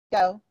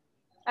Go.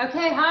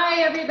 Okay,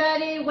 hi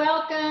everybody,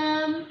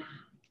 welcome.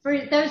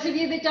 For those of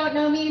you that don't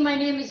know me, my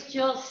name is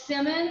Jill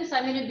Simmons.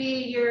 I'm going to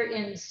be your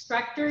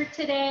instructor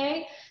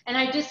today, and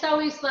I just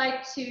always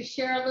like to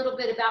share a little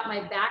bit about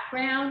my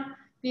background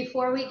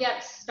before we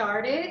get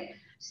started.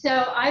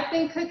 So I've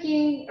been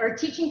cooking or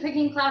teaching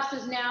cooking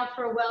classes now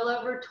for well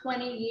over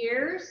 20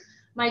 years.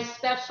 My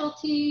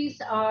specialties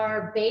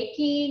are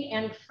baking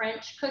and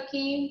French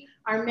cooking.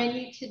 Our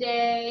menu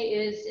today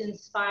is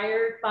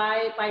inspired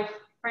by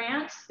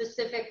France,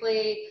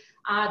 specifically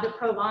the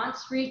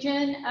Provence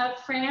region of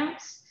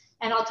France.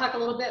 And I'll talk a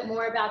little bit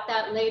more about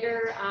that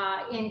later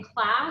in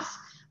class.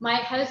 My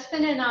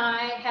husband and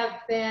I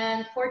have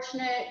been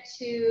fortunate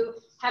to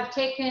have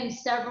taken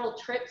several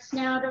trips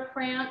now to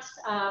France,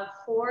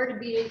 4 to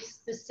be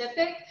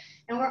specific.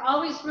 And we're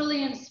always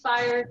really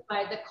inspired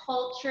by the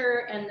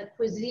culture and the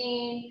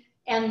cuisine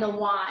and the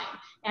wine.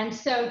 And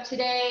so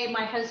today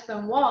my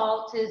husband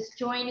Walt is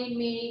joining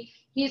me.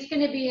 He's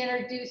going to be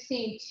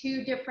introducing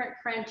 2 different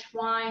French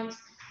wines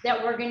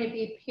that we're going to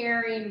be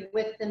pairing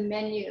with the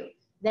menu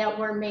that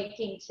we're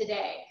making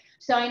today.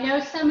 So I know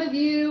some of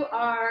you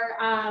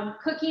are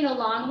cooking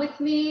along with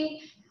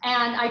me,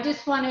 and I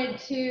just wanted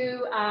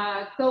to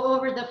go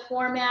over the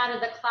format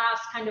of the class,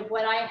 kind of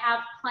what I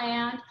have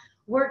planned.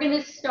 We're going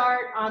to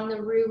start on the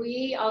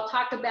rouille. I'll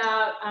talk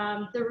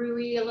about the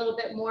rouille a little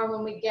bit more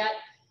when we get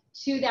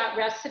to that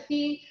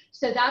recipe.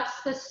 So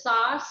that's the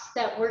sauce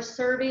that we're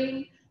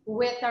serving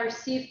with our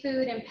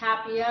seafood and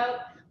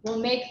papillote.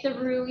 We'll make the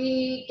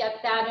rouille, get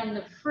that in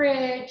the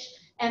fridge,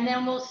 and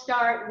then we'll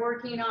start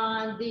working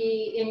on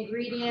the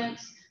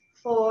ingredients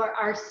for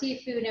our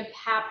seafood and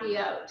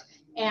papillote.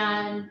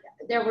 And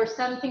there were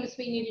some things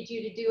we needed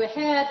you to do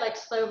ahead, like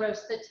slow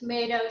roast the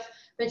tomatoes,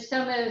 but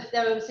some of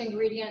those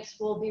ingredients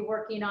we'll be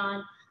working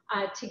on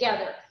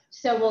together.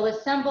 So we'll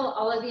assemble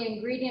all of the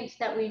ingredients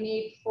that we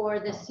need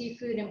for the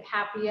seafood and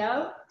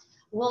papillote.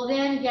 We'll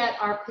then get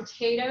our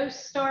potatoes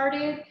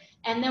started,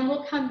 and then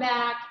we'll come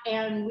back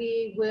and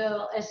we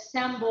will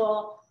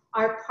assemble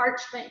our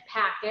parchment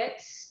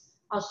packets.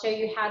 I'll show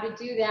you how to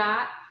do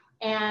that.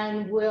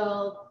 And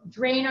we'll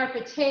drain our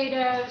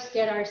potatoes,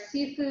 get our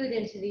seafood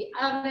into the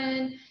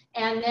oven,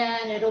 and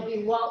then it'll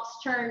be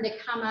Walt's turn to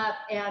come up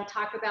and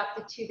talk about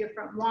the 2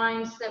 different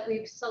wines that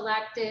we've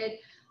selected.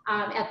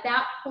 At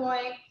that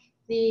point,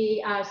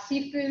 the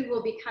seafood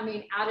will be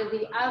coming out of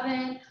the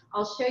oven.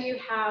 I'll show you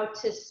how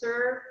to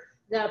serve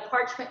the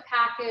parchment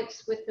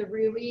packets with the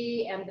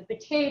rouille and the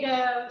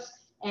potatoes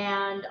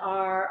and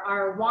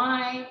our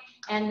wine,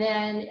 and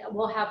then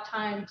we'll have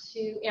time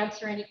to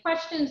answer any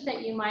questions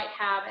that you might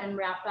have and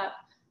wrap up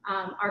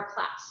our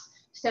class.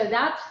 So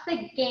that's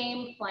the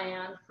game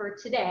plan for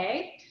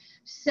today.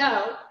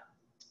 So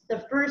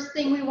the first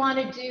thing we want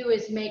to do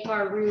is make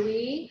our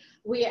rouille.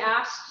 We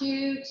asked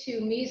you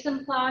to mise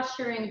en place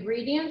your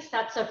ingredients.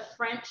 That's a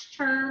French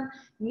term.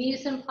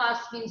 Mise en place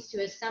means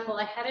to assemble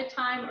ahead of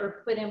time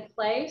or put in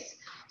place.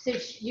 So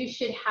you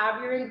should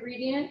have your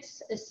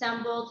ingredients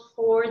assembled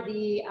for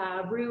the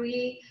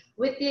rouille,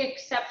 with the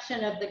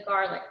exception of the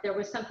garlic. There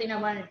was something I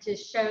wanted to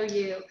show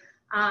you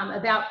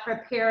about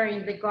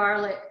preparing the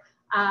garlic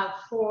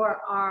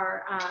for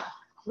our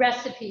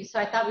recipe. So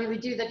I thought we would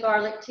do the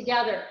garlic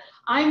together.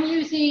 I'm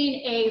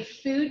using a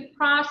food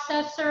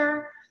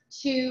processor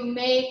to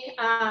make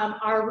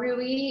our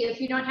rouille. If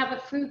you don't have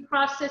a food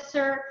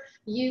processor,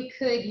 you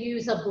could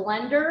use a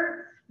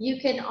blender.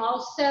 You can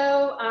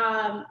also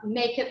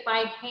make it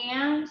by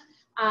hand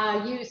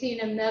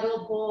using a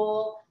metal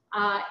bowl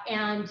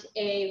and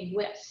a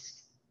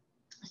whisk.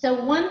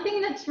 So one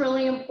thing that's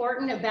really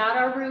important about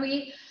our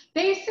rouille,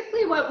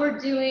 basically what we're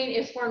doing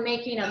is we're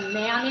making a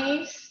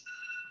mayonnaise.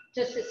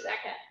 Just a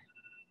second.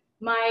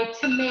 My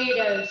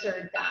tomatoes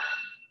are done.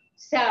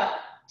 So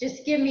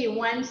just give me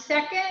 1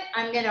 second.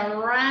 I'm gonna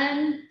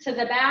run to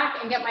the back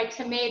and get my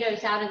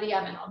tomatoes out of the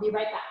oven. I'll be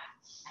right back.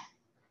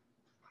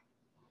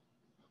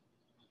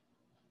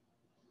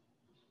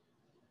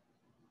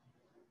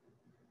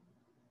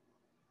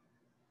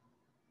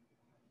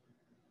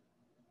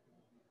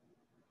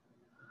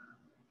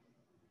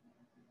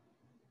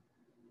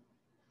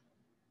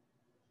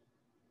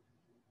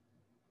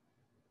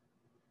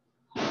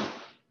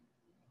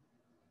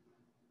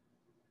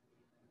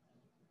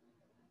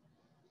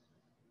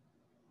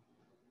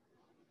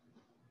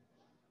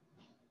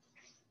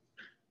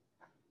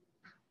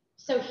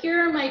 So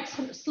here are my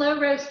slow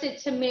roasted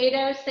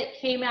tomatoes that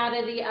came out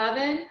of the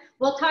oven.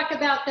 We'll talk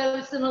about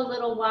those in a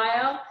little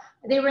while.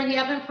 They were in the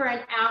oven for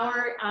 1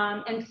 hour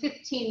and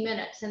 15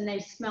 minutes, and they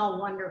smell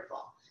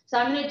wonderful. So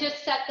I'm gonna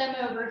just set them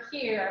over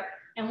here,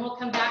 and we'll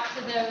come back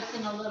to those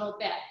in a little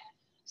bit.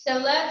 So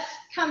let's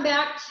come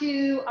back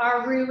to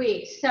our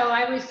rouille. So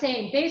I was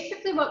saying,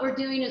 basically what we're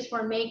doing is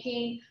we're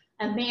making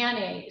a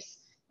mayonnaise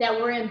that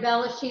we're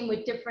embellishing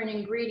with different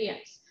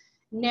ingredients.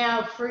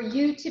 Now, for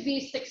you to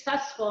be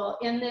successful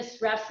in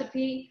this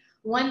recipe,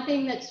 one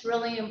thing that's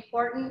really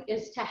important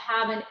is to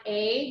have an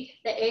egg.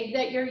 The egg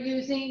that you're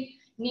using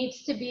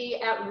needs to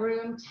be at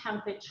room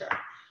temperature.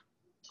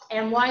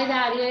 And why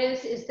that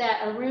is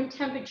that a room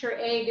temperature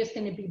egg is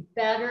going to be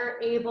better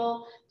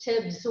able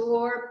to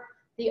absorb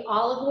the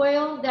olive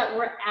oil that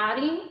we're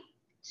adding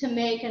to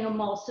make an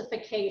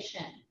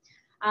emulsification.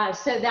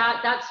 So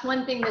that's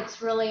one thing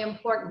that's really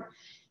important.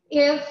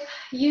 If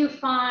you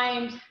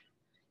find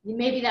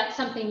maybe that's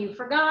something you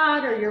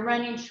forgot or you're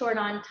running short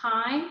on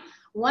time,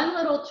 one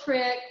little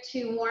trick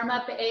to warm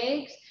up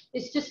eggs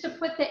is just to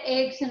put the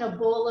eggs in a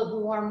bowl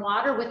of warm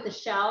water with the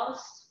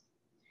shells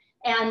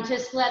and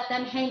just let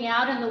them hang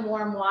out in the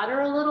warm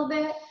water a little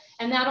bit,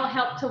 and that'll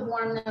help to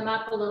warm them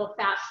up a little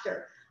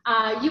faster.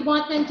 You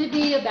want them to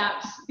be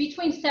about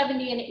between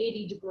 70 and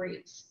 80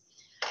 degrees.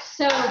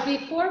 So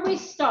before we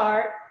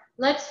start,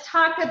 let's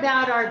talk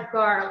about our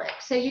garlic.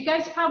 So you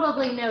guys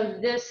probably know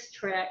this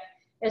trick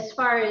as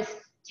far as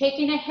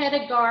taking a head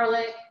of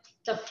garlic,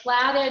 the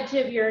flat edge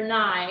of your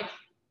knife,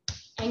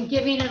 and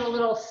giving it a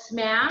little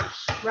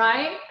smash,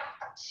 right,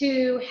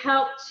 to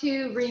help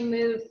to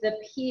remove the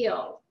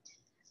peel.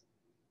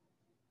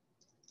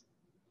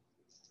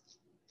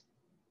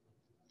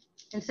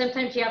 And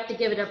sometimes you have to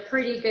give it a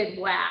pretty good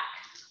whack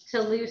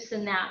to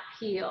loosen that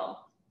peel.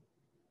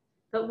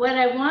 But what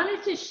I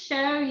wanted to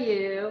show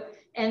you,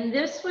 and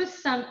this was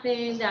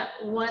something that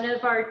one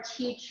of our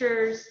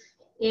teachers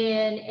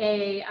in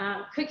a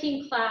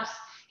cooking class,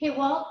 hey,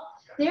 Walt,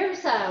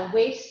 there's a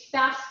waste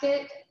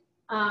basket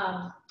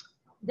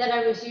that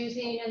I was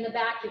using in the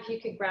back, if you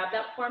could grab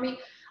that for me.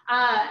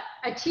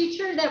 A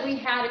teacher that we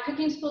had, a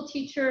cooking school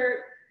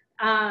teacher,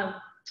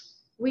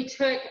 we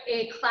took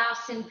a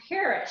class in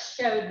Paris,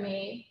 showed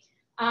me,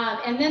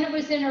 and then it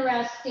was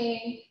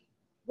interesting,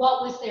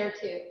 Walt was there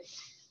too.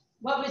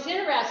 What was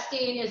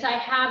interesting is I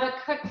have a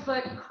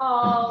cookbook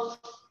called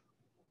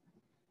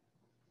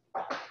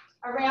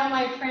Around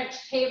My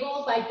French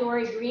Table by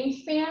Dory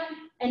Greenspan,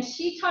 and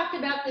she talked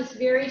about this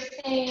very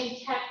same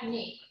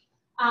technique.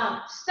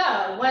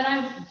 So what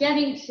I'm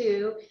getting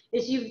to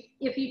is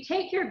if you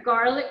take your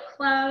garlic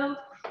clove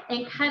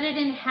and cut it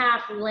in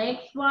half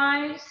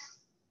lengthwise,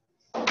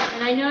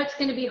 and I know it's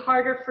going to be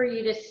harder for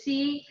you to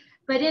see,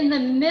 but in the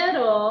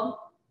middle,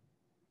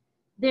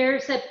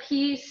 there's a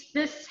piece,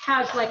 this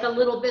has like a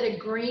little bit of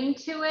green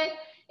to it.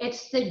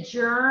 It's the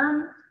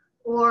germ,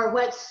 or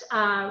what's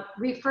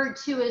referred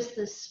to as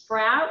the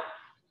sprout.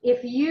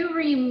 If you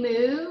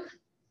remove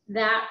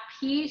that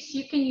piece,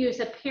 you can use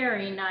a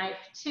paring knife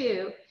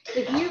too.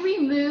 If you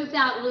remove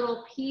that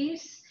little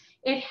piece,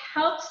 it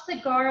helps the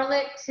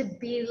garlic to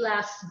be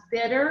less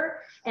bitter,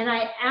 and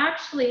I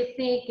actually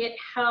think it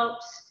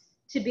helps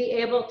to be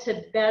able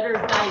to better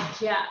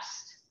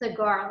digest the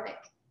garlic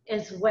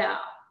as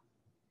well.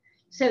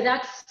 So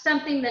that's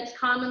something that's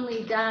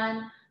commonly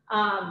done.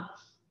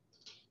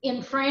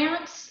 In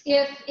France,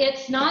 if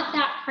it's not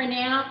that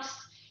pronounced,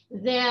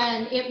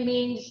 then it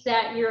means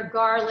that your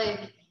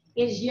garlic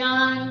is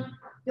young.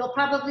 You'll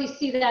probably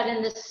see that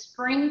in the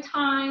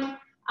springtime,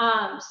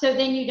 so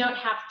then you don't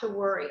have to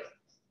worry.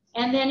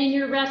 And then in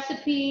your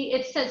recipe,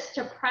 it says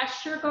to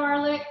press your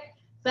garlic,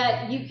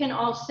 but you can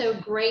also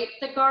grate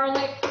the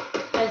garlic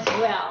as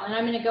well. And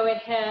I'm going to go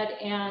ahead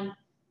and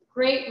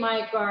grate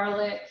my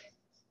garlic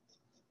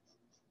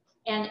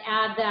and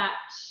add that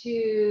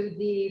to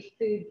the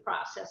food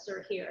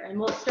processor here. And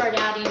we'll start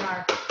adding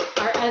our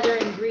other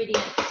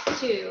ingredients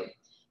too.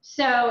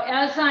 So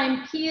as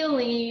I'm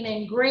peeling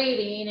and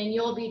grating, and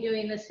you'll be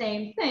doing the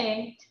same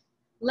thing,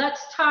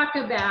 let's talk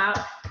about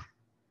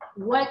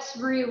what's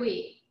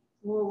rouille.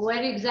 Well,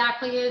 what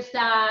exactly is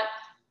that?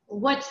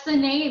 What's the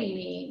name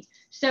mean?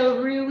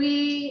 So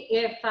rouille,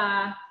 if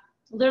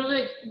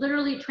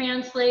literally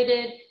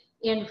translated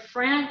in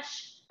French,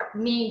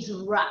 means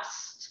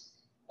rust.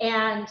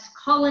 And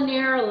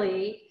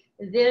culinarily,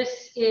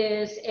 this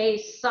is a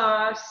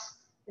sauce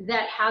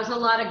that has a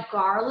lot of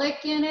garlic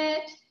in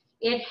it.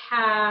 It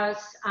has,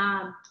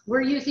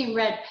 we're using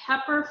red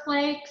pepper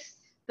flakes,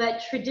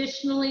 but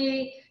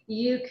traditionally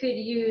you could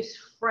use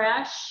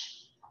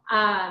fresh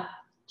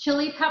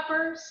chili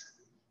peppers.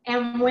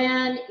 And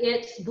when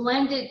it's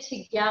blended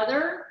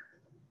together,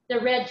 the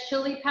red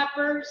chili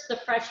peppers, the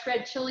fresh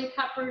red chili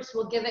peppers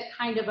will give it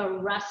kind of a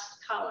rust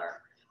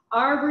color.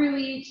 Our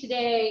rouille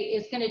today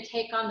is going to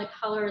take on the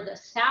color of the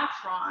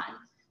saffron,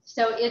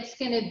 so it's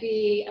going to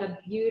be a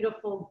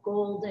beautiful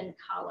golden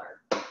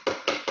color.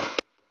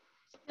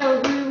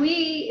 So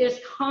rouille is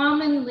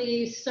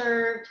commonly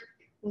served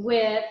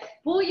with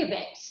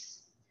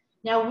bouillabaisse.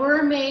 Now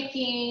we're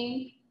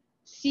making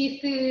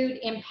seafood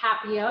in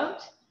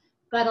papillote,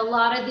 but a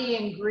lot of the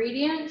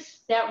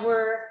ingredients that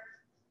we're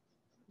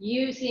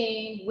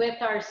using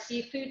with our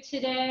seafood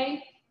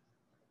today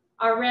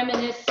are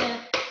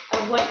reminiscent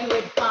of what you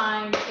would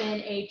find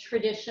in a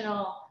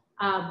traditional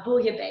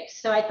bouillabaisse.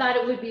 So I thought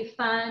it would be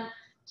fun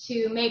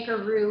to make a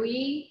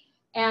rouille,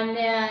 and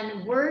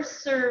then we're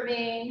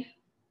serving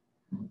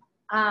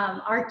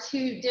our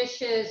two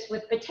dishes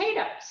with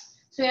potatoes.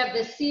 So we have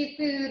the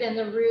seafood and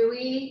the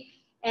rouille,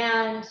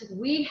 and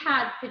we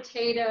had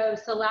potatoes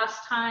the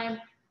last time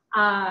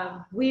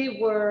we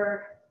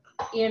were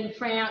in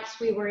France.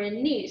 We were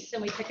in Nice,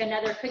 and we took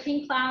another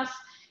cooking class,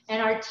 and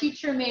our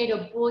teacher made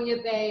a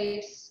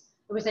bouillabaisse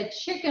it was a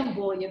chicken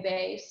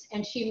bouillabaisse,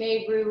 and she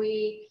made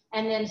rouille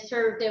and then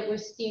served it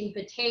with steamed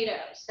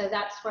potatoes. So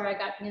that's where I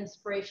got the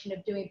inspiration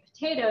of doing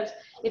potatoes.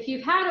 If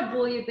you've had a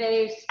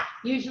bouillabaisse,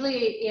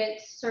 usually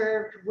it's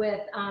served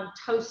with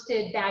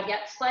toasted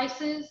baguette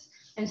slices.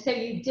 And so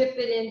you dip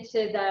it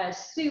into the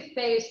soup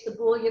base, the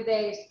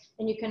bouillabaisse,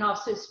 and you can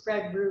also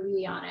spread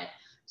rouille on it.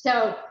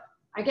 So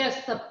I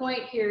guess the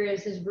point here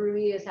is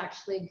rouille is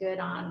actually good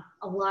on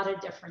a lot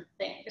of different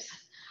things.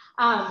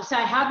 So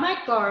I have my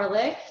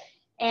garlic,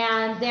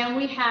 and then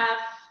we have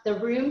the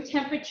room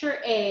temperature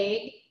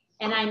egg,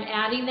 and I'm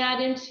adding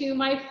that into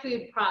my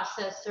food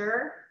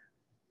processor.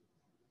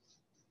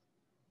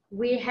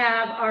 We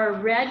have our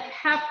red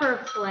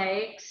pepper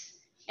flakes,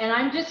 and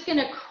I'm just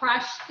gonna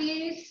crush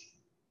these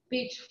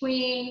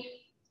between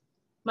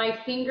my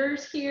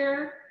fingers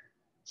here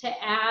to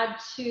add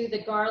to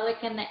the garlic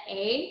and the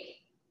egg.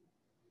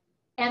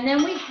 And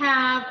then we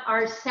have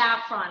our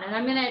saffron, and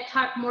I'm gonna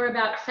talk more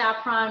about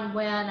saffron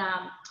when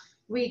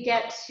we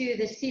get to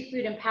the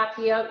seafood and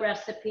papillote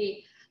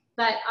recipe.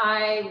 But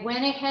I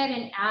went ahead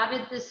and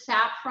added the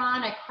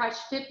saffron. I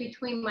crushed it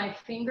between my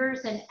fingers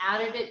and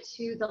added it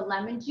to the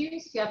lemon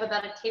juice. You have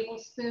about a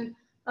tablespoon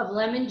of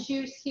lemon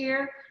juice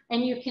here.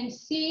 And you can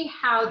see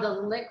how the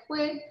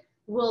liquid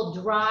will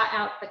draw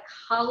out the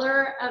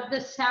color of the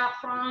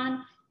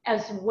saffron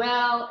as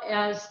well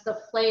as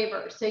the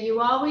flavor. So you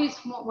always,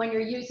 when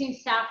you're using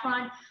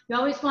saffron, you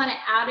always want to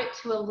add it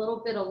to a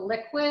little bit of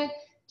liquid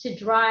to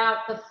draw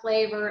out the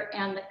flavor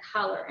and the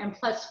color. And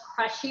plus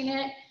crushing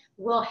it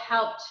will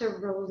help to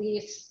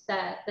release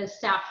the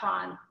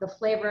saffron, the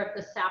flavor of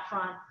the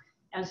saffron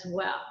as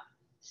well.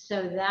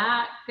 So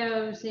that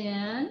goes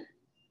in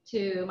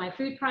to my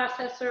food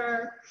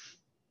processor.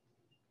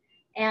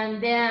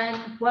 And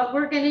then what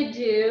we're gonna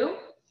do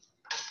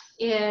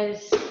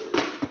is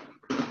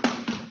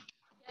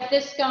get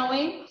this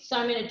going. So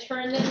I'm gonna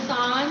turn this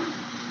on.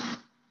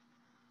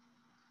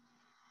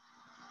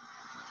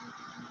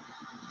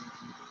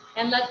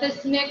 And let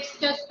this mix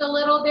just a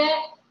little bit.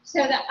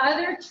 So the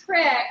other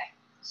trick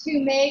to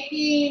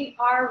making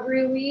our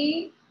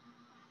rouille,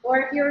 or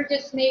if you're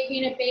just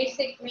making a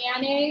basic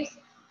mayonnaise,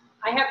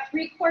 I have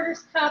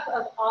 3/4 cup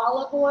of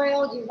olive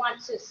oil. You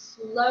want to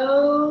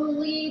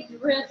slowly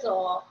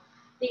drizzle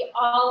the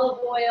olive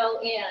oil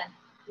in.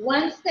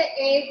 Once the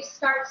egg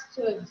starts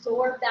to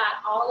absorb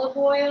that olive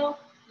oil,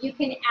 you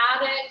can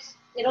add it.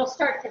 It'll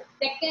start to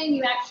thicken.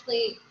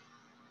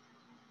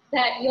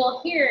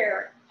 You'll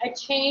hear a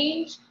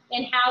change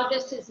in how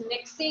this is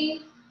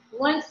mixing.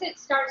 Once it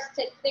starts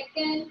to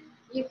thicken,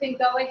 you can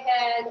go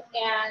ahead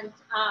and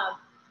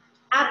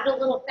add it a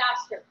little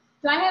faster.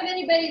 Do I have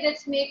anybody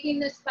that's making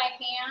this by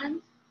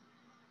hand?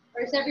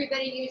 Or is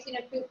everybody using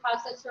a food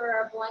processor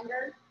or a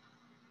blender?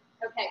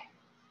 Okay,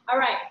 all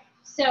right.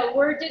 So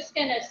we're just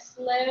gonna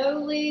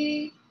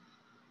slowly,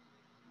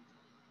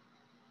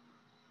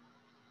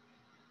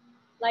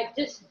 like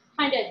just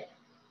kind of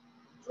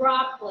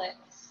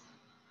droplets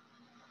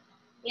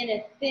in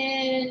a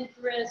thin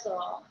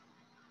drizzle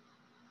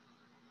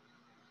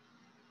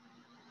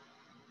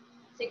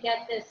to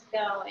get this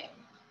going.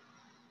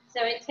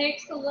 So it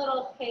takes a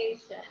little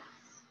patience.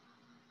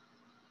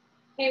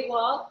 Hey,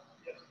 Walt,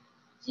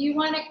 do you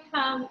want to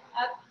come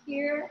up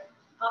here?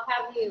 I'll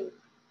have you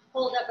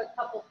hold up a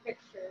couple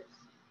pictures.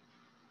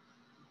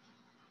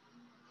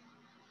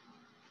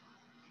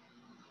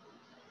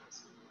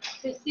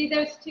 So see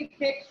those two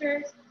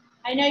pictures?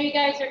 I know you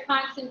guys are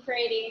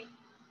concentrating,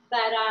 but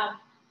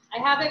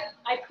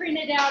I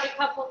printed out a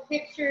couple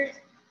pictures.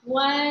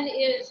 One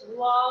is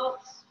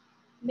Walt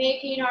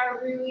making our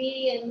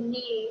rouille and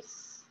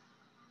Nice.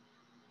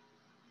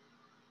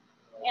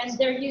 And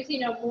they're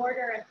using a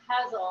mortar and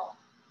pestle.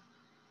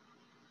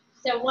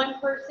 So one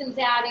person's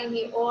adding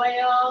the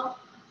oil,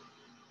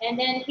 and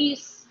then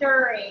he's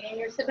stirring, and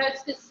you're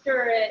supposed to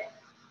stir it.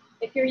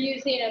 If you're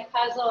using a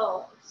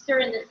pestle, stir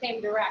in the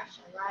same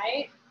direction,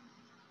 right?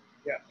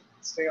 Yeah,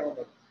 stay on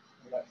the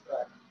left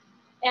track.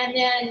 And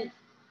then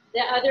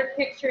the other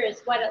picture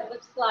is what it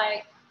looks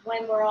like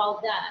when we're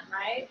all done,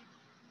 right?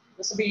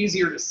 This will be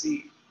easier to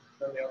see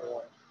than the other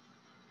one.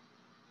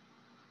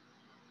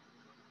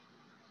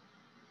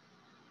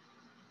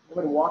 I'm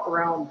going to walk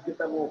around and get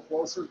that a little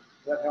closer. Does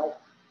that help?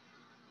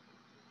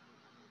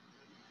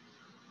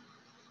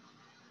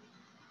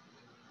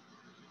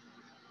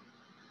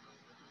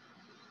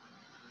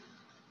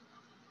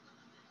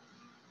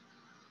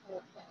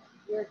 Okay,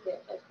 you're good,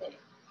 I think.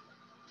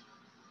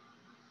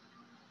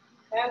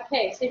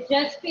 Okay, so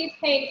just be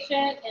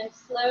patient and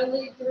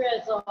slowly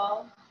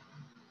drizzle.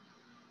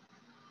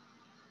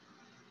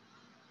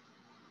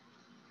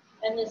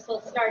 And this will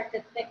start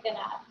to thicken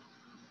up.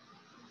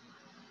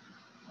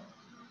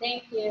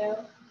 Thank you.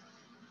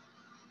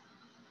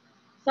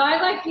 So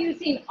I like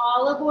using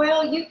olive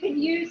oil. You could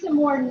use a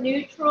more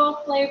neutral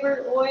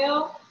flavored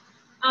oil,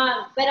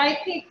 but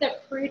I think the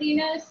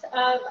fruitiness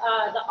of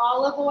the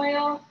olive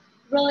oil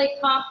really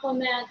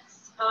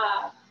complements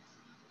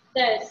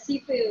the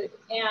seafood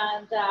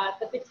and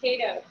the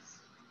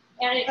potatoes,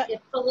 and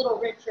it's a little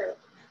richer.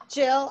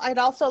 Jill, I'd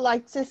also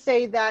like to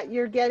say that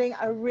you're getting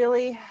a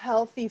really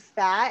healthy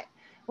fat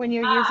when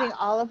you're using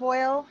olive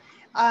oil.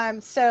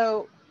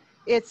 So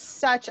it's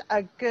such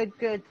a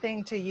good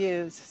thing to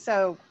use.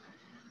 So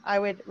I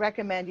would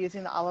recommend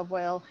using the olive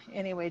oil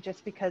anyway,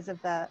 just because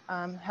of the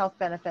health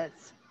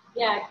benefits.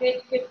 Yeah,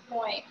 good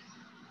point.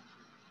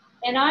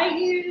 And I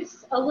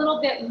use a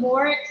little bit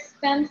more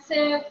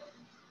expensive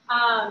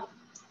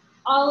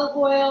olive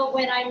oil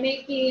when I'm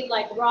making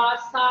like raw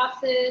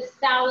sauces,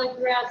 salad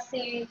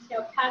dressings, you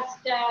know,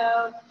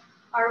 pesto,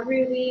 or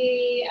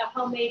rouille, a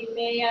homemade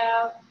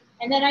mayo.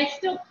 And then I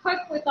still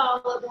cook with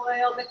olive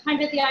oil, but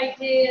kind of the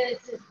idea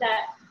is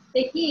that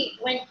the heat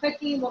when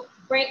cooking will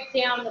break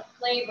down the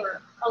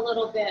flavor a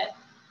little bit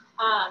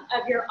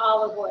of your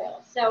olive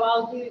oil. So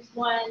I'll use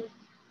one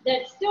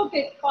that's still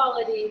good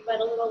quality,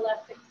 but a little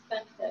less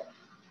expensive.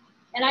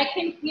 And I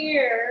can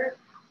hear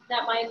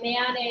that my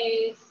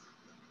mayonnaise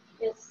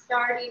is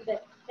starting to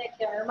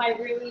thicken, or my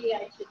rouille,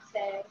 I should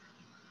say,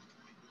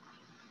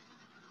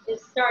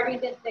 is starting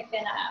to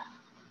thicken up.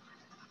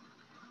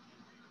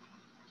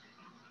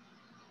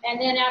 And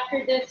then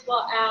after this,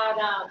 we'll add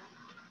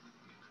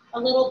a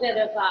little bit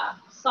of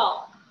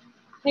salt.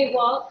 Hey,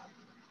 Walt,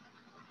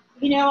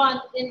 you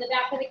know, in the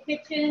back of the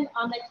kitchen,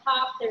 on the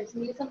top, there's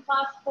mise en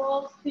place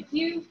bowls. Could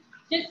you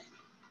just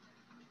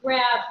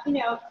grab, you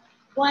know,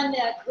 one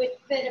that would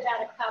fit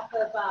about a cup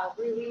of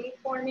rouille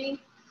for me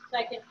so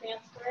I can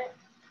transfer it?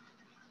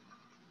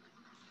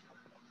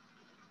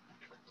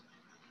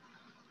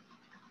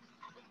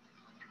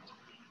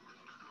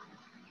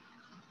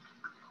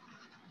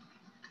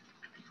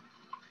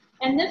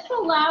 And this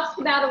will last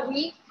about a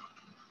week.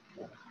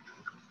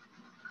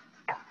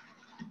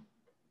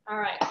 All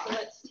right, so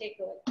let's take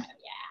a look.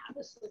 Yeah,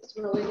 this looks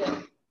really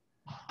good.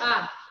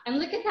 And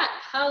look at that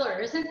color.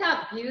 Isn't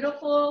that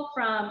beautiful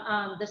from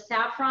the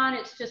saffron?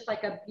 It's just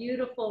like a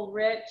beautiful,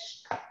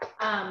 rich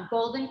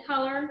golden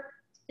color.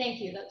 Thank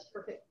you, that's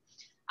perfect.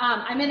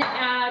 I'm gonna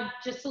add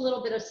just a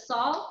little bit of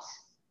salt,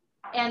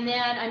 and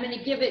then I'm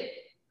gonna give it,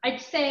 I'd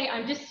say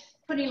I'm just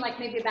putting like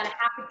maybe about a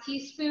half a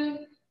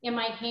teaspoon in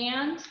my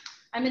hand.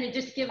 I'm gonna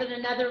just give it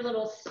another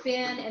little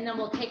spin, and then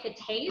we'll take a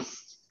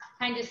taste,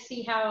 kind of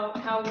see how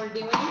we're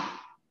doing.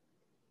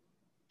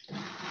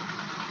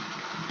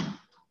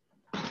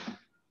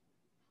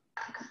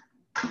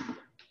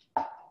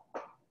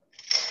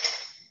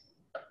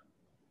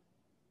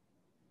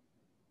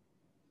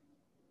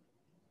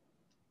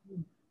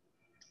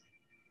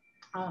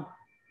 Oh,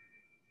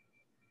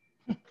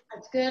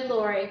 that's good,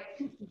 Lori.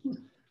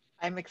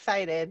 I'm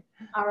excited.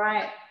 All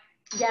right.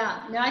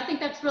 Yeah, no, I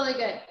think that's really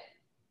good.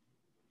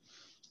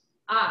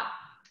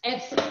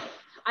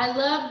 I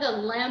love the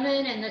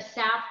lemon and the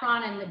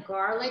saffron and the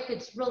garlic.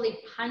 It's really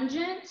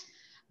pungent,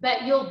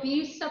 but you'll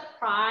be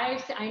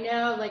surprised. I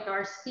know like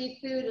our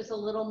seafood is a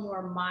little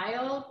more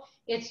mild.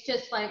 It's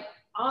just like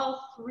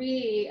all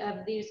three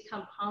of these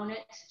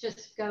components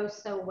just go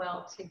so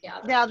well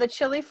together. Now the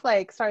chili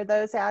flakes, are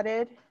those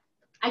added?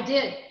 I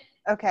did.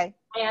 Okay.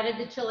 I added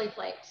the chili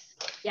flakes.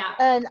 Yeah.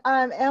 And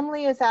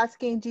Emily is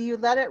asking, do you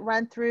let it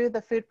run through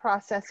the food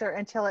processor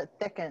until it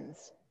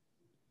thickens?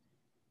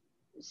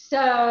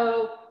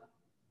 So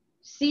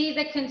see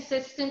the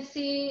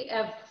consistency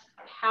of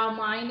how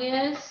mine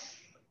is.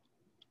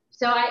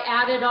 So I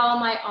added all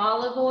my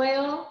olive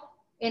oil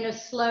in a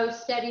slow,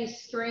 steady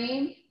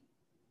stream.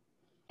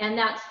 And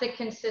that's the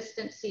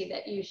consistency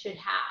that you should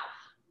have.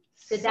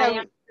 Did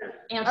that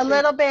answer? A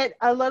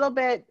little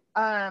bit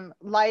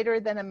lighter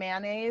than a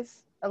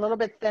mayonnaise, a little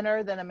bit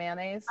thinner than a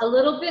mayonnaise. A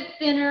little bit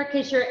thinner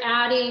because you're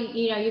adding,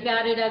 you know, you've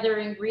added other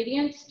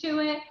ingredients to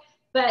it,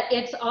 but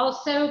it's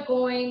also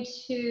going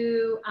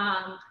to,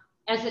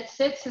 as it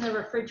sits in the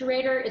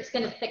refrigerator, it's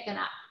going to thicken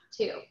up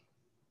too.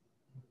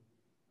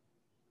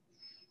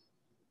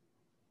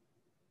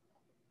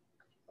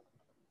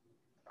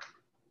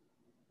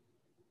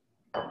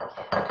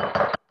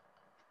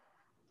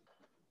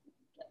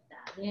 Get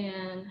that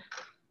in.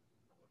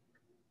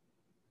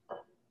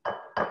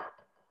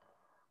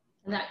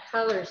 And that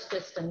color is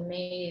just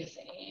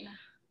amazing.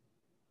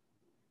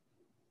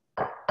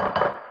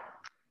 I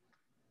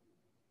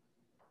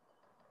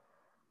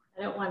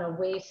don't want to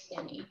waste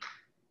any.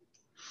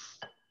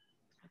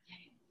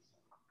 Okay.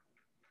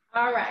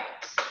 All right.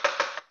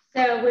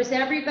 So was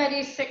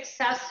everybody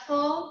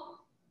successful?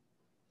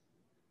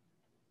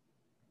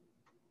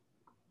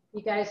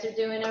 You guys are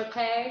doing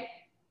okay?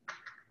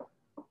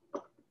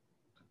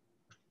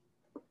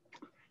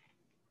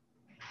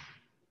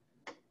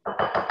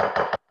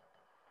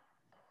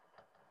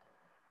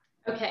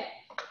 Okay,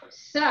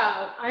 so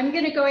I'm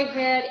going to go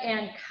ahead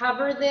and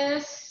cover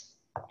this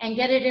and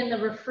get it in the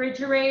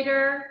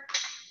refrigerator.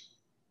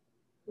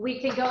 We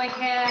can go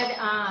ahead,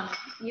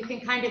 you can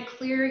kind of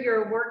clear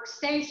your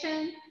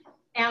workstation,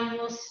 and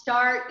we'll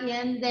start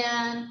in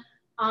then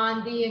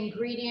on the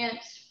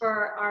ingredients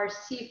for our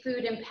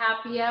seafood and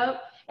papillote.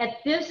 At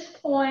this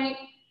point,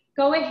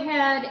 go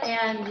ahead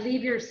and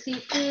leave your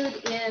seafood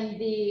in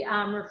the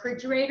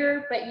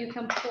refrigerator, but you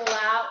can pull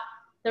out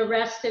the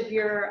rest of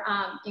your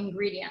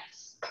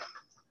ingredients.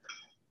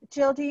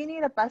 Jill, do you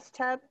need a bus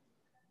tub?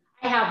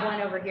 I have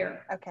one over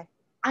here. Okay.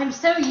 I'm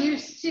so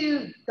used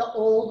to the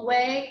old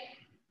way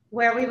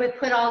where we would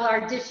put all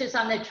our dishes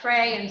on the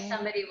tray and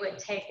somebody would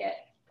take it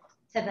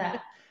to the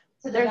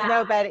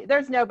back.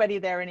 There's nobody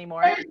there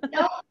anymore.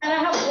 No, and I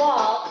have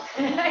Walt.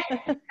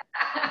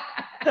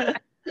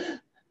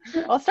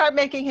 I'll start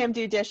making him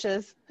do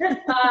dishes.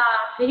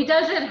 He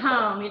does at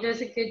home. He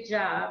does a good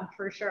job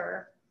for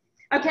sure.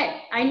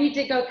 Okay, I need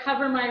to go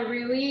cover my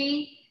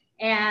rouille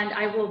and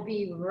I will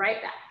be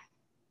right back.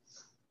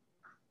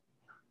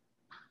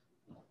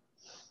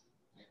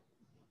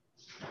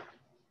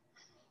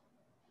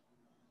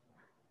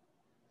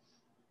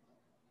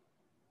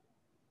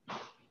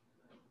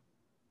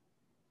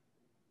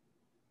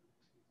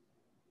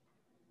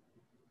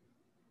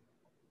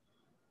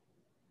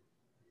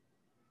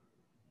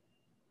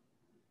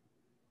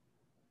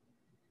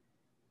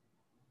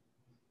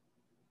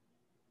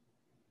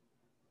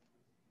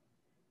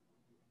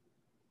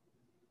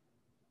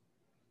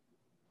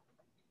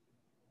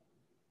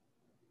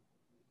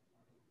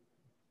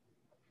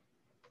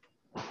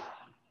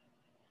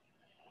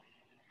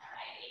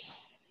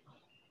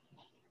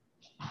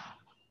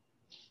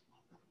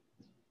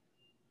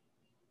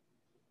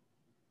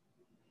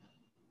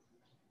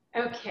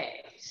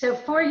 Okay, so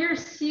for your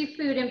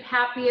seafood and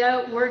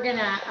papillote, we're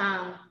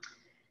gonna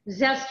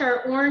zest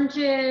our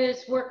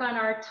oranges, work on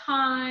our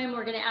thyme.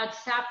 We're gonna add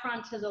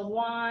saffron to the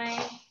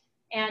wine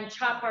and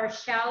chop our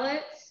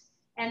shallots.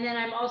 And then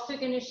I'm also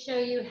gonna show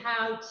you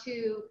how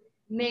to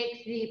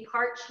make the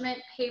parchment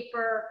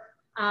paper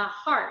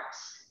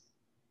hearts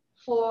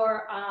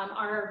for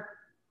our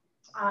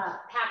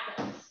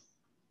packets.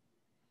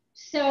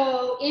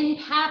 So in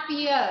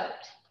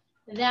papillote,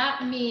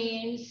 that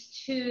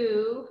means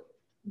to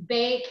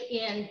bake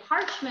in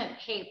parchment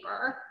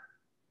paper.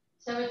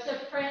 So it's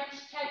a French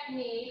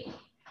technique.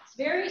 It's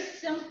very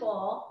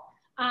simple.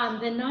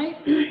 The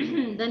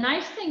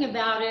nice thing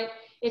about it,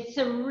 it's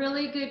a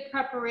really good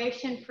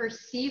preparation for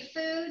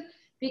seafood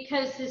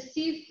because the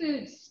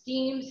seafood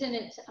steams in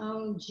its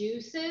own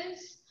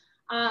juices.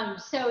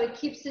 So it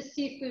keeps the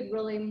seafood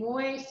really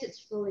moist,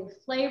 it's really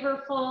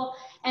flavorful,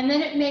 and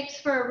then it makes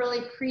for a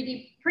really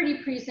pretty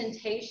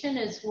presentation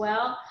as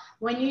well.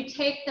 When you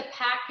take the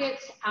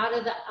packets out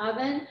of the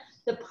oven,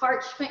 the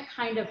parchment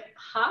kind of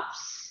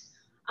puffs,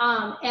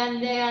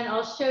 and then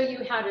I'll show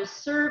you how to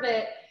serve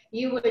it.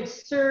 You would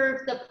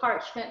serve the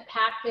parchment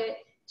packet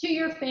to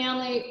your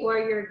family or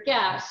your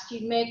guests.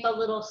 You'd make a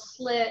little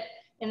slit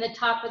in the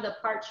top of the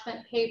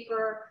parchment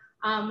paper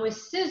with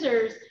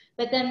scissors,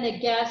 but then the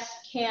guests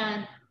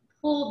can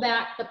pull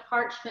back the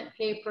parchment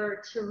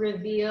paper to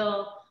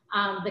reveal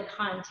the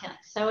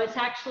contents. So it's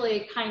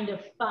actually kind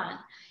of fun.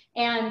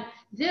 And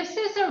this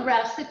is a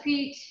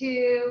recipe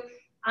too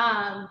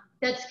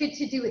that's good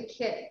to do with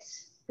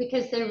kids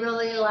because they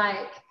really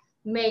like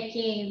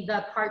making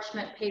the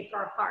parchment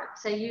paper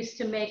hearts. I used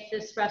to make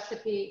this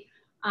recipe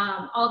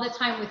all the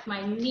time with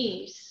my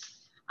niece,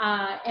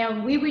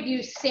 and we would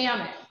use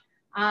salmon.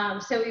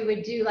 So we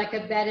would do like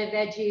a bed of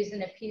veggies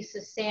and a piece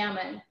of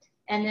salmon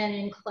and then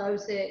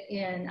enclose it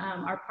in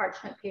our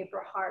parchment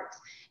paper hearts.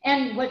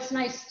 And what's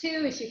nice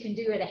too is you can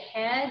do it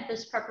ahead,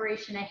 this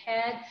preparation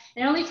ahead.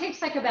 It only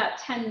takes like about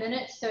 10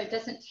 minutes, so it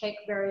doesn't take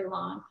very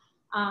long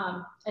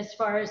as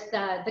far as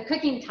the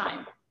cooking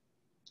time.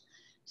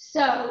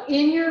 So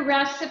in your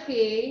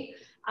recipe,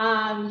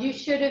 you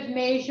should have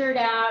measured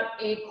out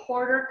a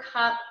 1/4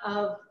 cup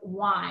of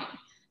wine.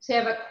 So you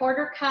have a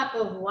 1/4 cup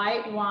of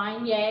white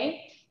wine,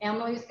 yay.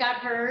 Emily's got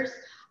hers.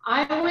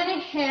 I went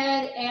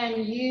ahead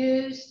and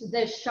used the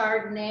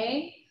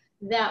Chardonnay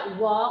that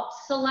Walt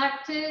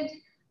selected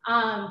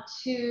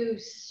to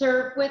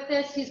serve with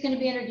this. He's going to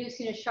be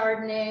introducing a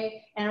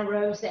Chardonnay and a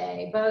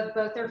Rosé.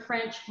 Both are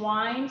French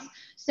wines.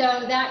 So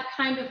that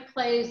kind of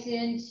plays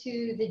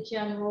into the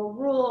general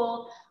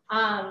rule.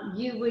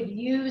 You would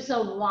use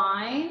a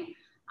wine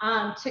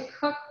to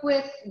cook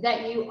with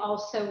that you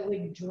also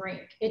would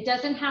drink. It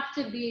doesn't have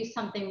to be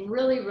something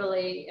really,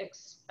 really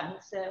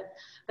expensive,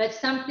 but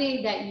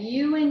something that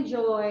you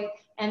enjoy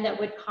and that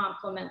would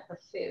complement the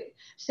food.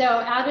 So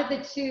out of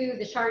the two,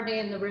 the Chardonnay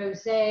and the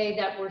Rosé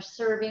that we're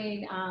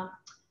serving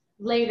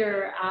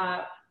later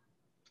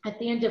at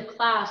the end of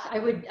class,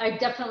 I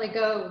definitely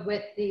go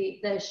with the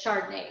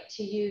Chardonnay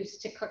to use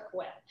to cook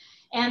with.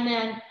 And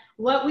then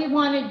what we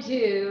want to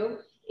do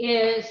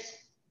is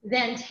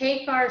then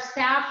take our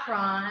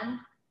saffron,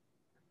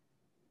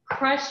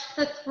 crush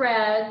the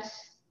threads,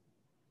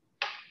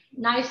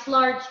 nice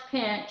large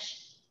pinch,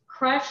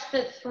 crush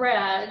the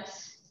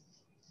threads,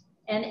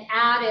 and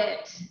add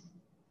it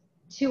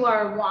to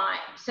our wine.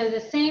 So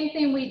the same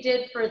thing we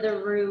did for the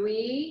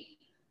rouille,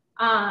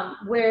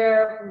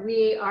 where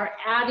we are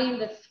adding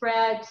the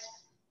threads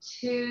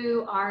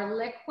to our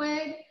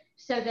liquid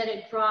so that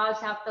it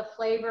draws out the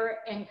flavor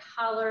and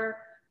color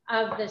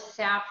of the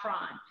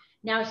saffron.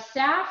 Now,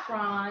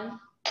 saffron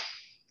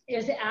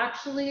is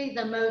actually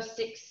the most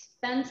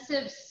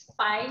expensive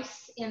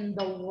spice in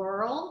the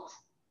world.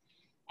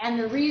 And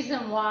the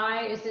reason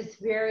why is it's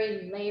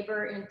very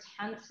labor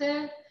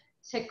intensive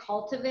to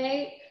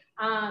cultivate.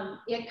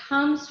 It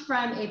comes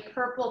from a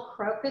purple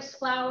crocus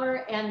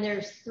flower, and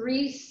there's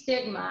 3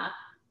 stigma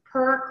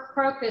per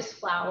crocus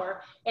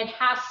flower. It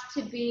has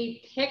to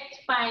be picked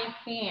by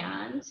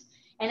hand,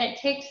 and it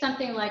takes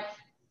something like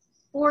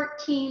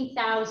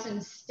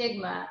 14,000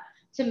 stigma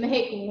to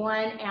make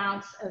 1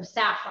 ounce of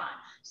saffron.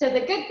 So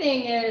the good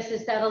thing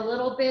is that a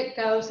little bit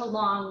goes a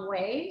long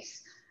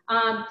ways.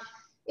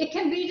 It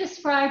can be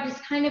described as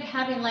kind of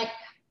having like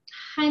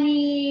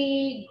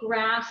honey,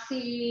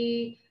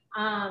 grassy,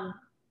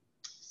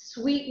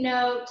 sweet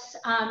notes.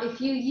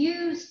 If you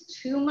use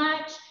too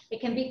much, it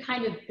can be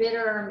kind of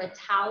bitter or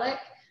metallic.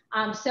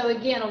 So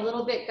again, a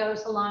little bit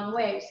goes a long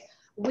ways.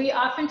 We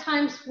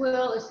oftentimes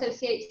will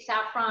associate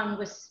saffron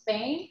with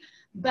Spain,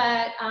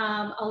 but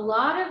a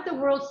lot of the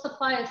world's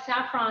supply of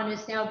saffron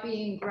is now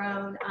being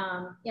grown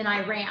in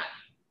Iran.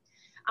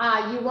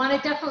 You want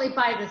to definitely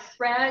buy the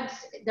threads.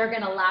 They're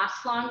going to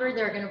last longer.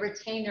 They're going to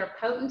retain their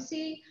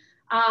potency.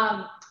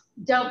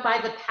 Don't buy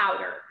the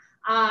powder.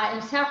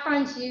 And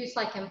saffron's used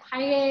like in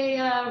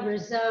paella,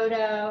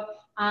 risotto,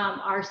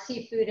 our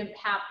seafood and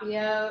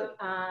papillote,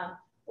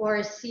 or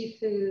a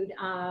seafood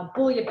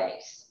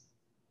bouillabaisse.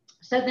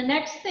 So the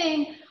next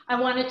thing I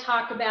want to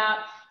talk about,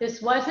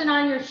 this wasn't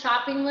on your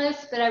shopping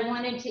list, but I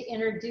wanted to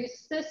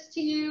introduce this to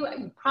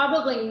you.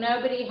 Probably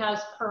nobody has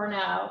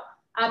Pernod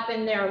up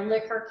in their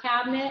liquor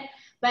cabinet,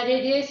 but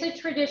it is a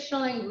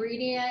traditional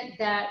ingredient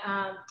that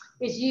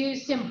is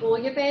used in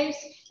bouillabaisse.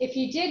 If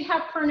you did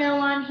have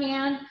Pernod on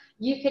hand,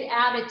 you could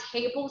add a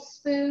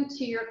tablespoon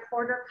to your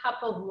 1/4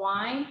 cup of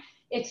wine.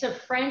 It's a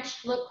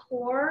French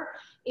liqueur.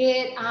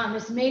 It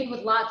is made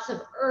with lots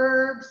of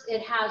herbs.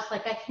 It has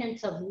like a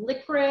hint of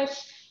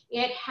licorice.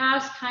 It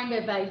has kind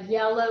of a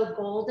yellow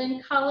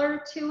golden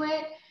color to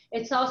it.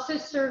 It's also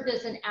served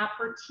as an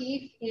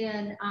aperitif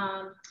in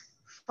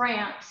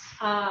France.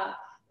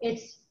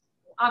 It's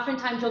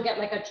oftentimes you'll get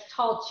like a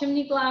tall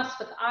chimney glass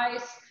with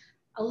ice,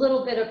 a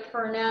little bit of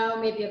Pernod,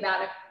 maybe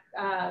about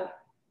a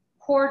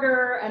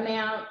 1/4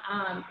 amount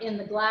in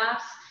the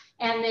glass,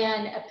 and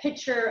then a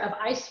pitcher of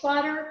ice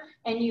water,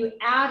 and you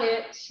add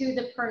it to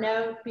the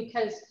Pernod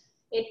because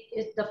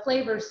the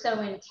flavor is so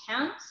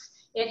intense.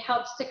 It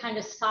helps to kind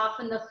of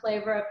soften the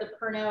flavor of the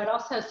Pernod. It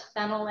also has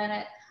fennel in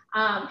it,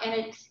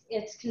 and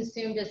it's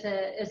consumed as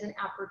an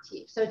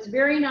aperitif. So it's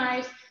very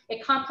nice.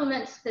 It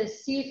complements the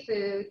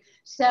seafood.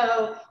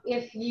 So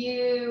if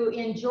you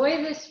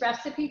enjoy this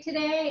recipe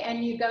today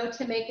and you go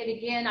to make it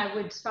again, I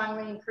would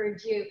strongly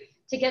encourage you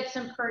to get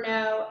some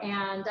Pernod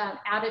and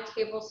add a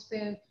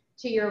tablespoon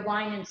to your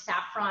wine and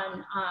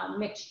saffron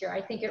mixture.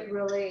 I think it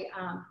really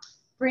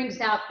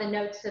brings out the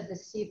notes of the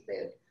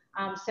seafood.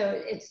 So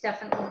it's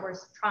definitely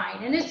worth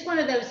trying. And it's one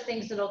of those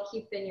things that'll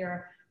keep in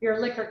your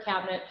liquor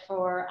cabinet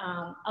for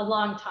a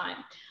long time.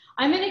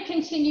 I'm going to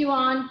continue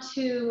on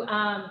to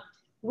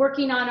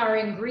working on our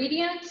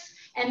ingredients,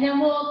 and then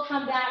we'll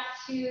come back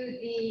to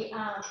the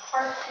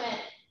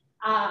parchment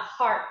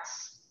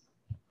hearts.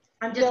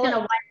 I'm just going to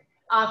wipe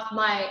off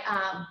my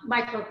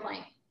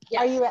microplane.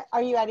 Yes.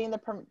 Are you adding the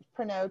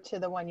Pernod to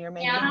the one you're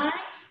making? Can I?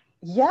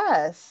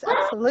 Yes,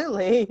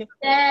 absolutely.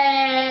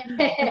 Yeah,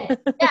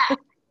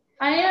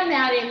 I am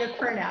adding the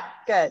Pernod.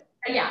 Good.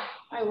 Yeah,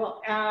 I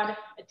will add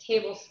a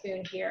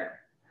tablespoon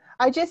here.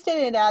 I just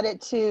didn't add it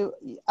to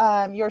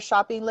your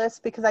shopping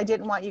list because I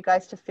didn't want you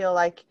guys to feel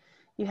like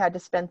you had to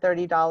spend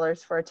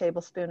 $30 for a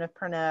tablespoon of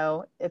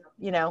Pernod if,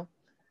 you know,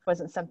 it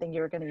wasn't something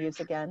you were going to use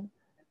again.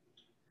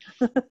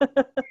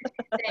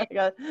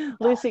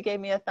 Lucy gave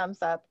me a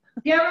thumbs up.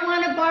 If you ever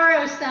want to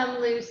borrow some,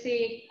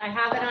 Lucy, I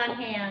have it on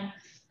hand.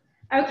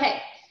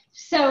 Okay,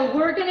 so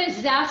we're going to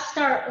zest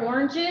our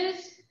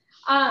oranges.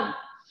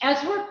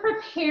 As we're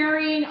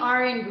preparing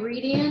our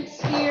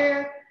ingredients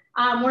here,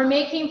 we're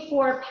making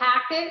 4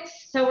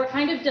 packets. So we're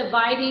kind of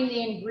dividing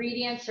the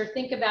ingredients, or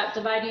think about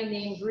dividing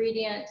the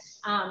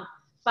ingredients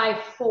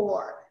by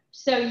 4.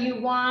 So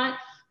you want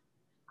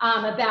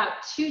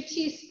about 2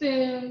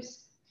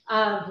 teaspoons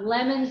of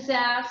lemon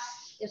zest.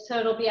 So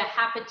it'll be a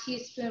 ½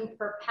 teaspoon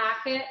per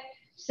packet.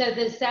 So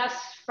the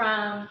zest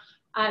from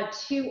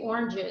 2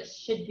 oranges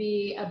should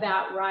be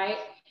about right.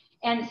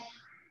 And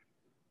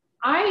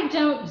I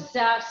don't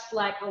zest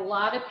like a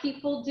lot of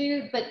people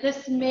do, but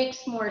this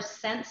makes more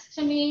sense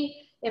to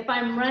me if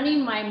I'm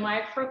running my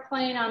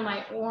microplane on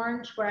my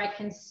orange where I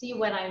can see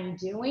what I'm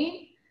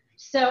doing.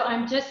 So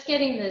I'm just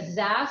getting the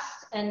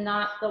zest and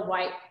not the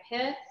white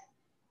pith.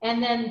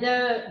 And then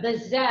the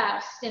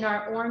zest in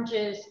our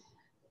oranges,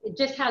 it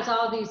just has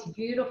all these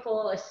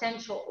beautiful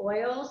essential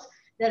oils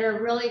that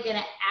are really going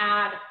to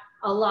add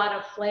a lot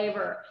of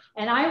flavor.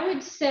 And I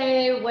would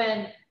say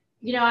when,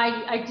 you know,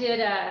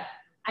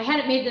 I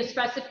hadn't made this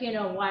recipe in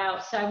a while,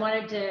 so I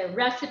wanted to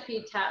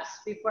recipe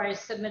test before I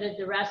submitted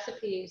the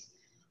recipes.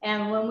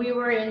 And when we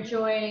were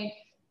enjoying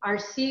our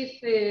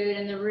seafood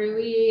and the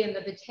rouille and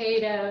the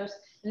potatoes,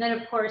 and then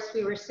of course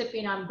we were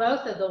sipping on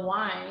both of the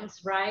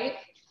wines, right?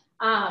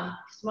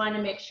 Just wanted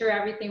to make sure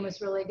everything was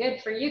really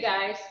good for you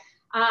guys.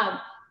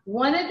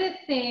 One of the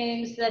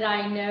things that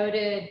I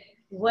noted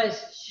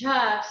was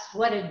just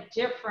what a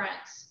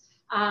difference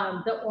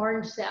the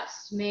orange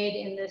zest made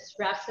in this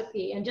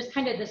recipe, and just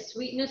kind of the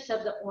sweetness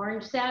of the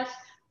orange zest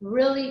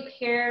really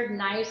paired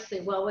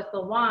nicely well with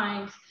the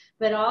wines,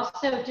 but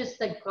also just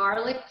the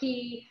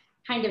garlicky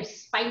kind of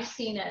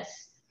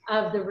spiciness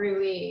of the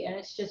rouille, and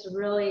it's just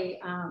really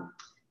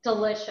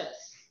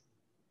delicious.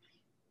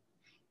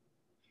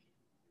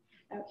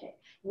 Okay,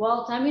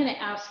 Walt, I'm going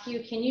to ask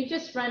you, can you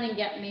just run and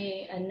get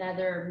me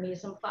another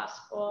mise en place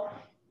bowl?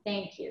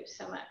 Thank you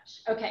so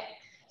much. Okay,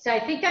 so I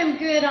think I'm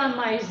good on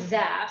my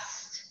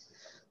zest.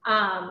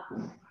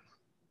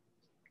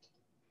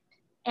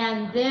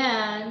 And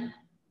then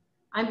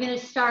I'm going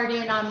to start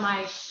in on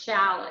my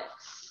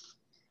shallots.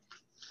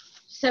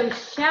 So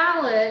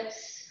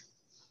shallots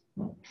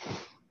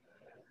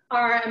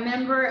are a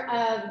member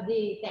of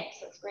the, thanks,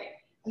 that's great,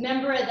 a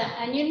member of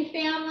the onion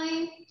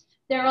family.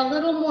 They're a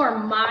little more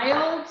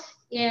mild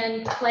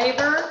in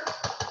flavor.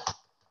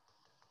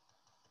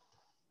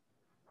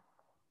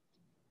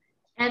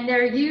 And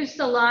they're used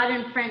a lot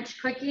in French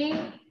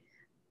cooking.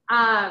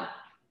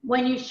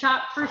 When you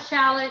shop for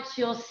shallots,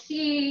 you'll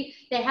see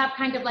they have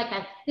kind of like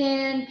a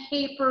thin,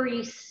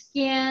 papery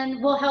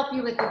skin. We'll help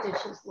you with the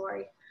dishes,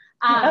 Lori.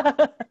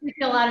 We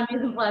feel a lot of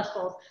mise en place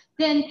bowls.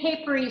 Thin,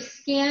 papery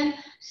skin.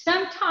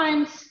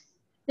 Sometimes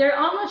they're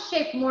almost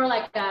shaped more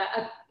like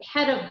a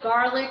head of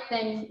garlic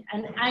than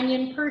an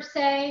onion per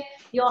se.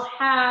 You'll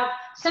have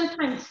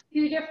sometimes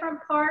 2 different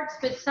parts,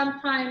 but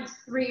sometimes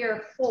 3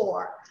 or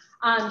 4.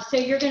 So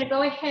you're going to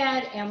go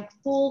ahead and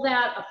pull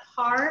that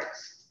apart.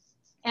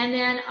 And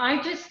then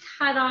I just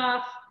cut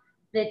off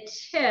the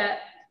tip.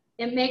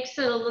 It makes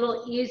it a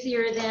little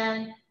easier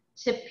then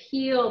to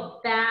peel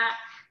back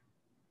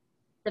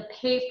the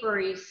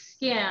papery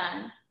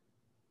skin.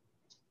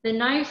 The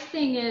nice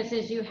thing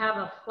is you have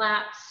a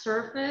flat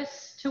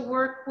surface to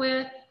work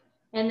with,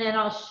 and then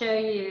I'll show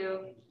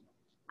you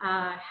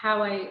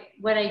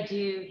what I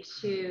do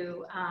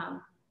to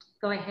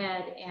go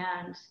ahead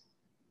and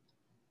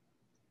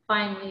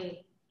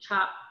finely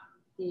chop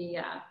the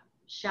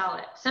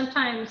shallot.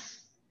 Sometimes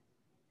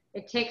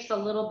it takes a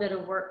little bit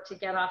of work to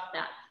get off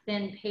that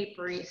thin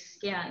papery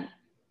skin.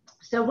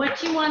 So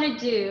what you want to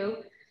do,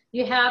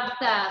 you have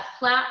the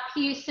flat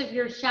piece of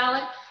your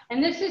shallot,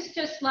 and this is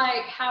just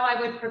like how I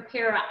would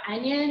prepare an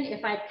onion.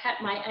 If I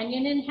cut my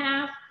onion in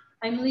half,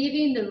 I'm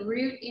leaving the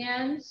root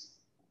ends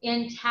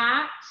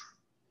intact,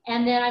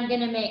 and then I'm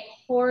going to make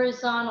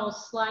horizontal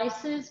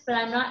slices, but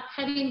I'm not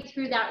cutting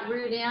through that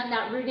root end.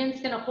 That root end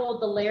is going to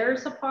hold the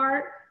layers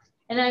apart,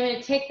 and I'm going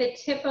to take the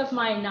tip of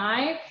my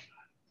knife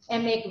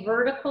and make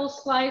vertical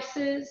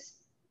slices,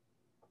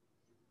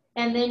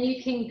 and then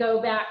you can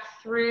go back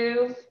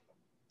through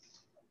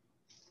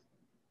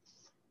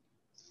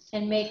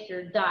and make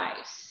your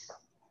dice.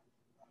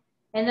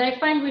 And then I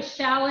find with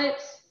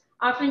shallots,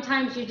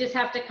 oftentimes you just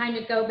have to kind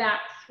of go back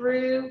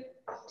through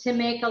to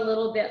make a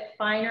little bit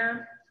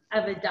finer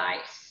of a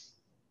dice.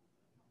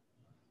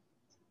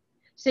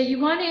 So you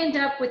want to end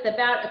up with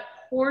about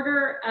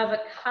 1/4 of a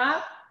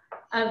cup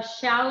of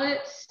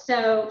shallots.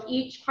 So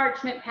each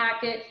parchment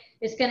packet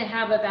is going to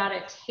have about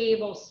a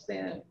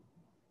tablespoon.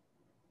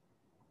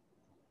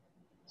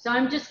 So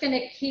I'm just going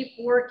to keep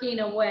working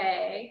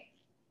away.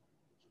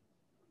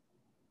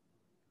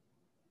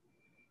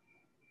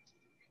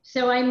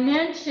 So I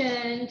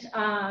mentioned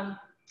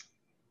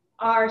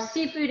our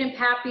seafood and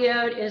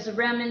papillote is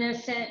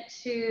reminiscent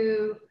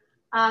to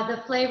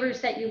the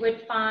flavors that you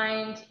would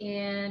find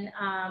in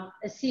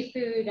a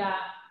seafood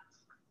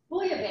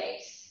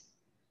bouillabaisse.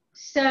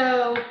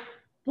 So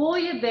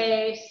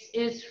bouillabaisse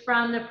is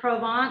from the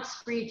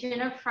Provence region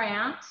of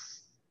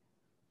France.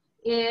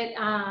 It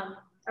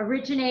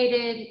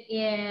originated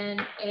in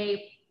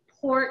a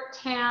port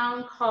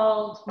town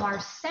called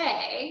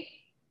Marseille,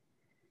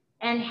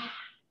 and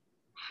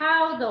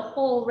how the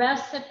whole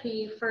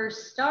recipe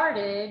first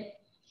started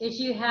is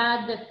you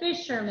had the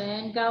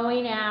fishermen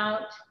going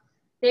out,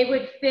 they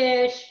would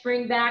fish,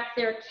 bring back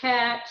their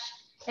catch,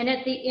 and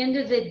at the end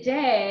of the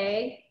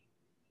day,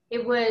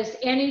 it was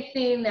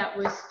anything that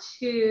was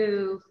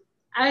too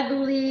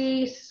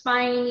ugly,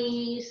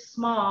 spiny,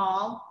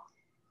 small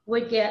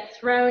would get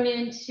thrown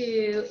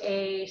into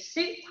a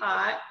soup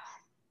pot,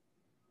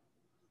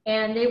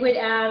 and they would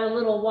add a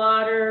little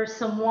water,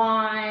 some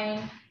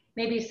wine,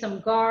 maybe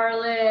some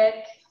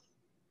garlic,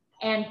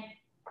 and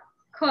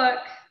cook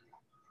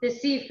the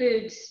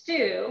seafood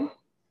stew.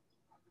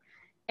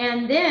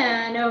 And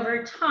then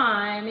over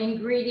time,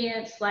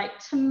 ingredients like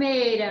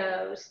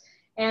tomatoes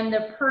and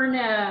the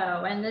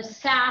pernod and the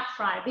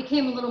saffron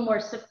became a little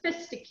more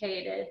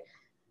sophisticated.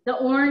 The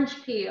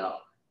orange peel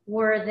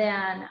were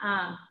then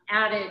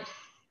added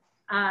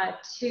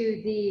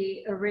to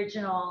the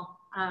original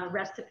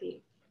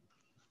recipe.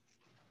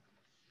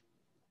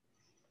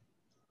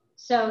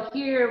 So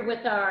here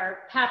with our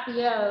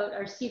papillote,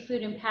 our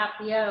seafood and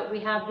papillote, we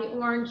have the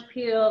orange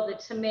peel, the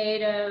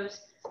tomatoes.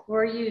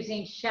 We're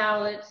using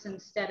shallots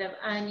instead of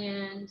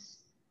onions,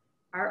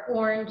 our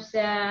orange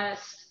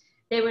zest.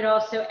 They would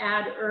also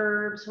add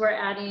herbs. We're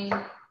adding,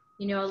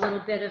 you know, a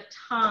little bit of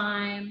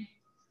thyme,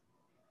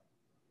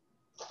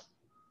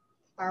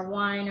 our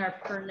wine, our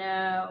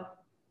pernod.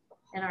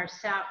 and our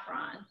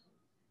saffron.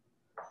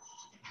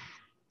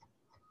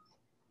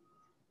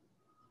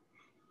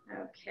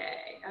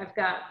 Okay, I've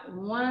got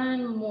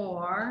one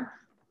more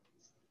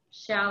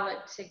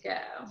shallot to go.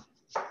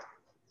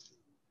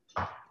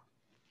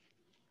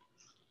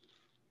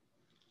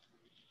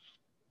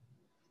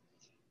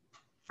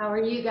 How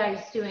are you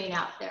guys doing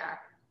out there?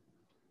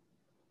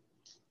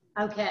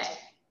 Okay.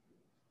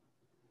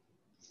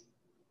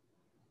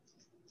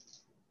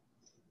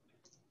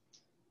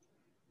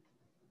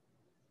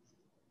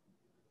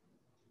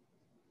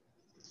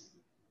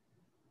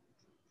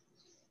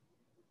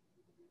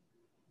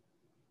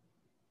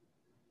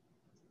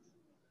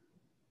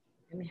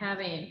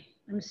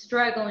 I'm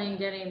struggling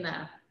getting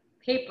the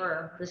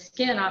paper, the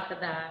skin off of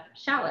the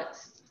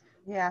shallots.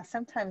 Yeah,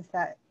 sometimes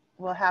that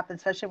will happen,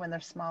 especially when they're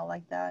small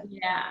like that.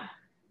 Yeah.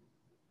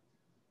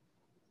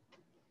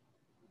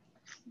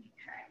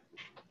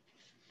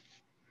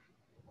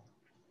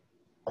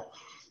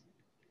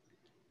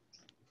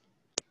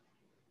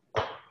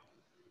 Okay.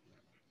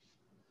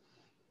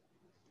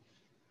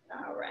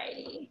 All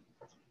righty.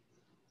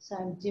 So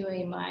I'm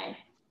doing my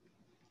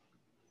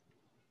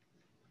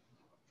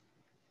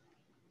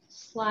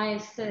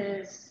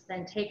slices,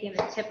 then taking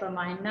the tip of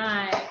my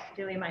knife,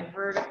 doing my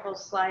vertical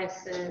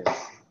slices,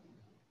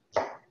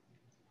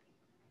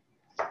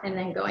 and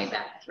then going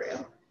back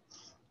through.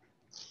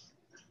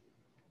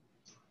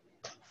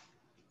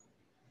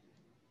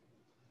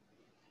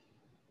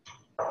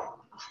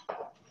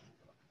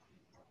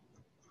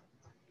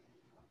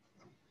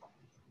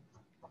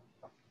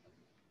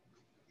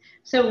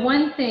 So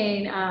one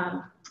thing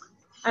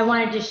I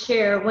wanted to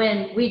share,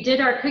 when we did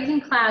our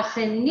cooking class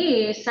in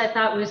Nice, I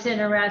thought was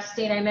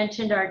interesting. I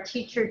mentioned our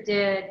teacher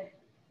did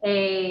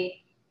a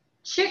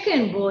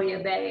chicken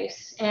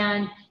bouillabaisse,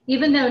 and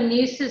even though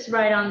Nice is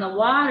right on the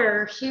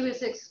water, she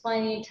was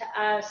explaining to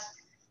us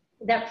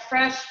that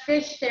fresh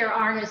fish there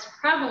aren't as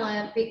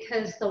prevalent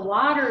because the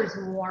water's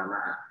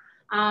warmer.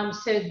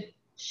 So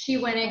she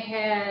went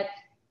ahead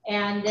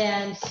and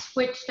then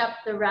switched up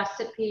the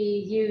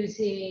recipe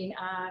using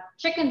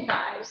chicken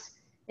thighs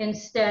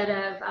instead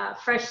of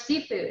fresh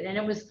seafood, and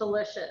it was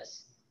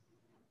delicious.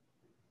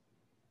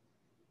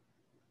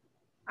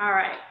 All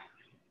right,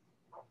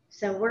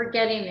 so we're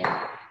getting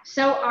there.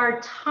 So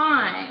our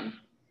thyme,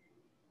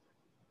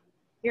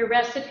 your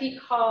recipe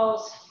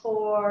calls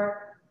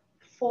for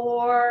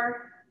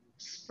 4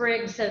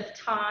 sprigs of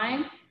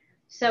thyme.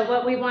 So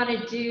what we want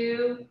to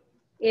do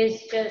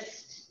is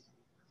just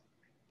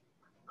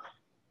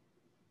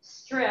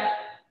strip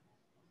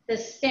the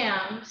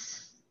stems.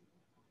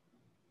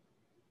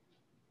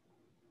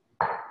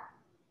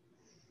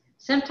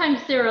 Sometimes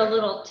they're a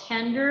little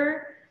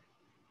tender,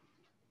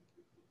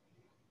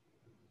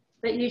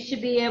 but you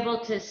should be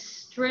able to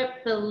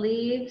strip the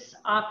leaves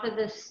off of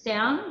the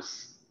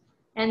stems,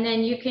 and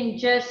then you can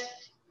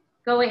just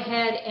go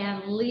ahead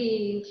and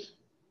leave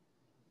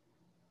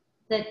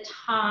the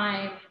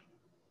thyme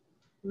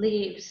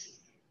leaves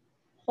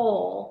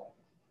whole,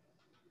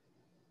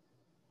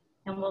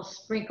 and we'll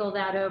sprinkle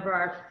that over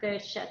our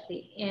fish at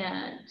the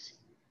end.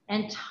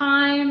 And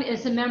thyme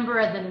is a member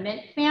of the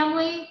mint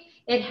family.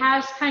 It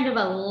has kind of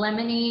a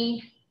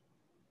lemony,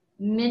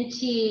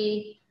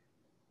 minty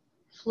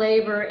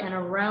flavor and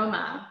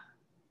aroma.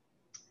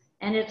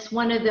 And it's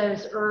one of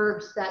those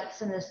herbs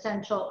that's an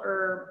essential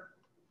herb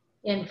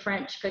in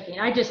French cooking.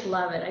 I just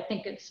love it. I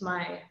think it's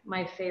my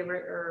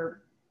favorite herb.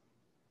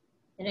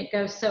 And it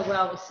goes so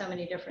well with so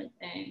many different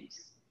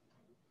things.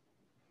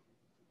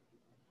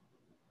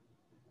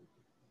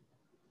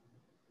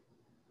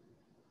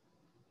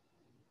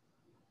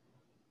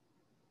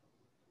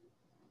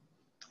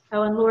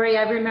 Oh, and Lori,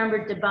 I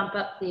remembered to bump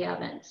up the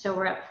oven. So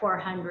we're at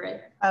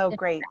 400. Oh,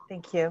 great.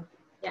 Thank you.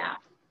 Yeah.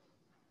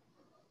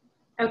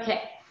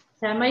 Okay,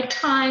 so my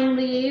thyme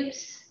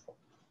leaves.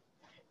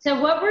 So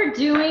what we're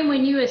doing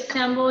when you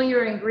assemble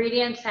your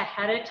ingredients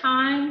ahead of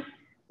time,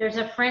 there's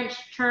a French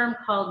term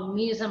called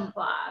mise en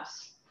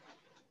place,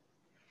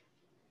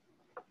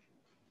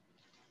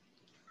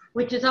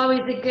 which is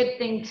always a good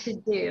thing to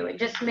do. It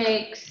just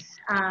makes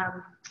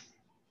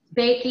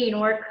baking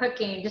or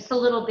cooking just a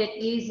little bit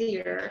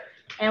easier.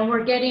 And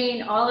we're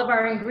getting all of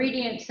our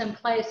ingredients in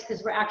place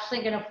because we're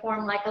actually going to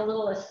form like a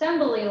little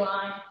assembly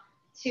line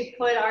to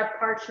put our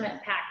parchment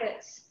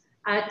packets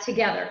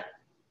together.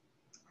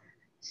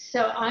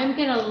 So I'm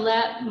going to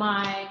let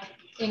my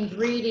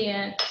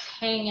ingredients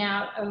hang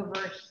out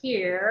over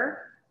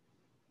here.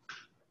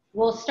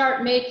 We'll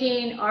start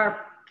making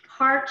our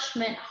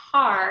parchment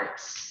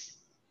hearts.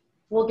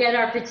 We'll get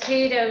our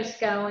potatoes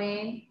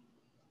going.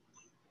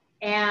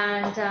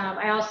 And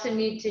I also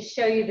need to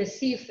show you the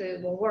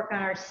seafood. We'll work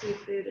on our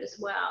seafood as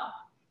well.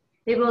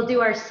 Maybe we'll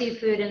do our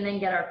seafood and then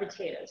get our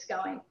potatoes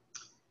going.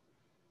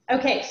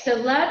 Okay, so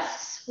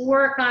let's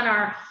work on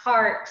our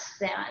hearts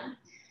then.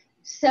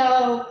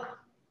 So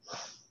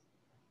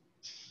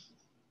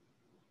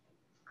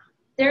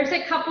there's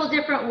a couple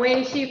different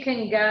ways you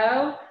can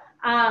go.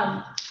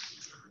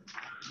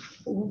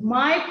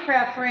 My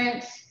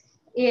preference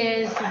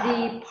is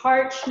the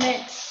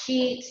parchment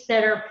sheets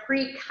that are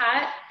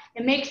pre-cut.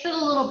 It makes it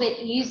a little bit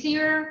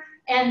easier,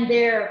 and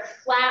they're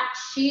flat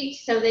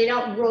sheets so they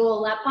don't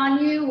roll up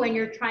on you when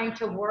you're trying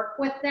to work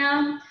with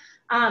them.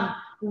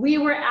 We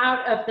were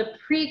out of the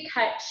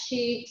pre-cut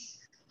sheets,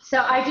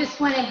 so I just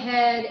went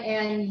ahead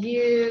and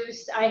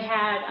used, I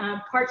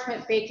had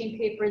parchment baking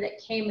paper that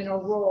came in a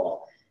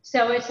roll.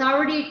 So it's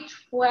already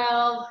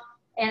 12.5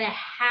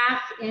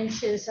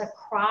 inches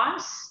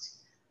across.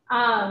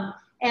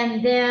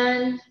 And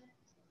then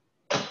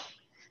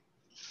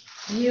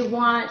you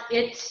want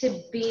it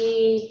to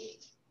be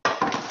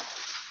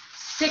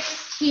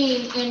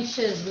 16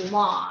 inches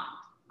long,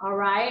 all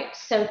right?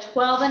 So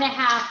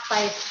 12.5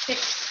 by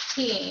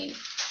 16.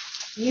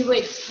 You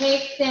would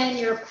take then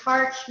your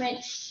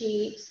parchment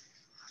sheet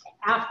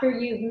after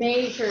you've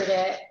measured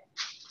it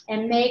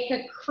and make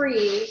a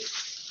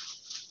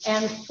crease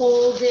and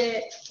fold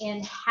it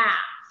in half,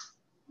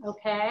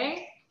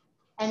 okay?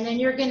 And then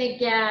you're gonna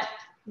get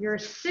your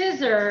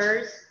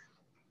scissors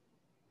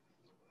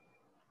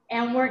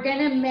and we're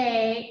gonna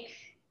make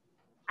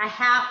a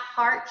half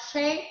heart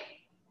shape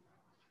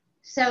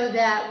so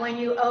that when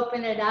you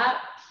open it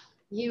up,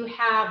 you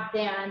have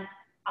then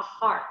a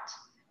heart.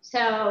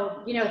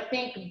 So, you know,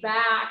 think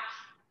back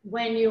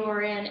when you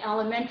were in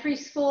elementary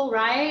school,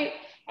 right?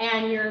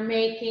 And you're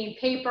making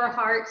paper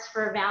hearts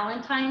for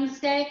Valentine's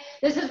Day.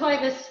 This is why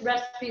this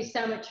recipe is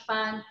so much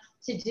fun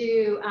to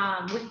do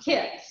with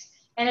kids.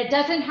 And it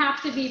doesn't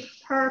have to be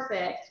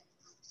perfect.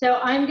 So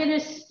I'm gonna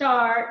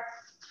start,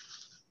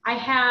 I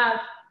have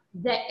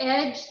the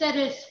edge that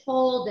is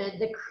folded,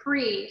 the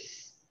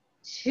crease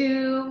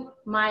to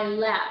my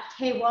left.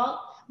 Hey, Walt,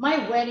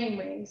 my wedding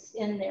ring's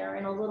in there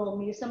in a little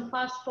mise en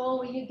place bowl.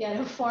 Will you get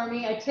it for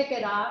me? I took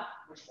it off.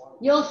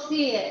 You'll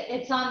see it.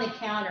 It's on the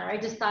counter. I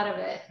just thought of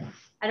it.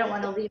 I don't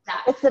want to leave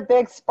that. It's a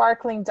big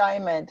sparkling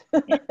diamond.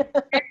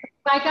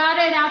 I got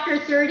it after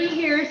 30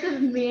 years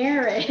of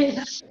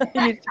marriage.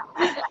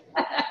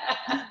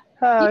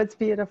 Oh, it's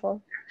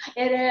beautiful.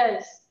 It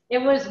is. It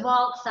was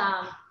Walt's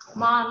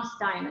mom's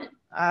diamond.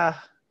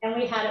 And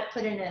we had it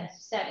put in a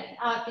setting.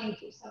 Oh,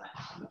 thank you so much.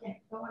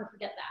 Okay, don't want to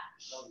forget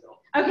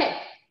that.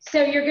 Okay,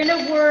 so you're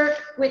gonna work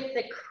with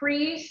the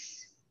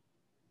crease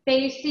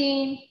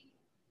facing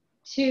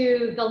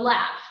to the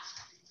left.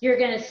 You're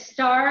gonna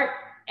start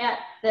at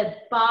the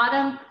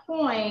bottom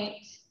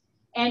point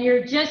and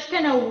you're just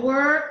gonna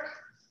work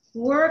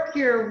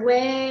your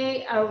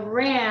way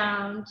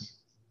around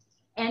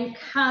and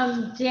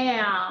come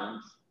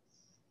down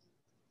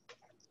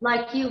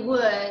like you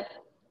would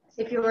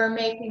if you were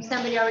making,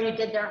 somebody already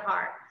did their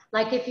heart,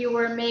 like if you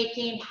were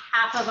making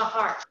half of a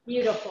heart.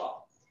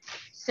 Beautiful.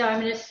 So I'm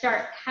going to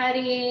start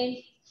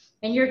cutting,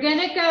 and you're going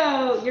to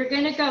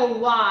go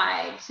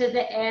wide to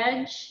the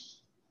edge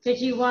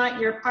because you want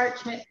your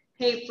parchment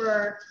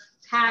paper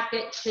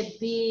packet to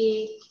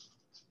be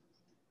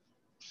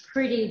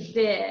pretty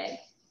big,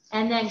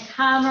 and then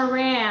come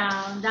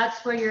around.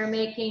 That's where you're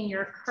making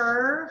your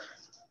curve.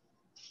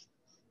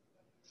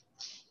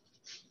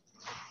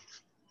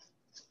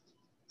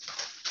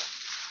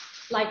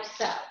 Like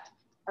so,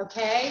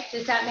 okay?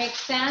 Does that make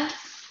sense?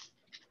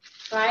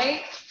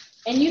 Right?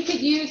 And you could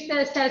use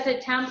this as a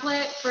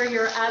template for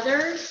your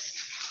others,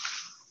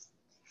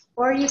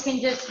 or you can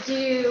just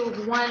do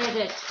one at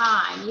a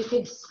time. You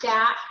could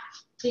stack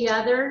the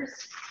others.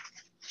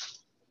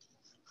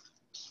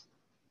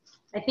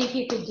 I think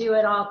you could do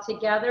it all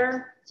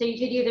together. So you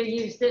could either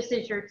use this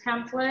as your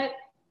template.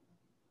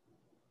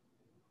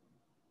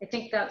 I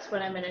think that's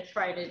what I'm going to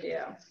try to do.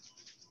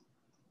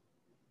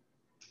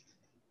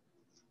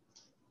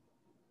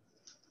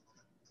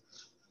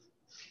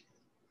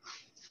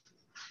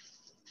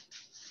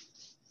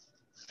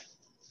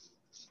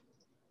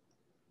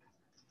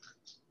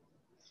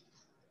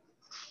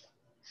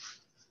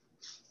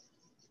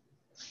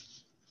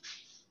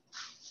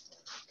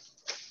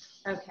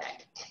 Okay,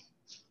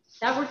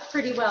 that works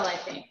pretty well, I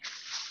think.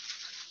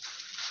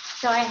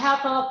 So I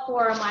have all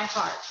 4 of my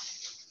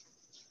hearts.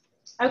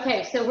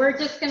 Okay, so we're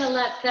just gonna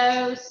let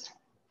those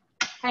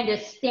kind of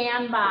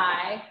stand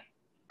by.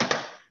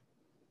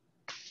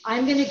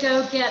 I'm gonna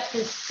go get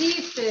the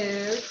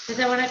seafood because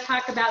I wanna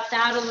talk about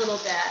that a little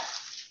bit.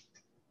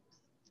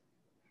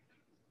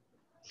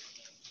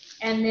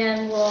 And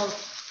then we'll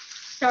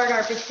start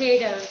our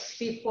potatoes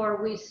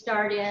before we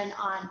start in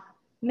on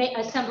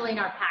assembling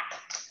our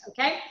packets,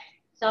 okay?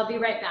 So I'll be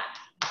right back.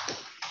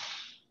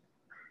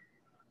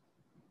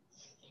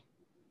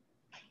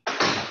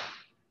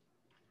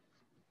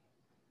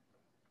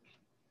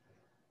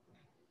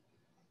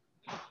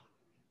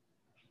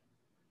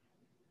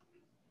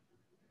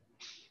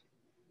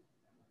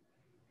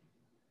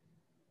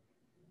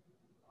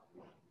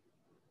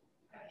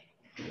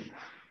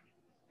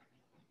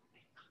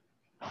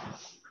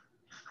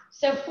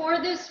 So for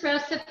this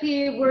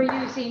recipe, we're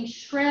using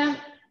shrimp,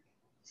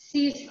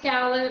 sea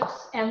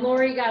scallops, and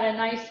Lori got a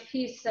nice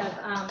piece of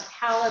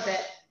halibut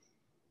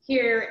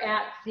here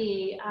at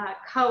the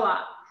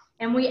co-op.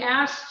 And we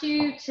asked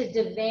you to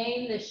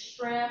devein the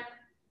shrimp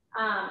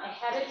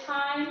ahead of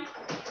time.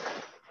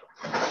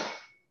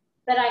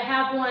 But I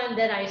have one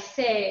that I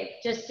saved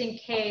just in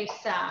case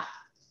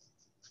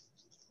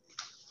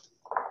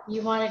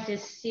you wanted to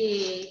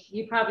see,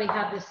 you probably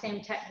have the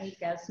same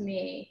technique as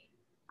me.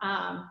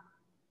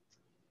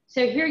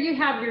 So here you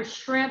have your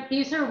shrimp.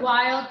 These are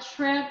wild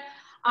shrimp.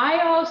 I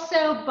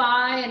also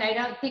buy, and I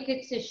don't think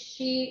it's a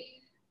cheat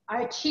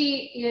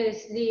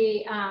is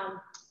the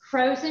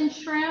frozen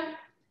shrimp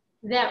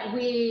that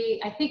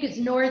I think it's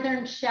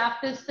Northern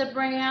Chef is the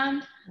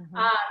brand.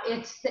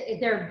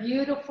 They're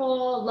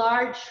beautiful,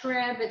 large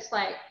shrimp. It's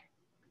like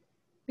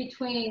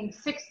between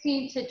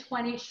 16 to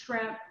 20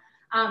 shrimp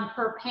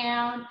per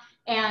pound,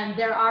 and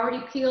they're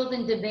already peeled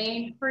and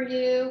deveined for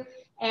you,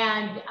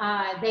 and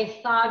they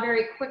thaw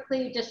very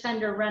quickly just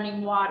under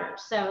running water.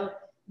 So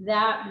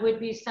that would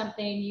be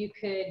something you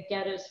could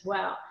get as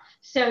well.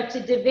 So to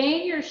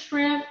devein your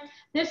shrimp,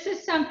 this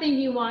is something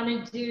you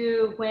want to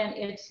do when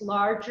it's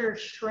larger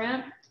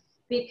shrimp,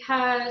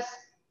 because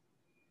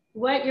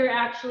what you're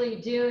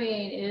actually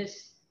doing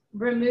is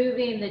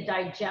removing the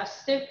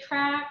digestive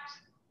tract,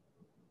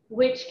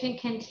 which can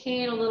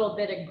contain a little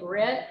bit of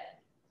grit.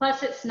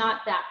 Plus, it's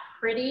not that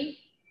pretty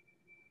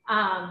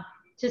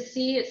to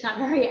see. It's not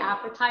very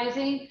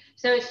appetizing.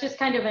 So it's just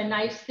kind of a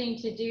nice thing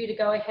to do to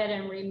go ahead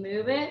and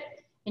remove it.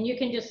 And you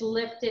can just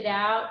lift it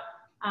out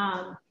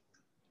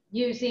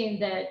using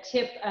the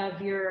tip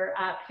of your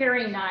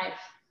paring knife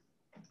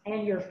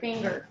and your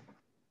finger.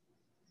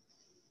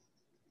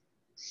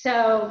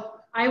 So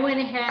I went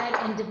ahead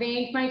and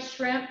deveined my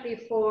shrimp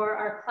before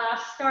our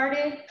class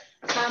started.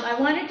 I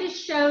wanted to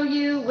show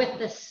you with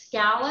the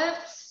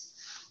scallops.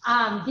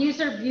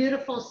 These are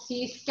beautiful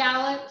sea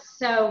scallops.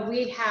 So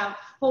we have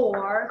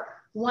 4,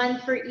 1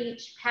 for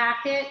each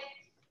packet.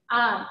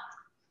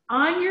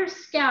 On your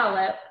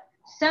scallop,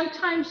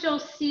 sometimes you'll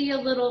see a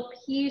little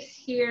piece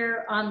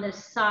here on the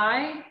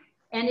side,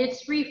 and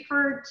it's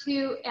referred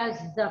to as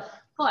the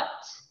foot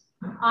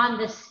on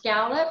the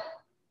scallop.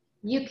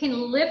 You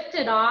can lift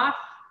it off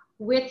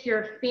with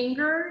your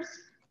fingers,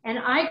 and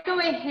I go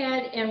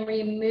ahead and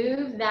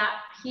remove that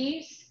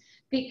piece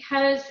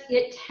because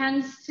it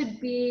tends to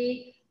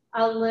be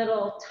a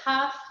little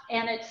tough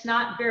and it's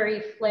not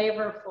very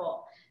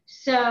flavorful.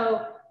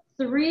 So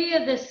 3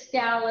 of the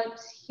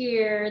scallops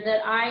here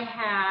that I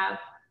have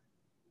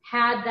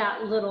had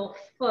that little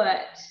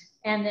foot,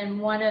 and then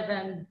 1 of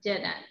them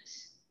didn't.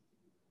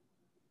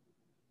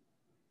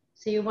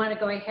 So you want to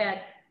go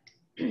ahead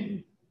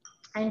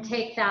and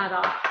take that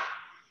off.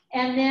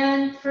 And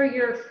then for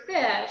your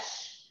fish,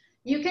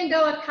 you can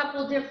go a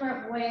couple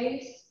different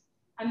ways.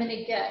 I'm going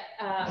to get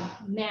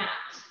Matt.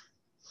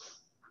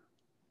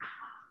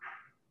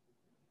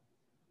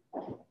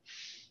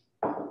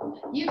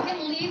 You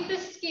can leave the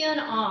skin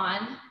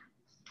on,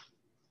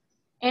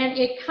 and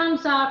it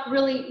comes off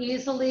really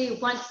easily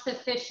once the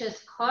fish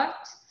is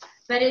cooked,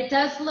 but it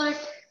does look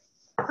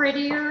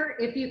prettier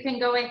if you can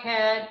go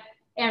ahead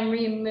and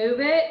remove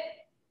it.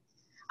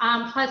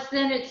 Plus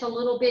then it's a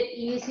little bit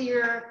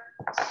easier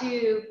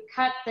to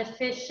cut the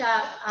fish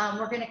up.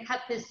 We're going to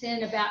cut this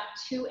in about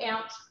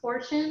 2-ounce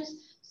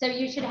portions. So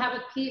you should have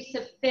a piece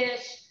of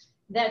fish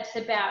that's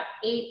about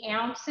 8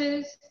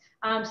 ounces.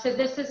 So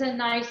this is a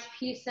nice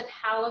piece of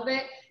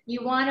halibut.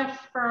 You want a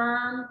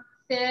firm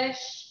fish.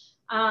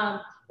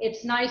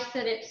 It's nice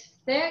that it's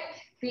thick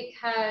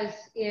because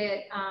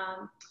it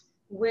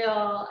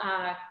will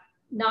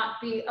not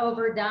be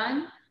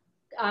overdone.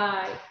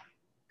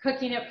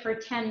 Cooking it for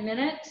 10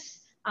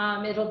 minutes,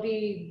 it'll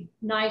be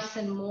nice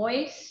and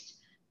moist.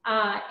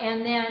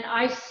 And then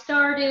I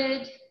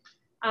started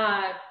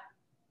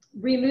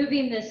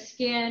removing the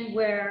skin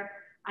where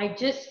I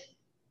just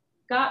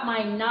got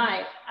my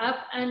knife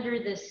up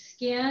under the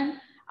skin.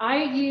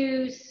 I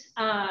use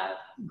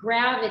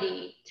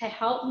gravity to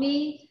help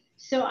me.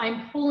 So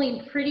I'm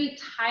pulling pretty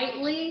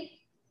tightly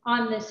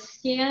on the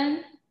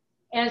skin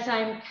as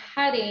I'm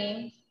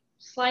cutting,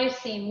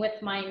 slicing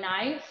with my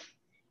knife.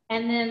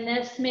 And then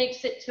this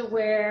makes it to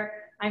where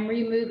I'm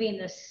removing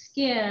the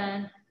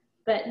skin,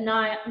 but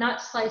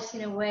not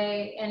slicing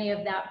away any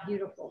of that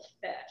beautiful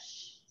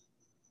fish.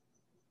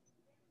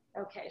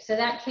 Okay, so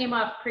that came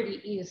off pretty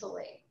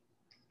easily.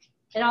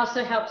 It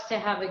also helps to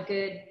have a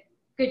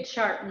good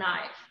sharp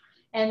knife.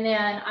 And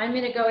then I'm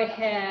gonna go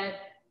ahead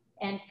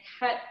and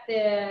cut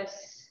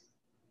this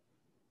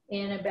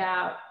in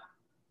about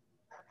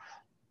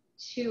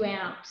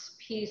 2-ounce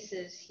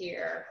pieces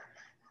here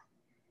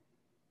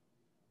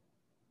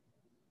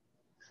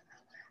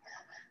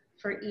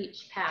for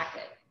each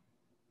packet.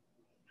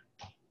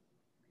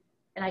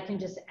 And I can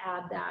just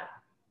add that.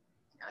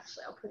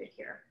 Actually, I'll put it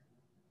here.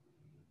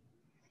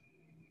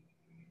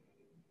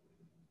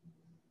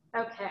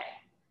 Okay,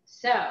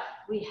 so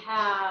we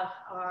have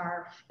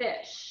our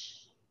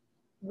fish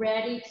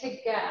ready to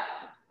go.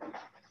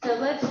 So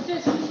let's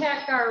just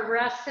check our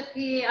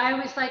recipe. I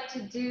always like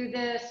to do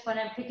this when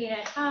I'm cooking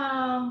at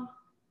home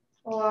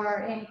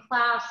or in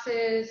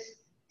classes,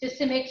 just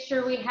to make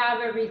sure we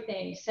have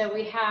everything. So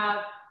we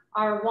have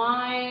our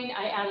wine,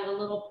 I added a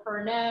little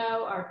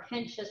Pernod, our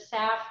pinch of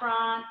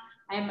saffron,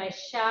 I have my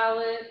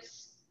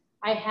shallots,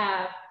 I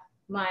have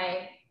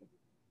my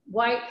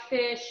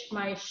whitefish,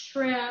 my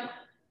shrimp,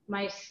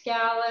 my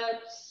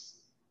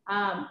scallops.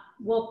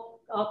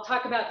 I'll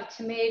talk about the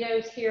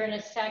tomatoes here in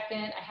a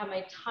second. I have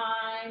my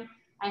thyme.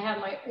 I have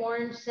my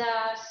orange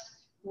zest.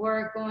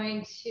 We're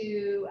going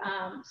to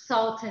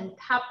salt and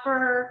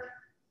pepper.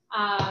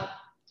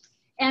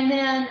 And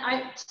then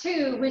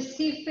too, with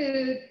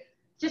seafood,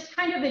 just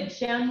kind of a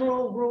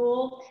general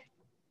rule,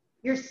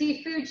 your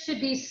seafood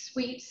should be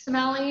sweet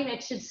smelling.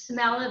 It should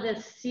smell of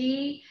the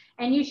sea.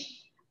 And you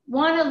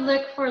want to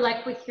look for,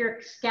 like with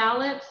your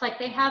scallops, like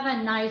they have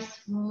a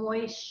nice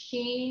moist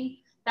sheen.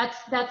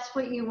 That's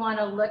what you want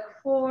to look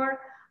for.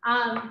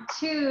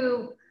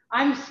 Two,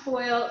 I'm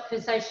spoiled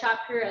because I shop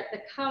here at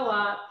the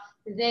co-op.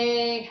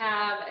 They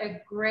have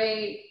a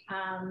great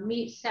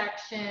meat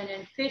section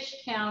and fish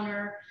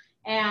counter.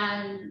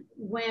 And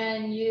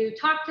when you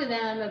talk to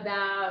them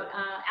about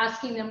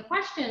asking them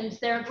questions,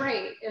 they're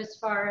great as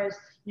far as,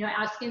 you know,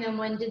 asking them,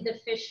 when did the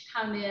fish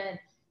come in?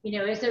 You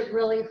know, is it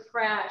really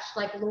fresh?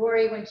 Like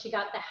Lori, when she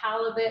got the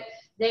halibut,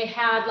 they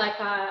had like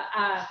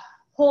a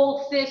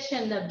whole fish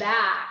in the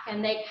back,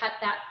 and they cut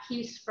that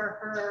piece for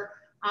her,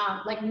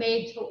 like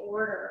made to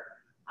order.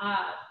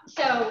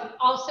 So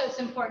also it's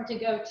important to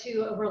go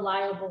to a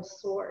reliable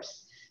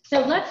source. So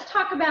let's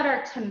talk about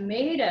our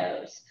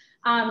tomatoes.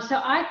 So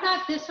I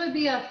thought this would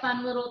be a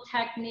fun little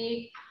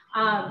technique.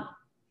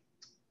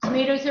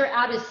 Tomatoes are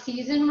out of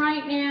season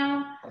right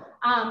now.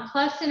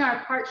 Plus in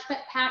our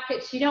parchment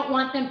packets, you don't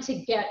want them to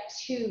get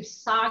too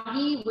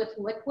soggy with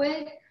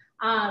liquid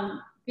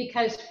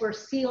because we're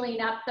sealing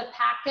up the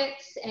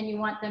packets and you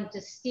want them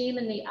to steam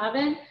in the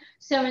oven.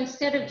 So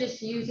instead of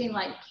just using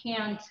like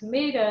canned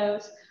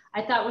tomatoes,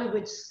 I thought we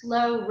would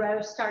slow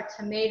roast our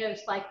tomatoes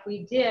like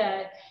we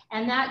did.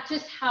 And that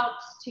just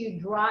helps to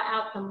draw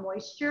out the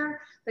moisture,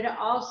 but it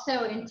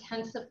also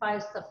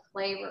intensifies the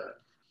flavor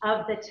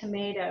of the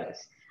tomatoes.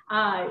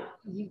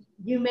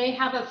 You may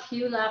have a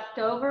few left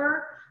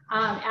over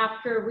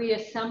after we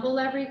assemble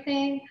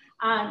everything.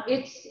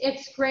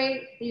 It's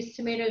great. These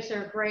tomatoes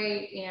are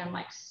great in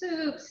like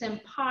soups and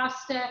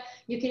pasta.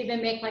 You could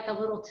even make like a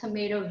little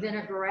tomato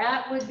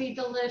vinaigrette would be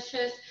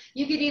delicious.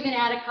 You could even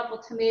add a couple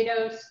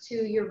tomatoes to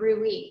your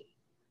rouille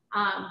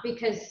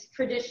because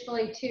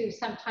traditionally too,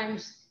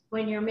 sometimes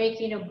when you're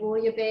making a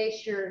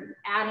bouillabaisse, you're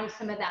adding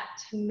some of that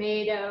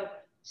tomato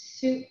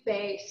soup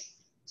base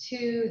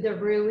to the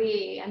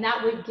rouille, and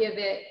that would give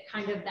it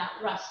kind of that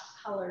rust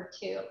color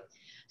too.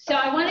 So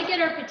I want to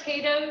get our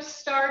potatoes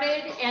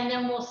started, and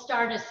then we'll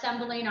start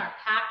assembling our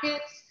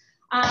packets.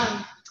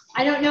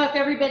 I don't know if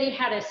everybody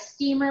had a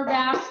steamer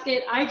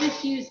basket. I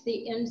just used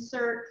the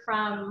insert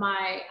from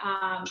my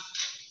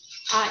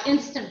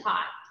Instant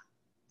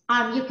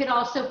Pot. You could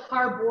also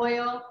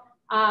parboil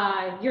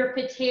your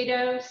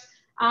potatoes.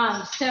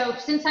 So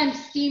since I'm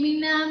steaming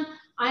them,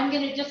 I'm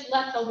going to just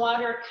let the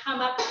water come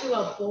up to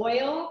a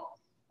boil,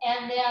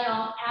 and then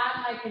I'll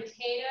add my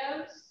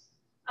potatoes.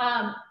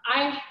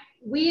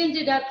 We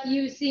ended up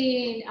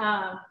using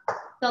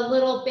the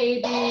little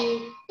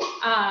baby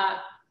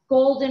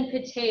golden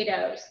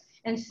potatoes,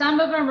 and some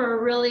of them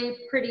are really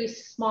pretty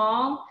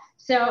small.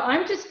 So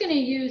I'm just going to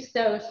use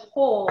those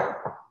whole,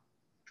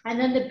 and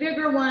then the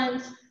bigger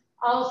ones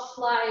I'll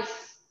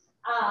slice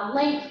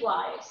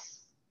lengthwise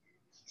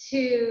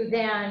to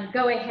then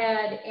go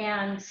ahead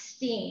and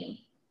steam.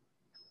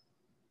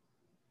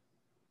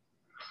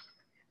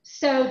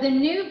 So the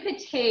new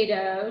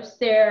potatoes,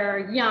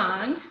 they're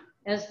young,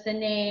 as the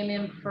name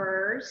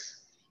infers.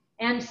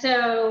 And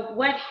so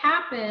what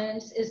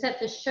happens is that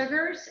the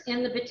sugars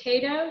in the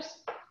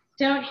potatoes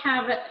don't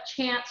have a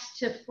chance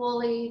to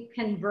fully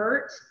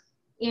convert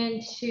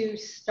into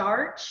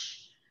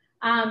starch.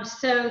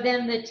 So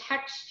then the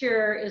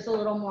texture is a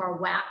little more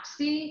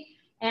waxy,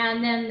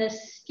 and then the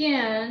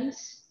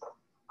skins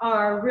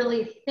are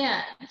really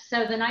thin.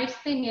 So the nice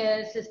thing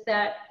is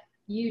that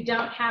you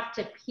don't have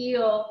to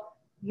peel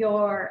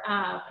your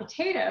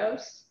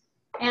potatoes.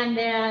 And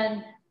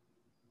then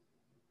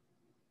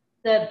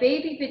the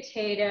baby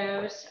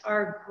potatoes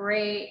are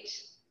great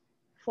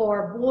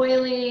for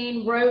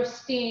boiling,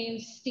 roasting,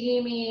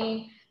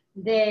 steaming.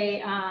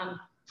 They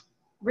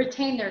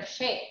retain their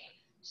shape.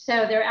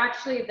 So they're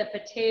actually the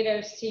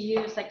potatoes to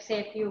use, like say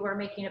if you were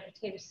making a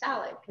potato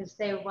salad, because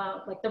they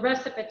won't, like the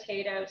rest of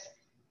potatoes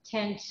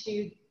tend to,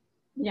 you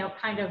know,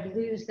 kind of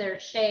lose their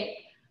shape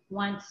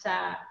once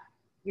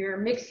you're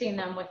mixing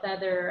them with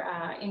other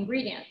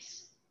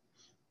ingredients.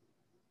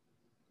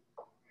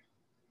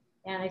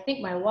 And I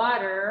think my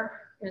water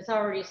is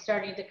already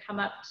starting to come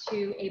up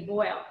to a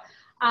boil.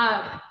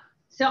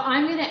 So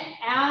I'm gonna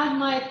add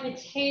my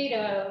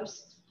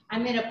potatoes.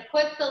 I'm gonna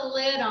put the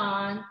lid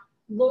on.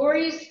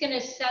 Lori's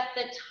gonna set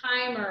the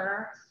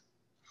timer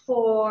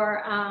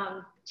for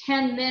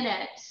 10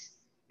 minutes.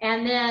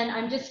 And then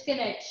I'm just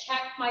gonna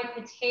check my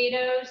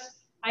potatoes.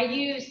 I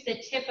use the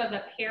tip of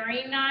a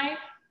paring knife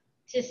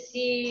to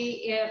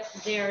see if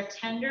they're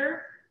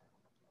tender.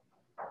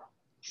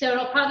 So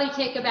it'll probably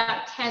take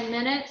about 10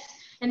 minutes,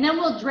 and then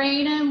we'll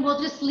drain them.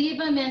 We'll just leave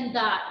them in the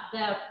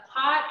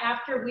pot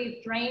after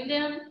we've drained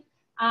them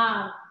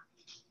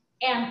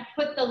and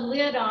put the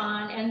lid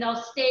on, and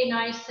they'll stay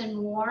nice and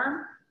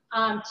warm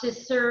to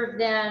serve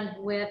then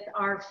with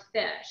our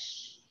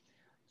fish.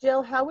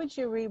 Jill, how would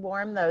you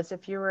rewarm those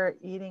if you were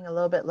eating a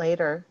little bit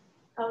later?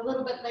 A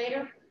little bit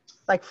later.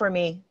 Like for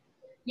me?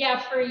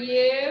 Yeah, for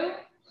you,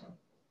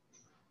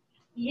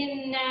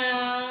 you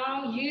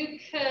know, you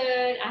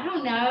could, I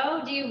don't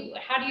know,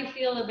 how do you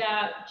feel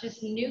about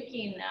just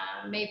nuking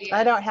them? Maybe.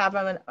 I don't have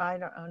them, I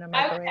don't own a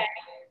microwave. Okay.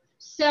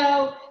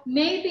 So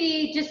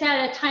maybe just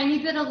add a tiny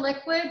bit of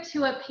liquid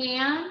to a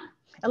pan.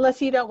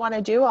 Unless you don't want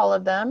to do all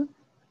of them.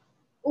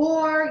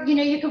 Or, you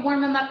know, you could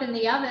warm them up in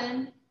the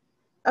oven.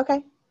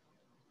 Okay.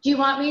 Do you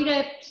want me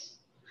to,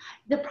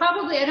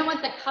 I don't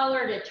want the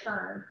color to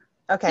turn.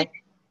 Okay. So,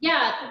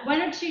 yeah, why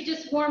don't you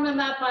just warm them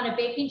up on a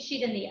baking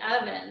sheet in the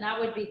oven? That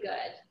would be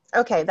good.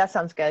 Okay, that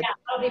sounds good. Yeah,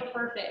 that'll be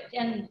perfect.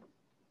 And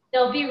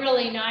they'll be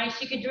really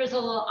nice. You could drizzle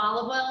a little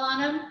olive oil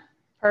on them.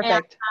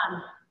 Perfect.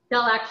 And,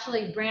 they'll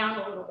actually brown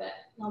a little bit.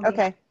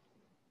 Okay.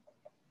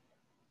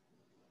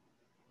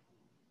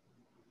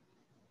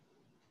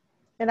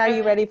 And are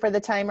you ready for the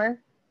timer?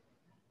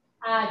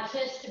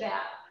 Just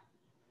about.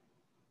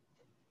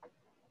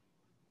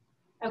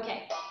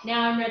 Okay,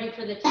 now I'm ready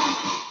for the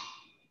timer.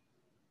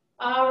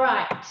 All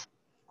right.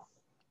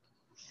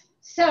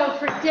 So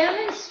for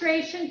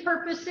demonstration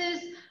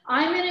purposes,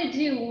 I'm going to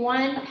do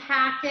one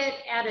packet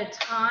at a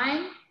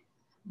time.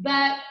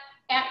 But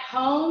at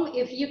home,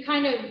 if you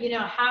kind of, you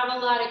know, have a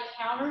lot of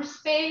counter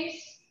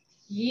space,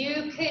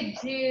 you could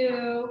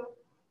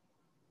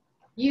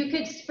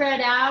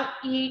spread out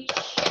each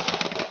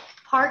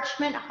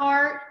parchment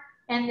heart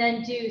and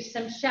then do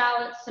some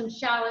shallots, some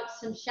shallots,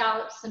 some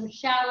shallots, some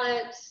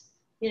shallots,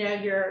 you know,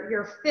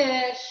 your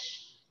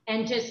fish,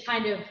 and just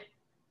kind of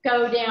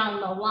go down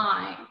the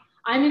line.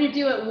 I'm going to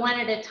do it one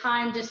at a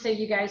time just so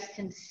you guys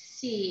can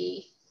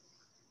see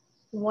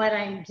what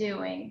I'm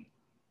doing.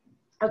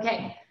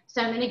 Okay,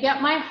 so I'm going to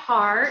get my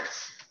heart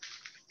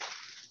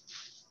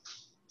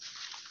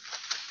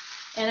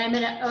and I'm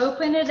going to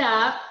open it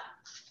up.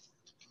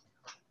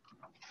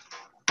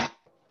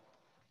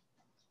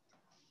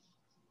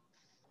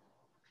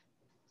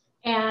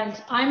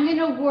 And I'm going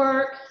to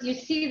work, you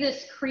see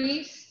this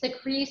crease, the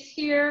crease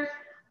here?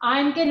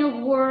 I'm going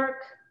to work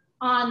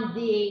on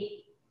the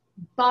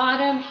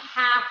bottom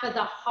half of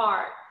the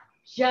heart,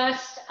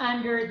 just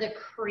under the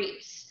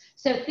crease.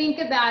 So think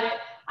about it.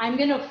 I'm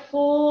going to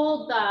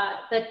fold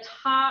the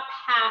top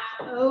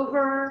half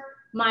over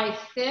my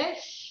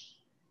fish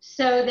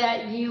so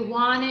that you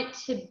want it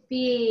to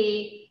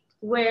be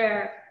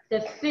where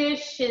the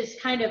fish is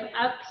kind of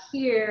up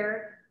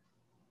here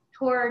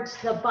towards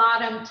the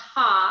bottom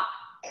top,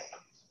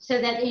 so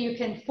that you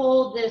can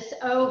fold this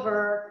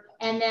over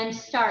and then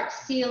start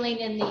sealing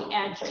in the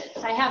edges.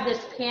 I have this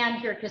pan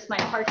here because my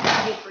parchment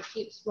paper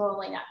keeps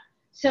rolling up.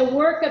 So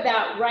work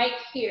about right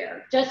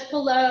here, just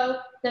below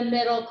the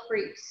middle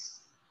crease,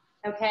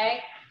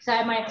 okay? So I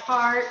have my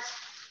heart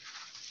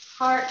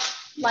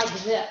like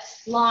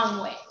this,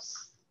 long ways,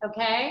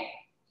 okay?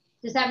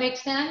 Does that make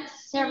sense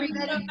to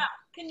everybody?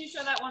 Can you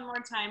show that one more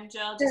time,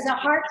 Jill? So the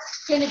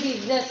heart's gonna be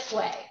this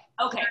way.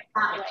 Okay.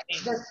 That way,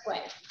 this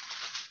way.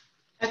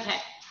 Okay.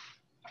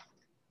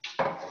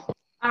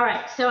 All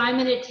right, so I'm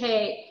going to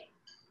take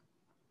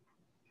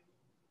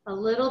a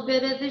little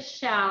bit of the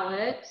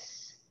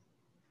shallots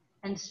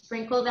and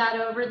sprinkle that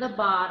over the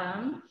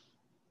bottom.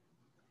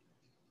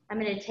 I'm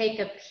going to take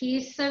a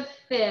piece of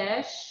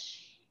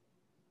fish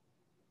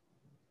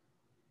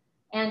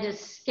and a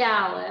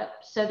scallop.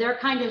 So they're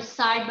kind of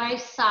side by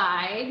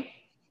side.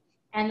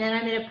 And then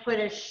I'm going to put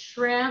a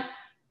shrimp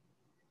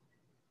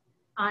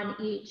on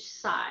each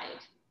side.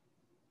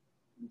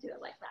 Do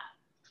it like that.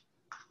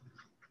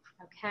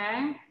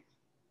 Okay.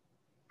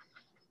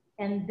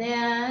 And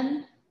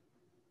then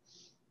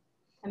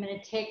I'm going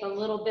to take a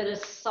little bit of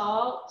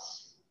salt.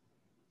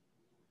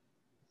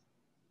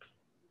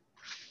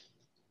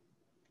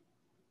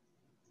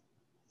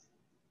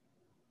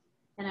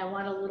 And I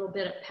want a little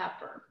bit of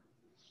pepper.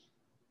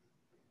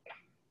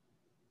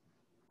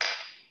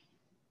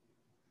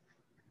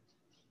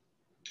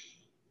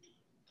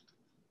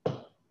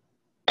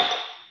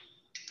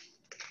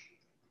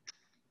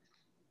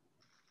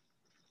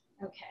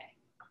 Okay.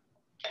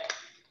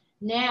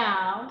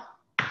 Now,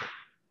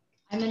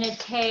 I'm going to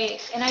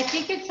take, and I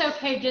think it's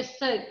okay just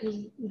to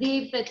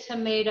leave the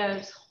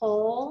tomatoes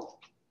whole.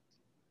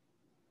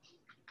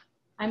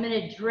 I'm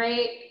going to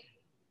drape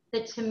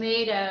the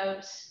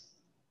tomatoes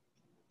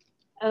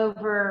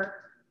over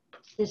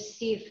the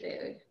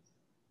seafood.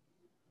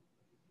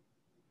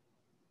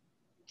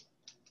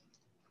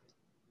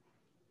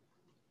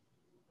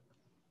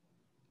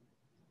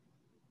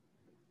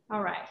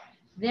 All right.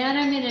 Then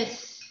I'm going to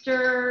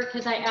stir,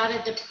 because I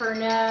added the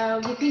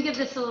Pernod. You can give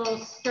this a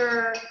little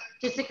stir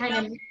just to kind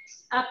of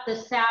mix up the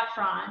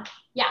saffron.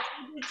 Yeah.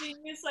 Did you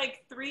use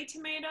like 3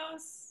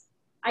 tomatoes?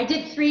 I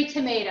did 3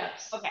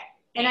 tomatoes. Okay.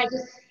 And I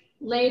just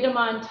laid them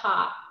on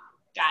top.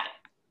 Got it.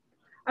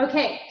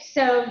 Okay,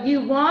 so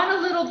you want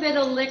a little bit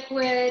of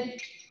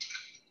liquid,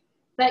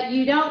 but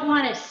you don't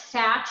want to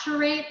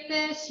saturate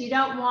this. You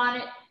don't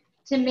want it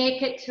to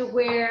make it to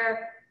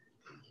where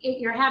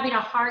you're having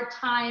a hard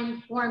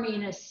time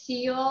forming a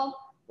seal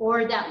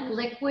or that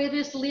liquid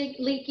is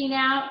leaking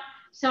out.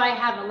 So I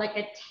have like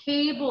a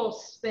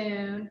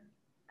tablespoon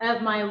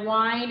of my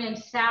wine and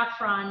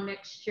saffron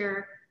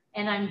mixture,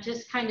 and I'm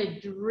just kind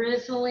of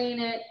drizzling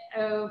it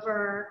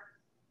over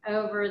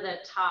the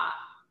top.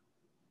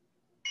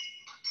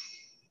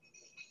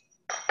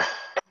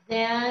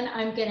 Then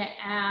I'm gonna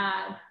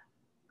add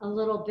a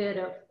little bit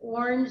of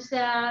orange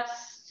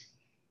zest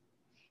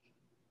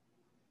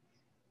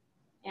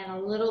and a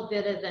little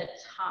bit of the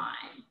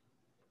thyme,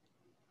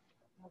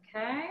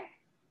 okay?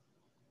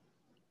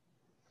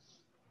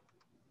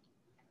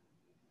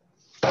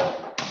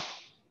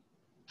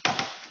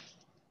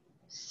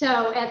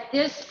 So at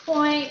this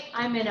point,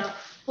 I'm gonna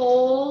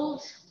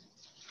fold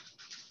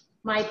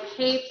my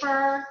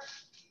paper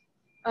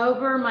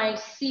over my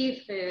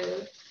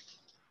seafood.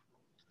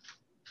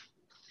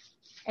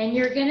 And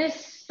you're gonna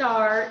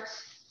start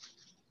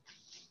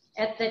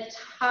at the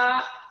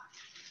top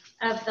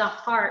of the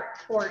heart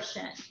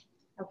portion,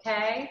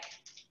 okay?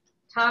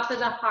 Top of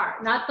the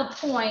heart, not the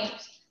point,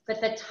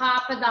 but the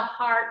top of the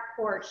heart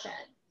portion.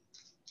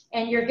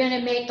 And you're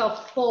gonna make a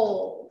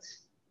fold.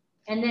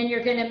 And then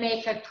you're gonna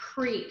make a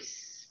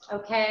crease,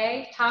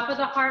 okay? Top of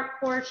the heart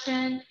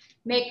portion,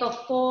 make a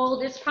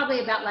fold. It's probably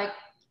about like,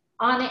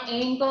 on an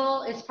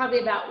angle, it's probably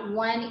about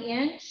 1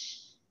 inch.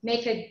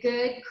 Make a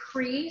good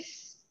crease.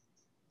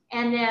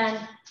 And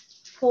then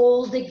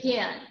fold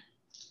again,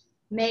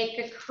 make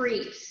a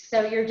crease.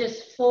 So you're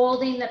just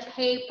folding the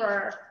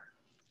paper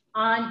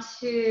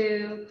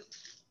onto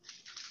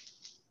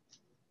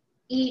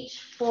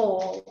each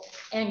fold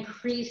and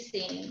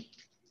creasing,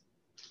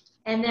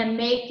 and then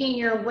making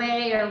your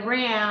way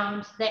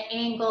around the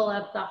angle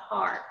of the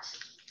heart.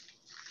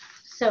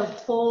 So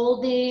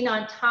folding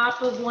on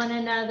top of one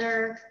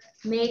another,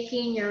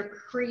 making your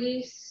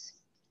crease,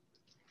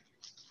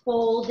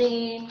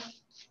 folding,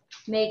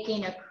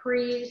 making a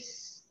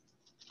crease,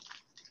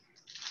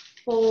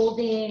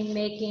 folding,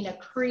 making a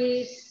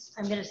crease.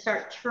 I'm going to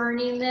start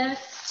turning this.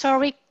 So are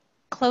we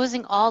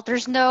closing all?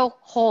 There's no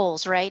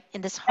holes, right,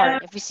 in this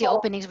heart? If we see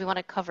openings, we want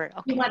to cover it.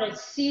 Okay. You want to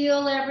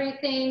seal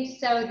everything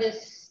so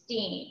this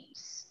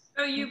steams.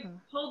 So you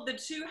pulled the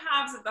two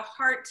halves of the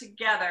heart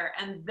together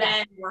and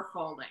then we're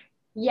folding.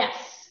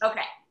 Yes.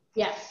 Okay.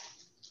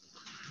 Yes.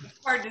 It's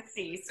hard to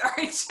see.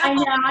 Sorry, Jill. I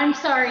know. I'm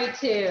sorry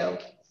too.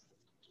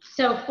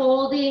 So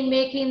folding,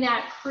 making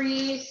that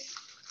crease,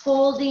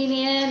 folding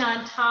in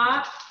on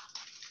top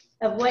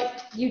of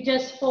what you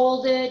just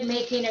folded,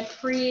 making a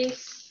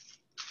crease,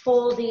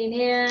 folding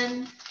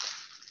in,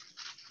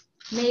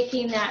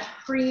 making that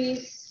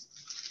crease,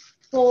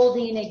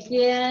 folding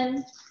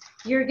again.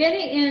 You're going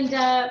to end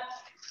up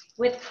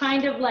with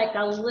kind of like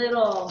a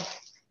little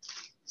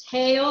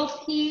tail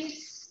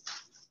piece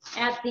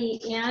at the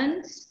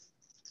end.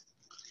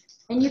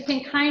 And you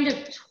can kind of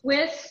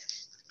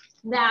twist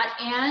that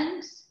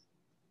end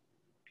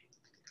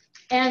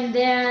and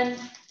then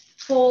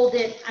fold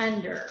it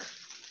under.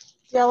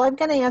 Jill, I'm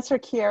going to answer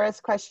Kiara's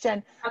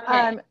question.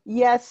 Okay.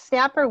 Yes,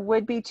 snapper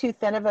would be too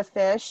thin of a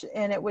fish,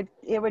 and it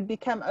would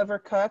become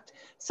overcooked.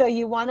 So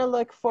you want to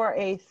look for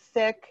a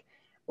thick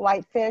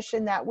white fish,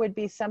 and that would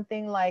be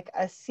something like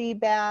a sea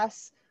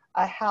bass,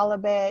 a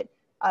halibut,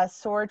 a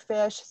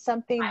swordfish,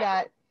 something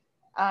that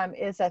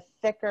is a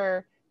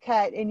thicker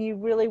cut, and you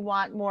really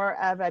want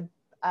more of a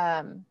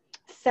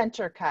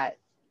center cut,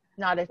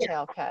 not a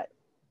tail cut.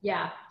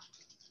 Yeah.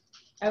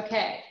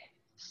 Okay.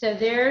 So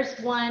there's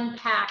one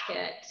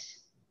packet.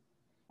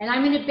 And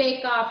I'm going to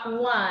bake off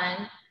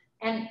one,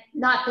 and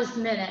not this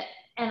minute.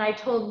 And I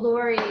told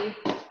Lori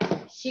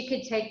she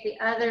could take the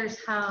others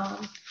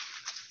home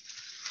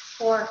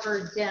for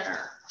her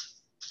dinner.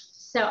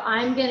 So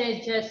I'm going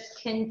to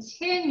just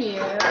continue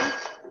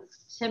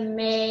to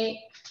make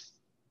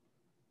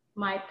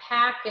my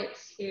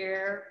packets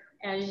here,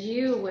 as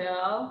you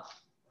will.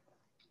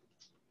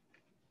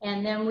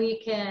 And then we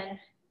can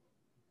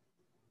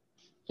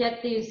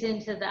get these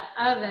into the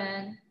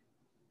oven,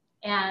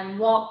 and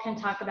Walt can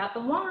talk about the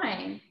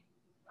wine.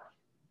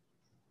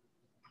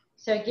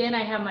 So again,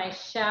 I have my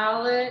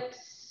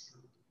shallots,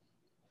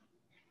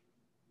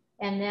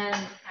 and then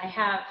I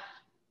have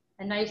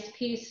a nice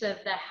piece of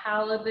the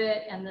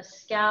halibut and the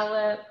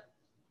scallop,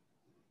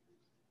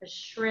 the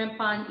shrimp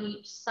on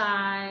each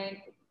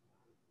side.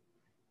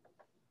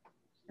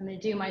 I'm going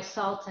to do my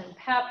salt and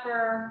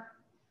pepper.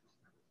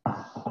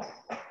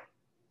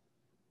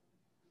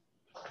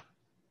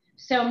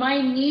 So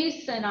my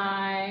niece and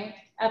I,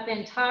 up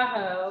in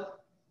Tahoe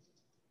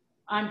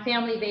on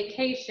family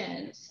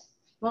vacations,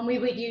 when we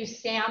would use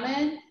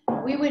salmon,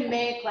 we would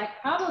make like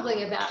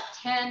probably about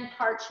 10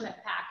 parchment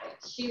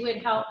packets. She would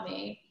help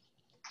me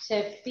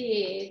to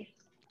feed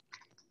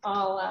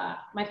all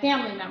my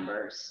family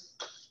members.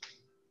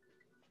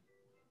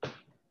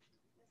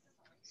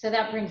 So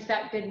that brings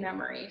back good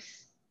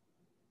memories.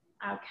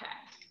 Okay,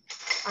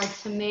 our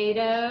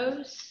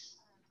tomatoes.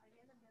 I'm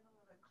in the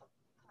middle of a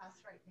class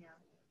right now.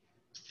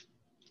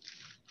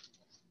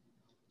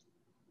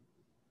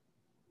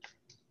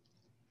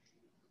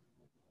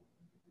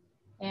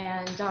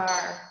 And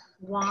our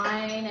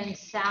wine and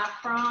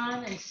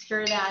saffron, and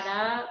stir that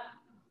up,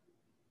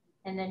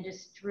 and then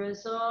just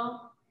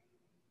drizzle.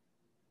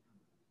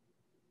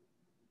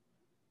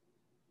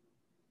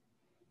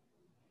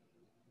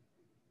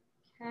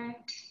 Okay.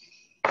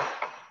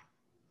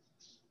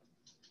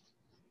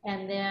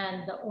 And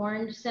then the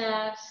orange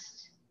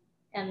zest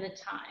and the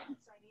thyme.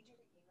 So I need you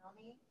to email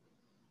me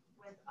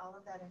with all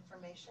of that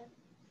information,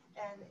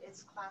 and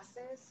it's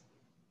classes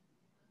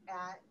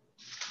at.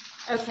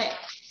 Okay,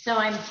 so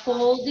I'm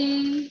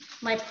folding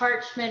my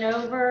parchment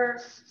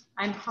over.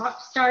 I'm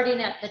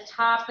starting at the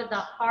top of the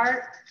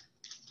heart.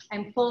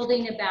 I'm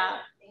folding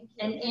about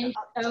an inch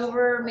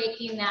over,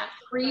 making that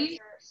crease.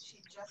 She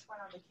just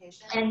went on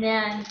vacation. And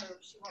then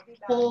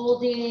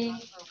folding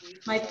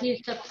my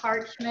piece of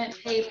parchment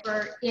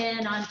paper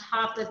in on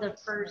top of the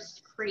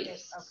first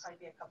crease. It'll probably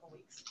be a couple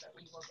weeks, but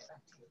we will get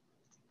back to you.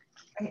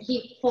 And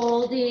keep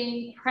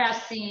folding,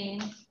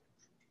 pressing,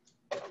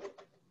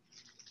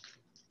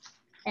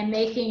 and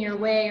making your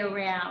way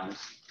around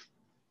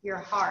your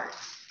heart.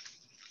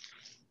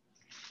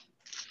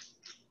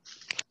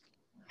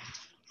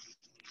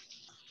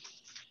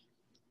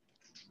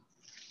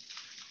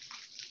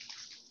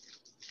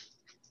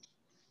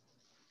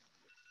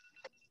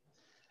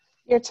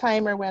 Your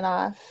timer went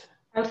off.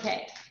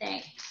 Okay,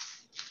 thanks.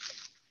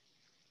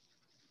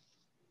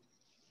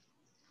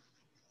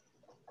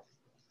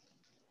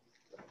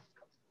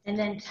 And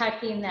then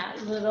tucking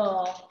that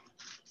little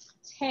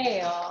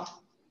tail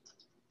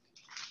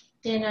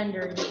in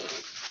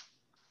underneath.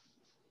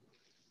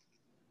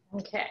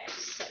 Okay,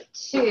 so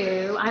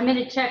 2, I'm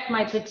gonna check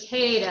my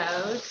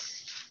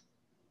potatoes.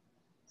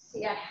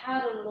 See, I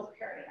had a little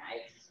paring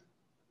knife.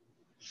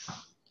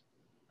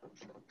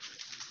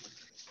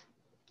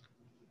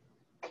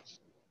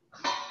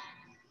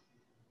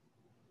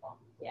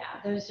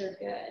 Yeah, those are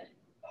good.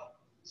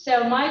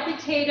 So my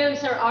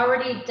potatoes are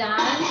already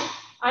done.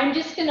 I'm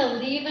just gonna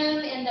leave them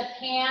in the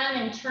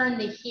pan and turn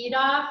the heat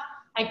off.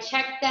 I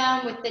checked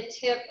them with the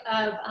tip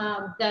of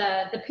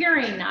the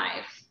paring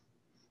knife.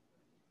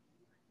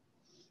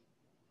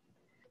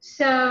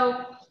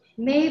 So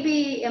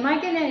maybe,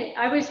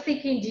 I was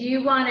thinking, do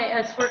you wanna,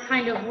 as we're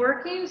kind of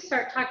working,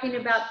 start talking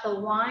about the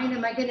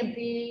wine?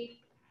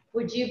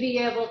 Would you be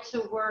able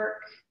to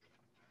work?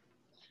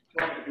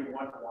 You want to do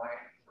one wine?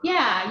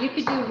 Yeah, you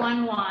could do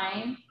one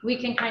wine. We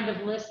can kind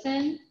of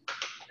listen.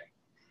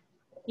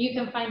 You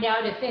can find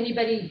out if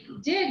anybody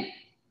did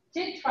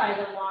try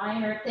the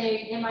wine, or if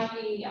they might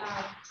be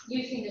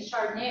using the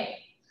Chardonnay.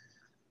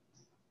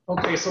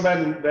 Okay, so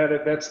then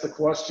that's the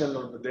question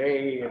of the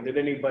day. Did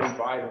anybody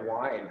buy the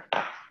wine?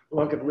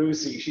 Look at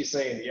Lucy, she's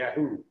saying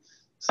Yahoo.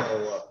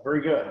 So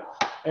very good.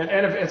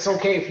 And if it's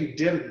okay if you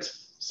didn't,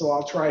 so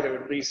I'll try to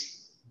at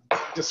least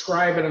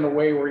describe it in a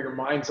way where your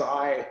mind's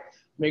eye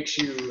makes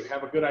you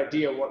have a good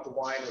idea what the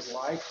wine is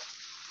like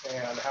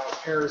and how it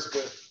pairs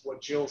with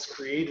what Jill's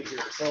created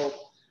here. So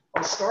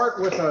I'll start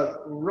with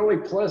a really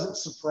pleasant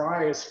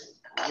surprise.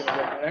 You know,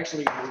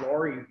 actually,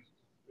 Lori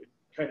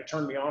kind of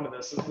turned me on to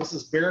this. This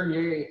is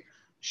Bernier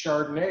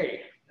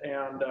Chardonnay.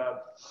 And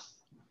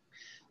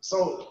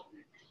so,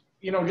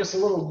 you know, just a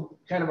little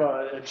kind of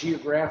a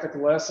geographic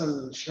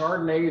lesson.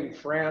 Chardonnay in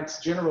France,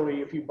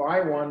 generally, if you buy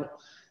one,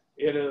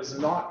 it is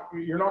not,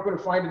 you're not going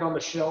to find it on the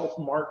shelf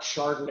marked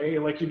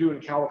Chardonnay like you do in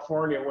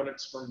California when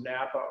it's from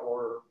Napa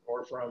or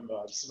from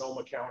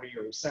Sonoma County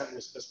or San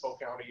Luis Obispo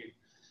County,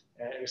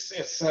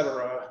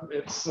 etc.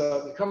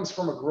 It comes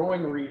from a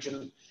growing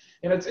region,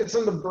 and it's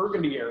in the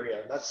Burgundy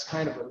area. That's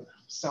kind of in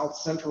south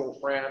central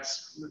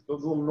France, a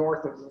little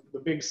north of the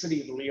big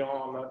city of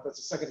Lyon. That's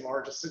the second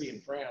largest city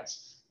in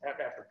France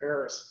after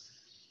Paris.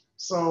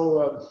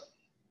 So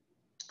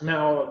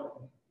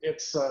now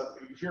it's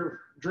if you're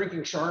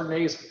drinking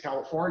Chardonnays from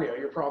California,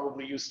 you're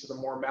probably used to the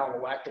more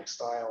malolactic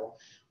style,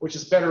 which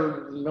is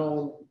better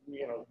known,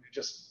 you know,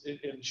 just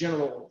in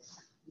general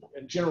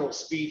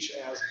speech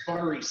as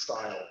buttery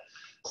style.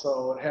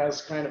 So it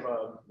has kind of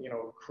a, you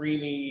know,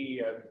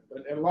 creamy,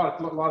 and a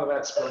lot of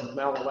that's from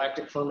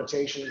malolactic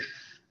fermentation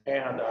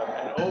and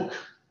oak.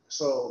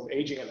 So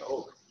aging in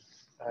oak.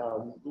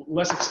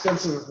 Less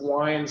expensive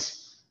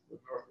wines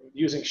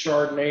using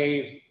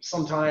Chardonnay,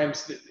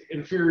 sometimes the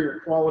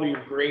inferior quality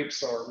of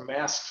grapes are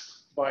masked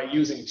by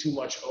using too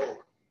much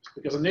oak,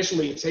 because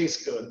initially it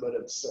tastes good, but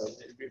it's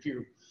if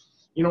you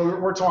know,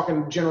 we're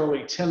talking generally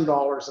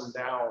 $10 and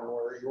down,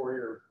 where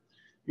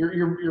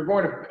you're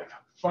going to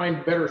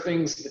find better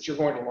things that you're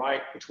going to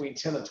like between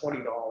 $10 and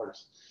 $20.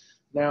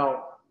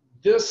 Now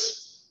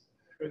this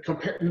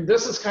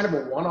is kind of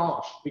a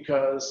one-off,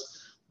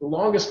 because the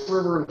longest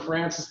river in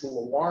France is the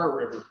Loire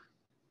River.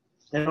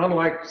 And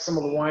unlike some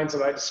of the wines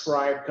that I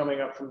described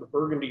coming up from the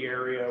Burgundy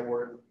area,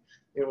 where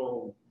it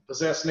will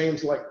possess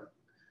names like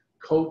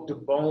Côte de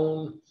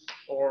Beaune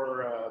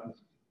or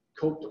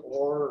Côte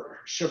d'Or,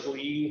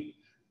 Chablis,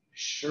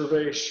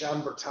 Chevet,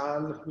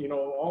 Chambertin, you know,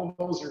 all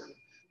those are,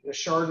 the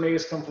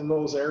Chardonnays come from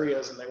those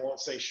areas and they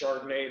won't say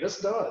Chardonnay. This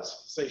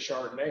does say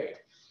Chardonnay.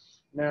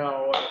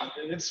 Now,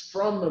 it's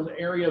from an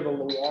area of the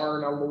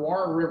Loire. Now,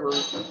 Loire River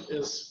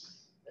is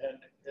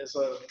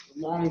a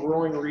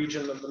long-growing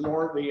region of the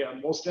north. The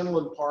most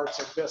inland parts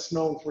are best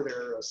known for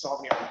their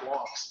Sauvignon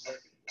Blancs,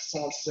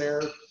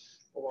 Sancerre,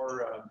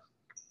 or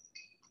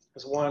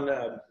there's one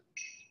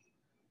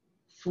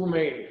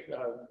Fumé,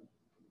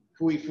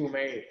 Puy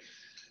Fumé.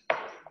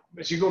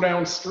 as you go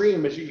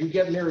downstream, as you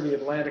get near the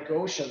Atlantic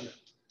Ocean,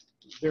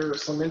 there are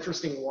some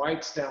interesting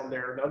whites down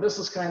there. Now this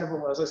is kind of,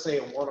 as I say,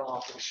 a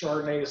one-off.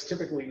 Chardonnay is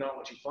typically not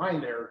what you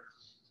find there,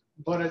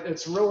 but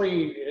it's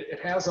really,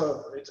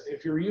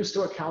 if you're used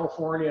to a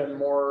California and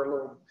more a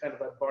little kind of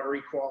that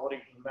buttery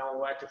quality from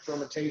malolactic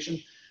fermentation,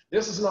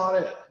 this is not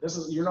it.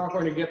 You're not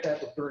going to get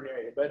that with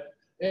Bernier, but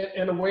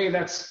in a way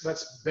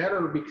that's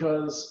better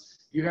because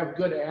you have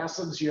good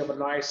acids. You have a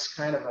nice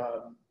kind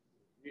of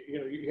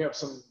you have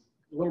a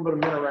little bit of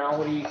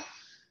minerality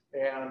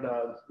and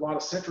a lot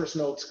of citrus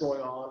notes going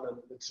on, and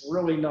it's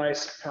really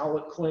nice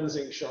palate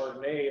cleansing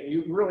Chardonnay, and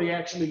you really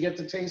actually get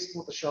to taste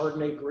what the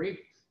Chardonnay grape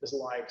is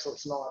like. So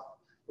it's not,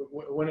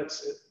 when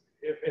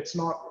it's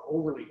not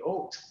overly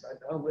oaked. I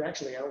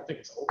don't think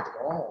it's oaked at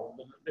all.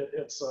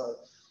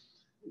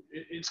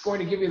 It's going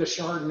to give you the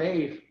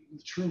Chardonnay,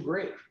 the true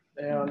grape,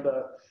 and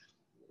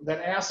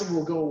that acid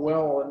will go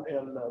well,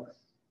 and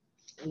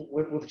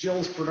with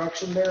Jill's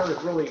production there, it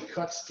really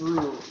cuts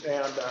through,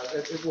 and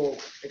it will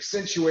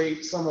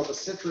accentuate some of the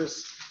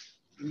citrus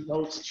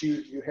notes that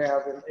you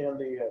have in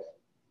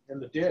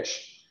the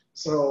dish.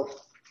 So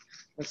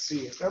let's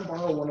see, if I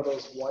borrow one of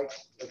those white,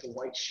 like a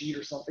white sheet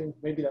or something,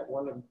 maybe that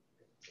one,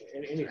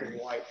 anything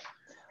white.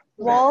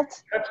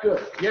 Walt? That's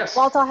good, yes.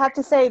 Walt, I'll have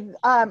to say,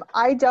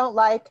 I don't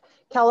like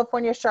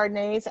California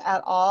Chardonnays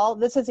at all.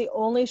 This is the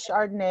only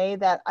Chardonnay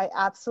that I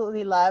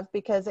absolutely love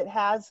because it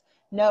has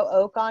no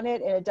oak on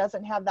it, and it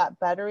doesn't have that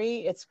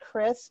buttery. It's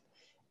crisp,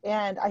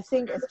 and I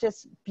think it's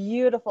just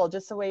beautiful,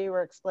 just the way you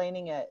were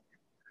explaining it.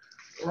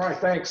 Right,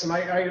 thanks. And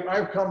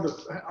I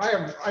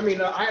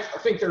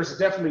think there's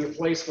definitely a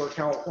place for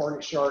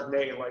California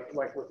Chardonnay,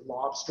 like with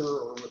lobster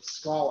or with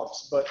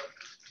scallops, but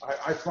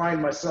I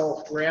find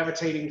myself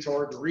gravitating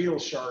toward the real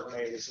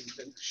Chardonnays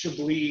in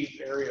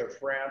Chablis area of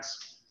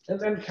France. And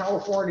then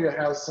California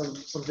has some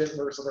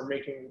vintners that are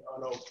making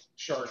unoaked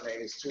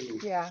Chardonnays too.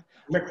 Yeah.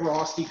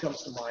 McRosty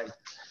comes to mind.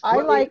 I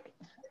like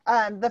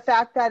the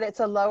fact that it's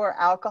a lower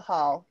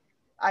alcohol.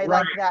 I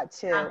like that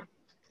too.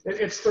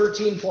 It's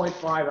 13.5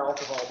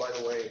 alcohol, by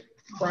the way.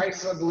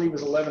 Price, I believe,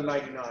 is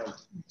 $11.99.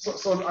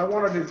 So I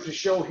wanted to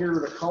show here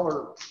the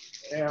color,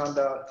 and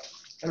I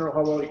don't know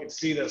how well you can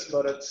see this,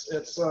 but it's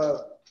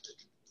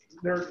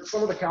there.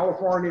 Some of the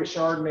California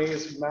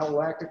Chardonnays,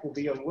 malolactic, will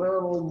be a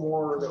little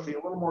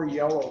more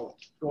yellow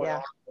going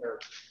on there.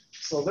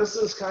 So this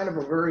is kind of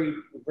a very,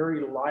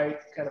 very light,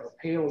 kind of a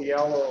pale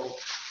yellow,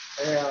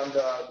 and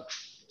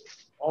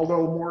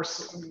although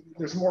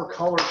there's more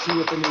color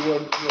to it than you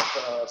would with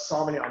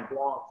Sauvignon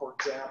Blanc, for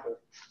example.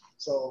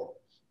 So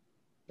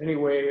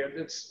anyway,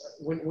 it's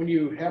when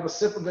you have a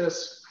sip of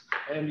this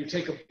and you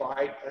take a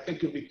bite, I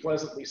think you'll be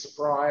pleasantly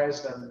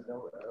surprised, and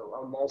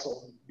I'm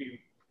also be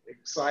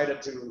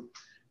excited to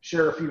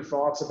share a few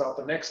thoughts about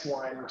the next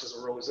wine, which is a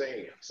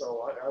rosé.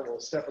 So I will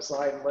step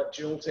aside and let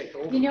Jill take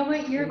over. You know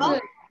what? You're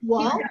good.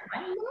 Well,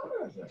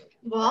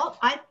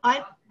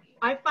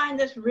 I find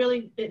this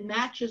really, it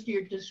matches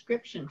your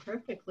description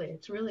perfectly.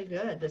 It's really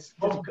good. This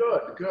good.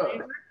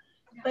 Flavor.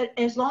 But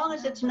as long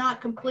as it's not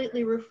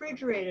completely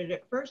refrigerated,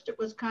 at first it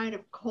was kind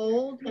of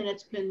cold and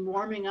it's been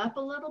warming up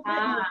a little bit.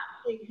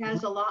 It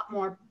has a lot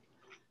more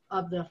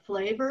of the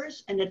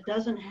flavors, and it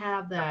doesn't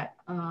have that,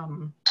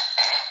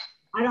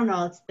 I don't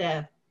know, it's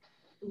the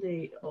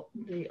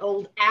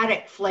old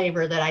attic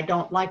flavor that I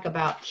don't like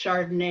about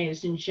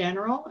Chardonnays in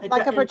general.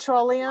 Like a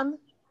petroleum?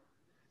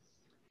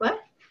 What?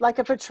 Like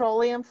a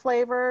petroleum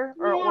flavor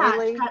or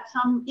oily?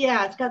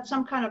 It's got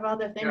some kind of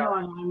other thing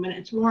going on. When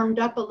it's warmed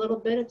up a little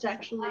bit, it's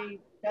actually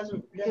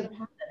doesn't have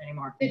that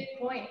anymore. Good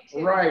point.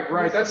 Right.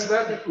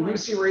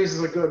 Lucy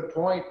raises a good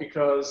point,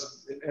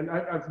 because, and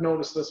I've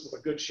noticed this with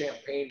a good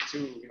champagne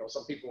too. You know,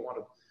 some people want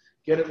to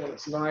get it when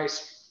it's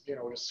nice, you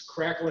know, just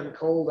crackling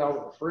cold out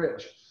of the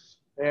fridge.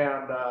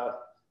 And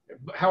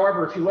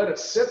however, if you let it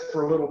sit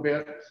for a little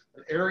bit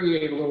and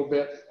aerate a little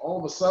bit, all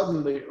of a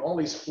sudden all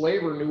these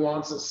flavor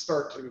nuances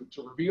start to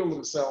reveal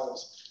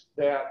themselves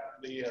that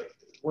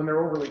when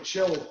they're overly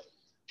chilled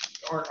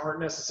aren't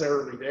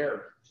necessarily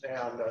there.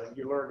 And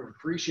you learn to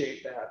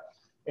appreciate that.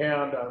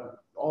 And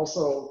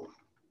also,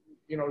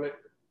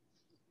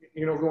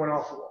 going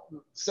off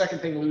the second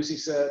thing Lucy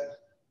said,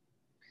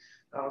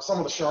 some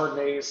of the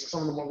Chardonnays,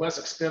 some of the more less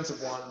expensive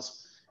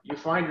ones, you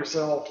find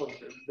yourself,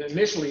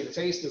 initially the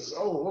taste is,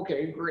 oh,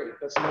 okay, great,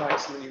 that's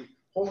nice. And then you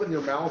hold it in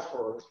your mouth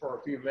for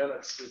a few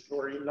minutes,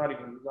 or not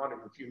even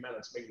a few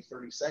minutes, maybe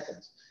 30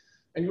 seconds.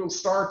 And you'll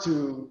start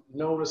to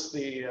notice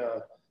the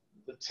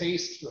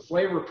taste, the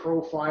flavor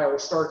profile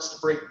starts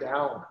to break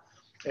down.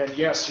 And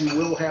yes, you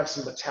will have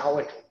some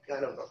metallic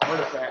kind of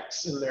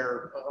artifacts in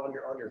there on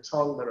your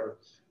tongue that are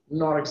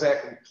not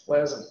exactly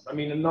pleasant. I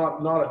mean,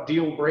 not a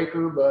deal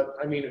breaker, but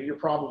I mean, you're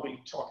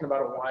probably talking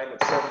about a wine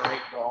that's $7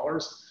 or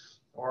 $8,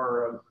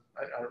 or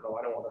I don't know.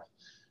 I don't want to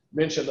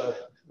mention a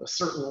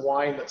certain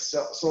wine that's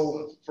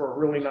sold for a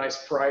really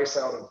nice price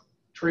out of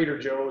Trader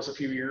Joe's a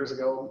few years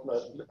ago,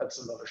 but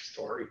that's another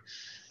story.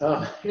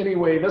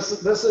 Anyway, this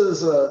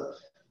is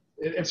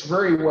it's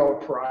very well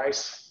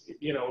priced.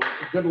 You know,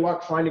 good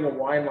luck finding a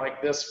wine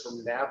like this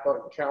from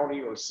Napa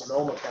County or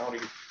Sonoma County.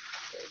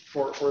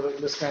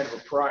 this kind of a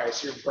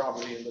price, you're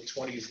probably in the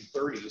 20s and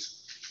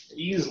 30s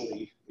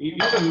easily.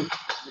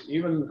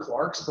 Even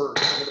Clarksburg,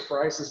 some of the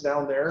prices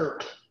down there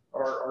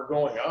are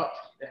going up.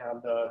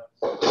 And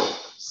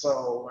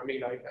so, I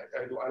mean,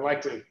 I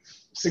like to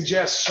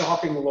suggest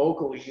shopping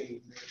locally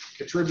and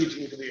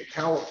contributing to the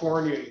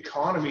California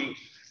economy.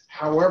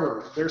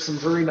 However, there's some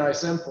very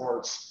nice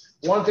imports.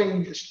 One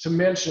thing to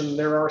mention,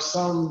 there are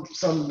some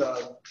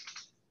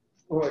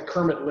like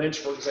Kermit Lynch,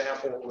 for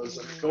example, was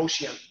a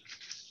negotiant.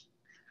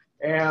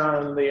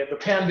 And the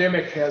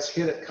pandemic has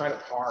hit it kind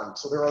of hard.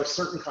 So there are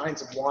certain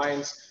kinds of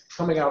wines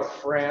coming out of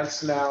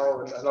France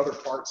now and other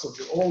parts of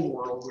the old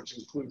world, which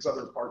includes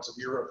other parts of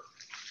Europe,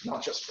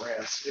 not just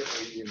France,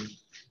 Italy, and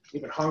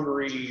even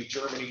Hungary,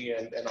 Germany,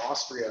 and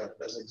Austria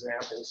as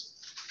examples.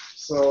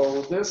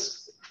 So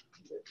this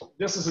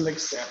is an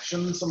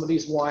exception. Some of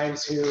these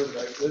wines here,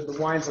 the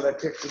wines that I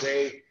picked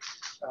today,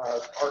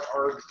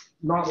 are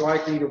not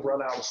likely to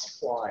run out of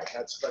supply.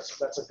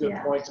 That's a good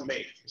point to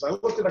make. Because I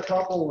looked at a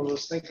couple and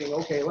was thinking,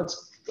 okay,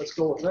 let's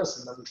go with this,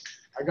 and then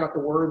I got the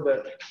word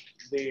that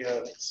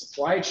the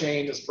supply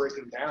chain is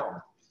breaking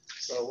down.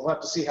 So we'll have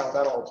to see how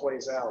that all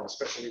plays out,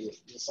 especially with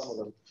some of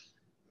the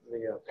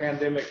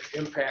pandemic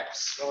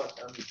impacts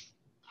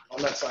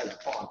on that side of the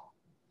pond.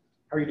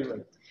 How are you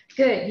doing?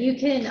 Good. You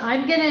can.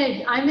 I'm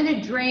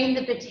gonna drain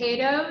the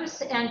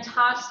potatoes and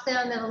toss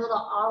them in a little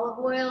olive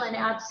oil and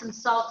add some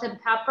salt and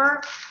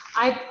pepper.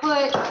 I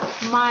put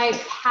my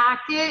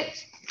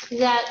packet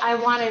that I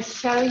want to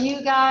show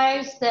you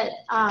guys that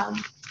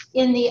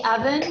in the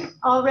oven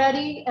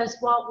already, as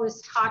Walt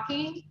was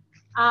talking.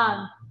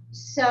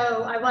 So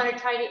I want to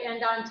try to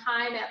end on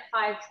time at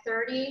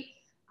 5:30.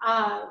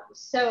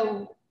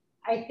 So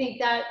I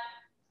think that,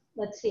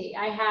 let's see,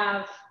 I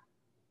have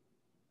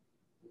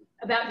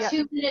about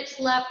 2 minutes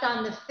left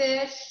on the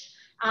fish,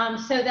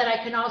 so that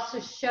I can also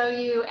show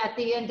you at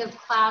the end of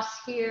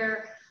class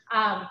here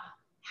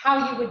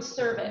how you would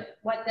serve it,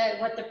 what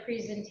the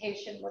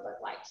presentation would look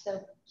like.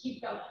 So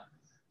keep going.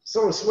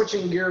 So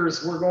switching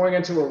gears, we're going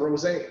into a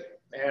rosé,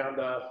 and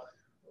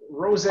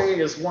rosé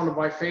is one of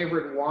my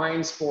favorite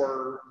wines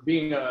for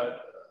being a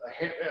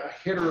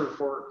hitter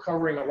for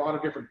covering a lot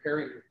of different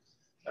pairing.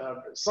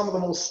 Some of the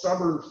most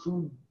stubborn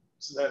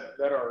foods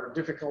that are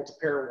difficult to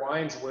pair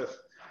wines with.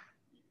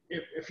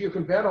 If you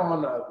can bet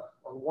on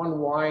one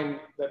wine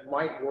that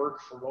might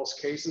work for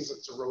most cases,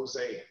 it's a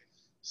rosé.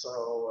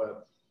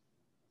 So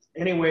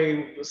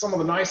anyway, some of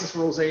the nicest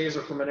rosés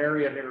are from an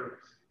area near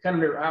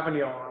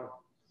Avignon,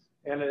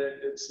 and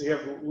you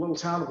have a little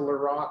town of Le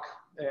Roc,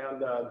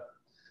 and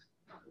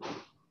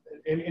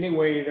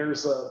anyway,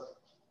 there's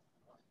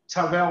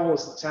Tavel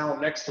is the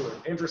town next to it.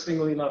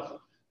 Interestingly enough,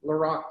 Le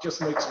Roc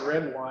just makes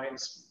red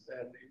wines,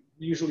 and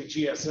usually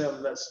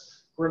GSM.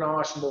 That's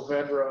Grenache,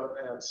 Mourvedre,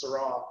 and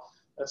Syrah.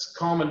 That's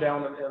common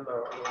down in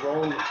the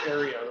Rhone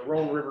area, the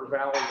Rhone River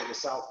Valley in the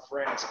south of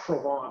France,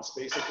 Provence,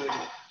 basically.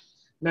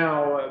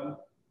 Now,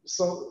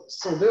 so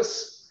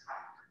this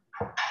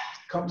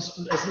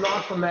is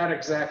not from that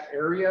exact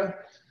area.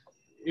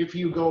 If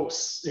you go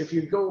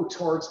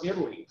towards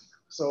Italy,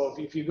 so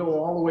if you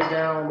go all the way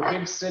down, the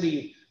big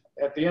city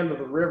at the end of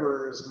the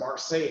river is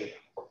Marseille.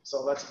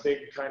 So that's a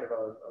big kind of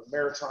a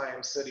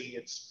maritime city.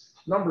 It's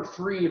number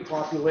 3 in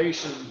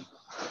population,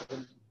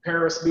 and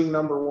Paris being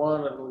number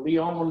 1 and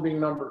Lyon being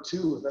number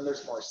 2, and then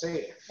there's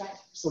Marseille. Right.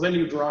 So then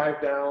you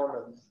drive down,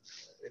 and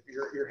if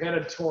you're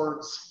headed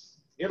towards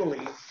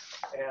Italy,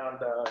 and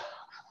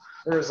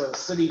there's a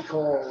city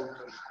called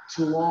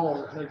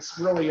Toulon. It's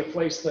really a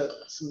place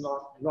that's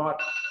not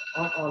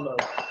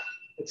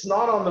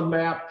on the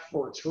map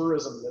for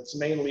tourism. It's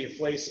mainly a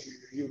place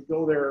you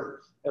go there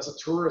as a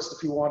tourist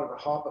if you wanted to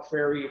hop a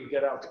ferry and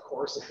get out to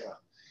Corsica.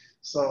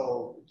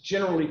 So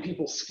generally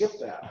people skip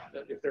that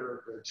if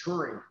they're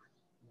touring.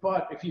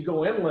 But if you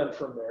go inland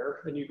from there,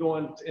 then you go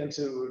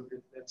into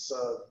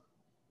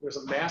there's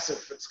a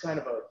massive, it's kind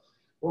of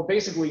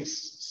basically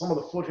some of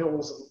the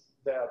foothills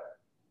that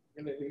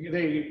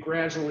they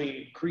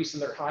gradually increase in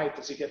their height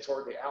as you get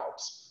toward the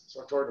Alps,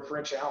 so toward the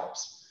French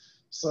Alps.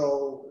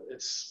 So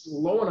it's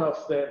low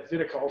enough that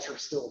viticulture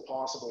is still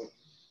possible.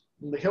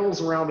 And the hills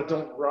around it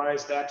don't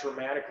rise that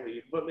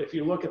dramatically, but if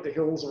you look at the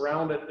hills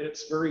around it,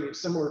 it's very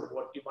similar to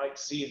what you might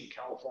see in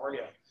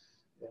California.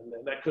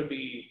 And that could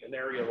be an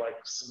area like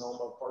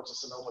Sonoma, parts of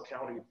Sonoma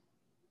County.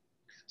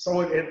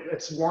 So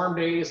it's warm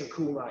days and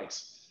cool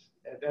nights.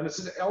 And it's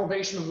an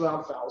elevation of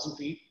about 1,000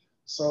 feet.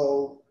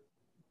 So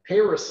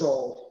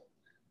parasol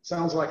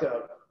sounds like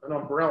an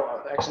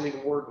umbrella. Actually, the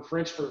word in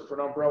French for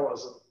an umbrella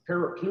is a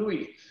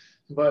parapluie.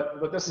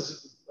 But this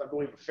is, I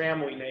believe, a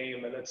family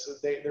name, and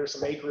there's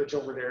some acreage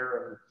over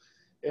there.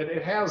 And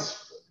it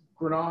has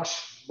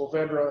Grenache,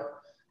 Mourvedre,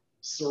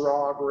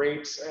 Syrah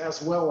grapes,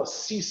 as well as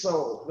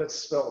Cisault, that's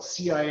spelled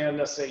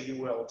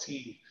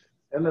Cinsault.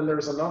 And then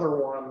there's another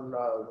one,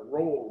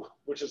 Rolle,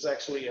 which is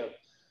actually a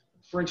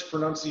French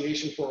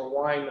pronunciation for a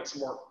wine that's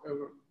more,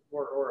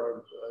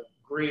 or a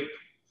grape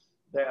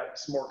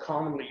that's more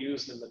commonly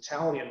used in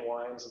Italian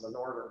wines in the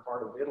northern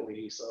part of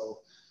Italy.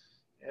 So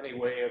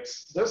anyway,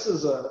 this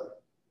is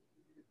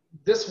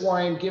this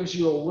wine gives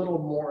you a little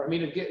more, I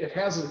mean, it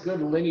has a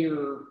good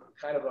linear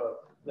kind of a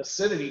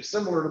acidity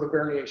similar to the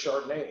Bernier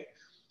Chardonnay,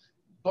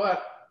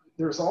 but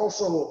there's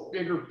also a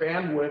bigger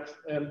bandwidth,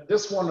 and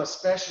this one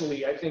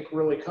especially, I think,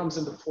 really comes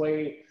into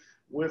play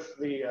with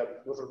the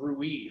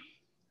rouille.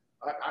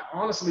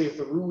 Honestly, if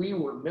the rouille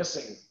were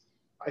missing,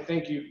 I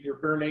think your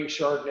Bernier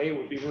Chardonnay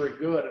would be very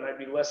good, and I'd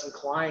be less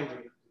inclined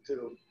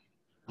to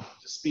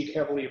speak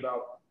heavily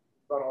about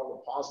all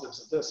the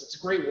positives of this. It's a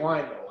great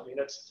wine, though. I mean,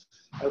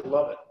 I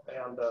love it,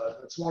 and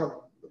it's one of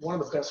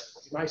the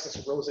best,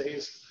 nicest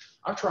rosés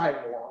I've tried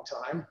in a long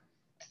time.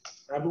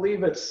 I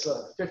believe it's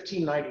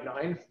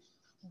 $15.99,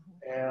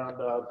 and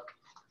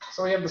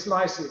so we have this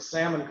nice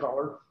salmon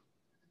color.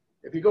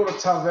 If you go to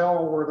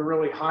Tavel, or the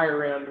really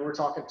higher end, we're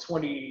talking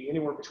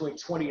anywhere between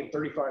 $20 and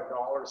 $35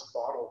 a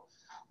bottle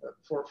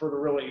for the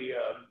really,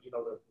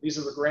 these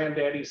are the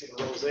granddaddies of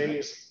the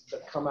rosés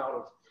that come out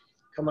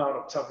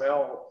of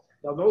Tavel.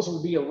 Now those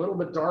will be a little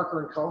bit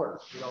darker in color,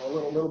 a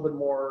little bit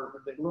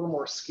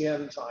more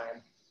skin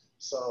time.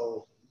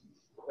 So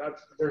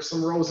there's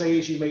some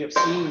rosés you may have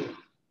seen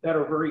that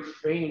are very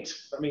faint.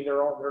 I mean,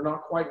 they're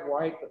not quite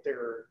white, but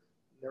they're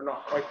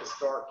not quite this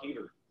dark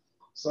either.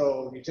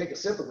 So you take a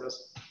sip of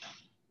this.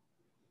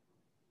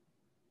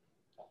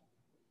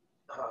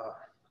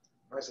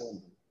 Nice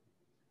little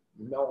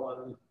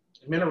melon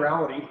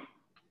minerality.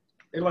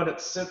 They let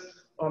it sit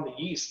on the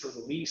yeast or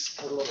the lees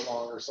for a little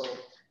longer, so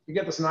you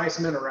get this nice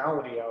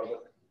minerality out of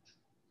it.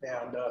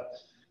 And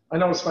I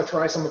noticed if I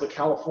try some of the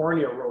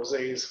California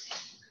rosés,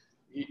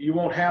 you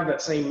won't have that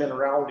same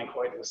minerality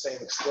quite to the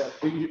same extent.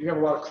 You have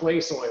a lot of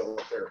clay soil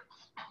up there.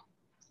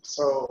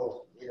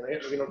 So,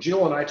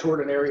 Jill and I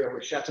toured an area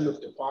with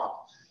Châteauneuf-du-Pape,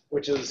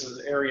 which is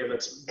an area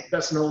that's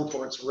best known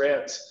for its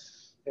reds.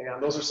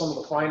 And those are some of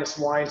the finest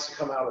wines to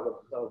come out of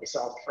the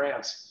south of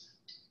France.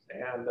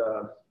 And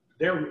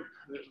the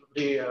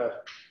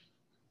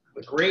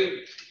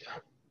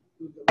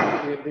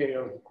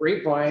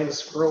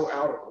grapevines grow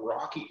out of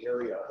rocky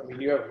area. I mean,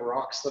 you have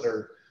rocks that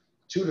are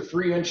 2 to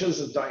 3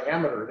 inches in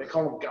diameter. They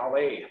call them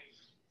galets.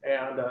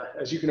 And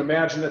as you can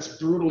imagine, it's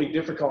brutally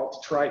difficult to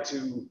try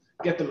to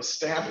get them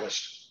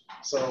established.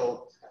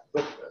 So,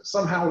 but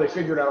somehow they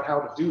figured out how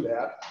to do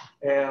that.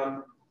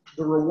 And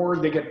the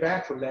reward they get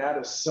back from that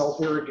is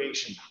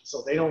self-irrigation.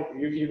 So they don't,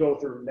 you go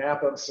through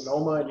Napa and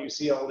Sonoma and you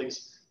see all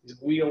these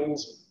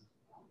wheels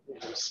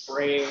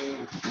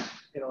spraying,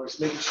 just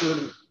making sure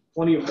that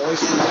plenty of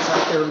moisture gets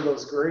out there in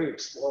those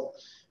grapes. Well,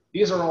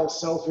 these are all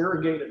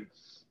self-irrigated.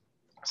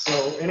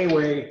 So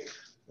anyway,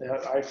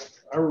 I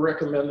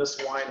recommend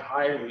this wine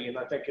highly, and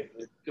I think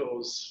it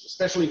goes,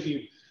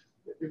 especially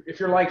if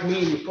you're like me,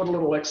 you put a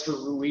little extra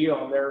rouille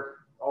on there,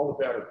 all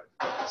the better.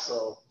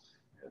 So,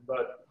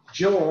 but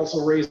Jill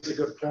also raised a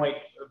good point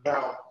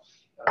about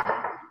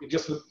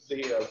just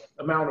the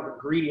amount of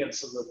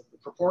ingredients and the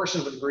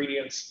proportion of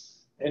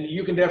ingredients, and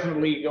you can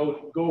definitely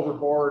go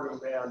overboard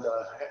and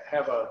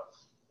have a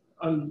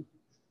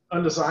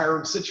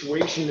undesired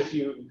situation if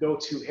you go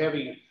too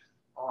heavy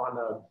on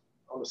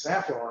the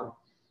saffron,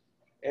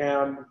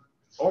 and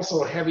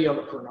also heavy on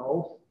the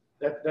Pernod.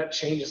 That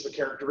changes the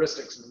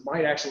characteristics and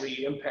might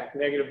actually impact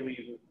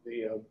negatively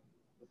the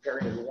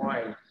pairing of the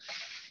wine.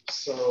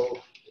 So,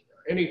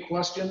 any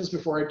questions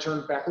before I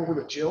turn back over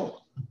to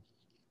Jill?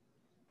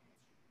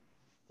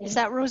 Is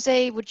that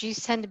rosé, would you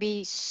tend to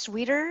be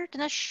sweeter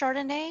than a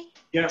Chardonnay?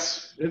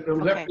 Yes, it'll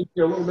definitely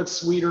be a little bit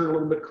sweeter, a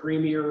little bit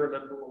creamier,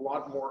 and a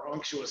lot more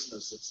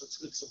unctuousness.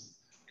 It's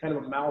a kind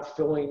of a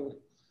mouth-filling,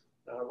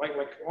 like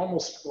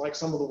almost like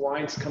some of the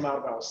wines come out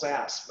of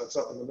Alsace. That's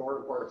up in the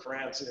northern part of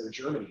France near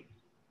Germany.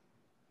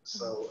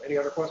 So, any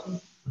other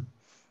questions?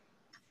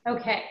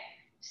 Okay,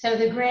 so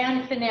the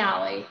grand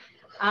finale.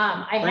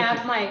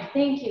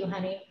 Thank you,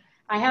 honey.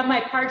 I have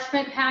my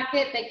parchment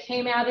packet that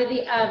came out of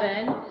the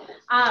oven.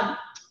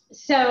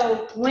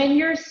 So when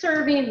you're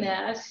serving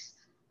this,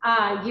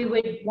 you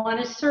would want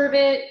to serve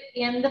it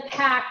in the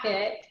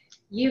packet.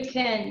 You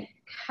can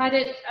cut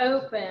it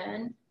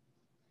open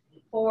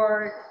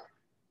for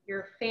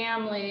your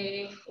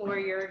family or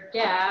your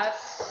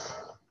guests,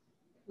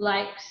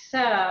 like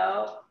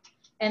so.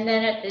 And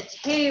then at the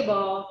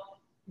table,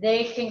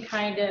 they can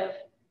kind of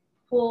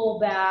pull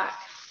back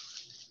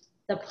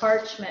the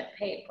parchment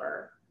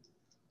paper.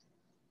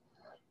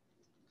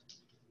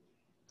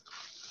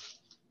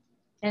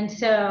 And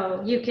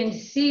so you can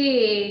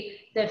see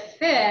the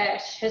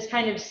fish has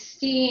kind of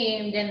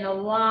steamed in the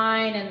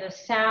wine and the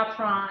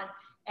saffron,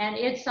 and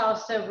it's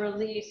also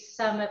released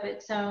some of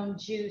its own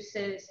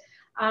juices.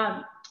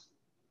 I'm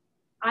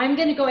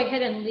going to go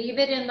ahead and leave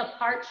it in the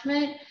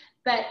parchment,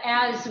 but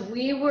as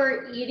we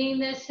were eating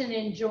this and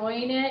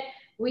enjoying it,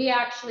 we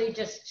actually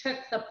just took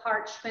the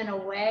parchment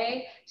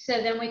away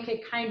so then we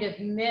could kind of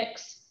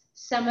mix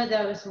some of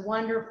those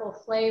wonderful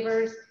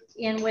flavors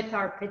in with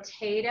our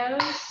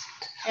potatoes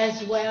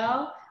as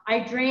well. I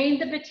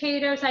drained the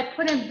potatoes. I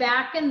put them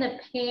back in the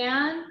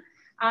pan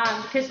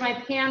because my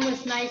pan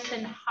was nice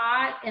and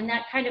hot, and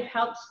that kind of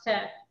helps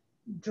to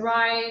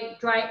dry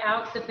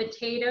out the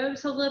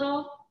potatoes a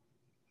little.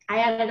 I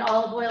added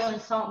olive oil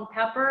and salt and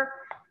pepper,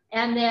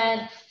 And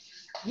then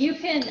you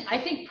can, I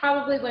think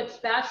probably what's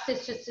best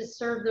is just to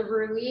serve the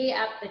rouille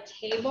at the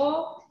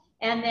table,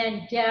 and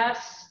then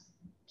guests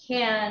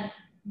can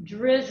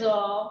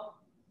drizzle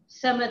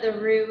some of the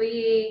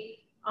rouille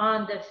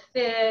on the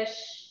fish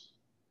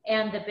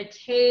and the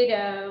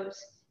potatoes,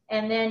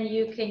 and then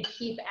you can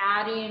keep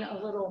adding a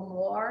little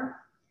more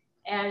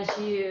as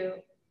you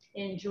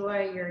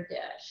enjoy your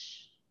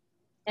dish.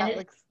 And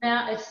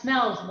it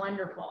smells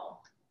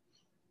wonderful.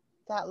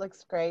 That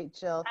looks great,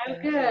 Jill. Oh,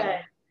 Thank good. you.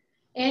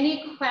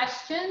 Any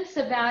questions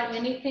about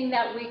anything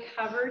that we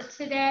covered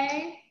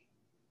today?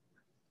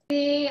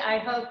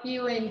 I hope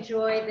you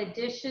enjoy the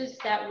dishes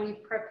that we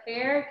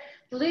prepared.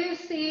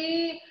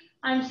 Lucy,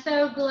 I'm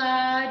so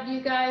glad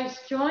you guys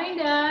joined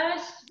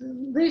us.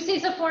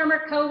 Lucy's a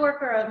former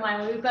co-worker of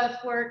mine. We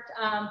both worked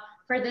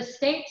for the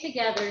state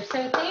together.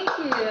 So thank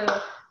you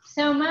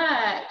so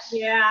much.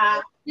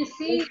 Yeah. You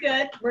see,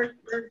 good. We're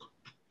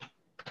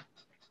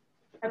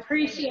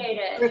appreciate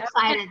it. We're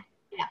excited. Okay.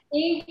 Yeah.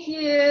 Thank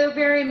you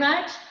very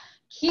much.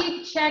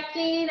 Keep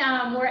checking.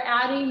 We're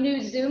adding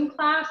new Zoom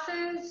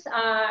classes.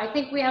 I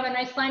think we have a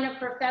nice lineup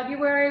for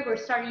February. We're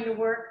starting to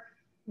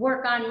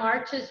work on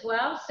March as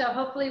well. So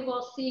hopefully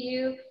we'll see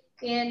you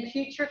in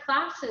future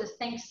classes.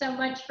 Thanks so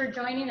much for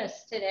joining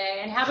us today,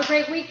 and have a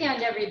great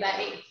weekend,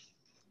 everybody.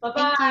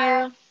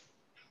 Bye-bye.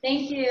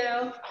 Thank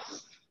you.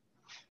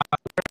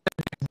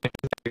 Thank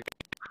you.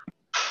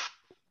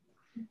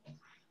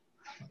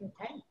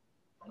 Okay.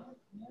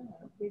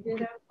 We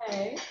did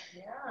okay.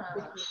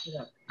 Yeah.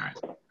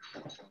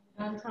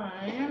 On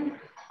time.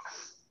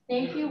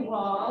 Thank you,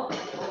 Walt.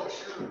 Those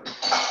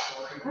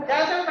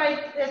are my,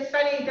 it's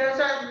funny, those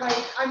are my,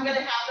 I'm going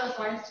to have those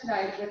ones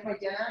tonight with my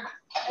dinner.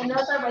 And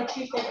those are my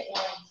two favorite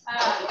ones.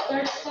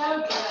 They're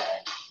so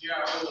good. Yeah,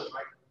 I really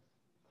like them.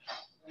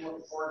 I'm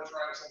looking forward to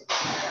trying some of the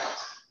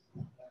scallops.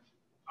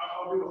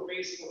 I'll do a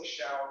Facebook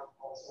shallot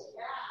also in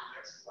the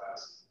next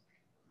class.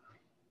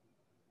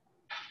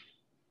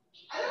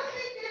 I don't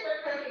think they were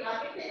cooking. I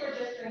think they were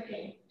just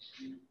drinking.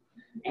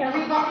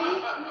 Everybody?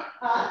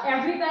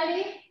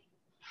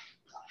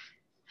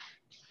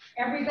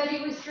 Everybody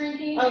was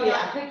drinking? Oh,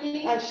 yeah.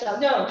 Cooking?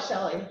 No,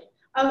 Shelly.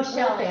 Oh,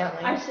 Shelly.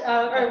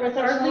 Or with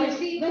her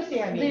Lucy?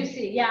 Lucy, I mean.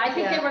 Lucy, yeah, I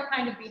think they were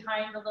kind of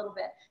behind a little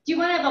bit. Do you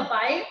want to have a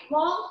bite,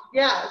 Walt?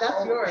 Yeah,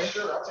 that's yours.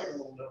 Sure, I'll take a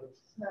little note.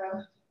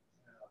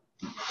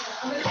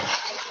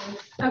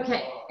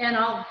 Okay, and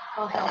I'll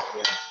help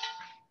you.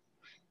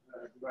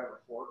 Do I have a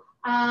fork?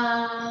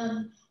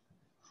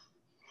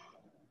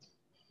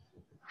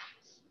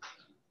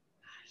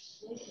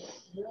 This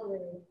is really,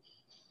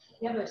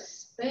 you have a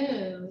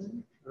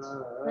spoon.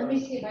 Let me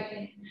see if I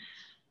can,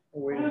 I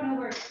don't know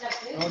where it's stuck.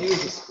 I'll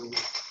use a spoon.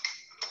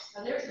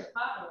 Oh, there's the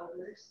pot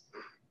holders.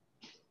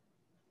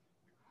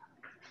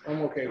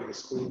 I'm okay with a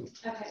spoon.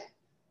 Okay.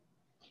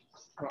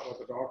 Not what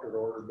the doctor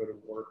ordered, but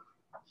it'll work.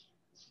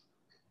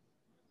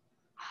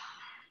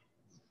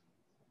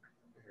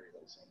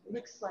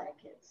 Looks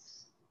like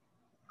it's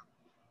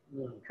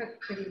cooked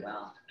pretty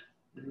well.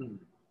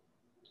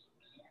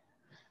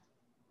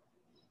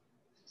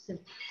 So,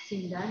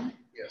 seem done?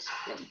 Yes.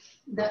 Good.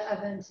 The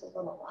oven's a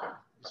little low.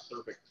 It's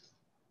perfect.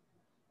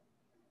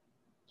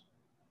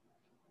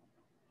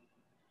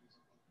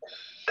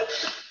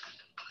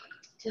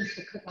 Tends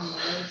to cook on the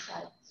low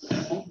side.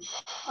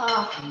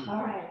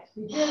 All right,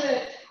 we did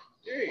it.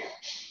 Yay.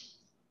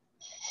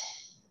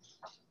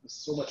 It's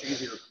so much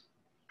easier.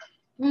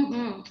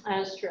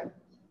 That's true.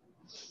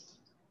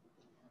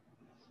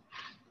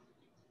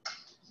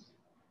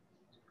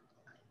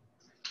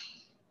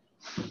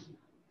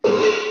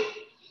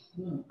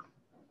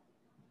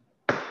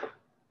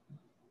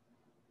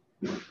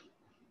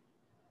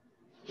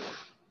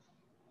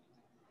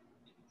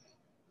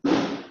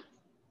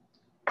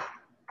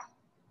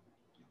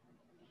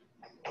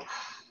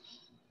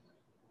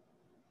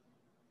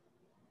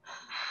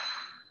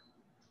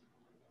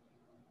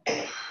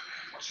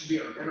 What should be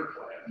our dinner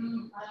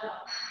plan? I know.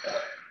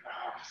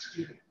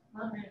 Excuse me.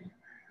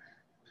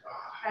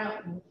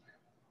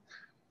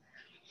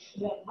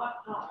 You have hot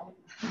pie.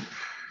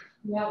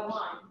 You have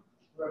wine.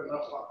 Do I have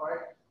enough hot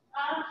pie?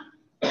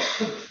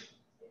 If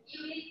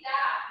you eat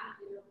that,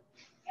 you do.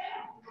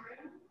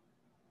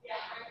 Yeah,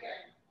 right here.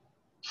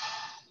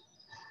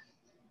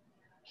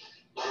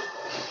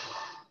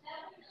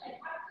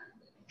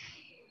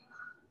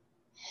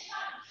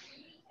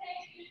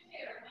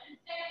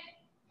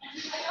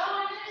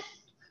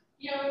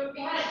 You know, we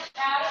had a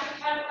chat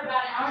for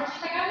about an hour.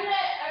 She's like,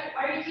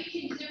 are you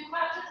teaching Zoom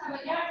classes? I'm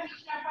like, yeah, I'm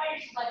teaching on Friday.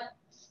 She's like,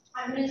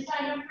 I'm going to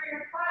sign up for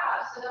your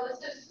class. So that was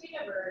so sweet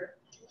of her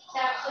to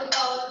actually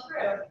follow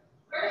through.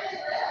 Where do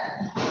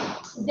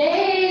they live?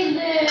 They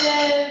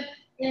live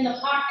in the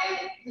pocket.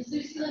 Does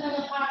Lucy live in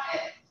the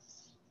pocket?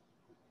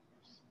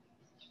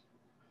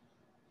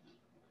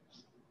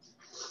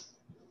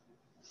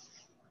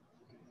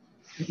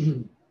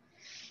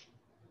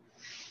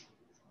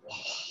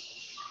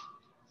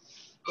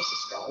 That's a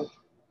scallop.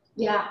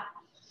 Yeah.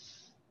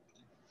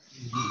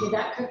 Did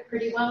that cook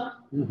pretty well?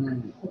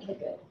 Okay,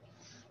 good.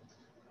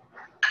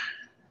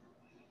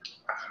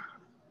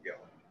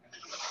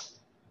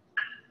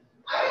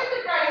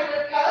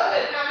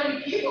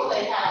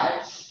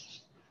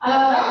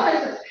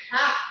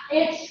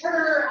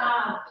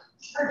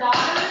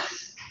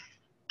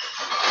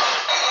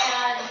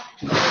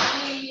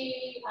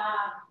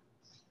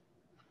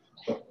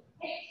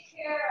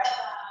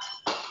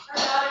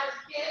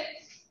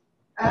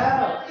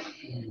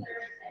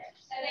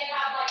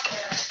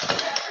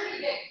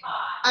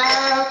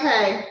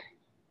 Okay.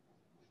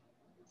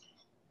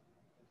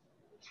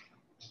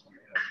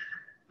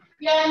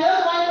 Yeah, and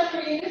those ones are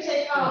for you to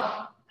take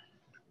home.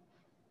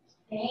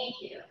 Thank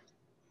you.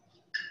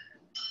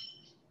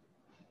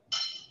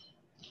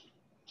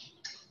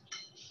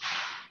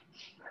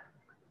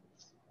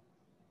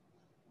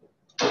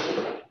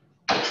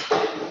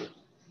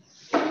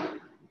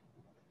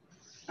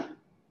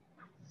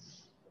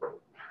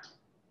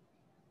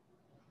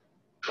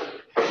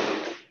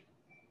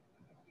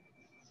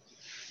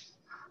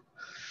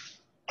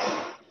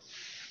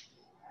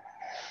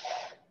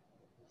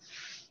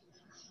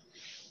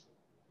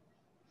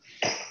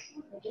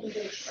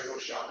 I go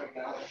shopping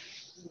now.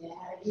 Yeah,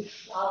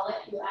 I'll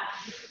let you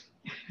out.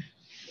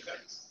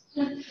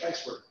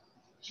 Thanks for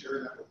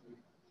sharing that with me.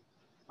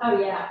 Oh,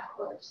 yeah, of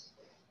course.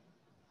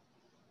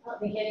 I don't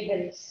think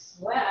anybody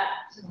sweat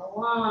in a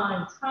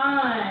long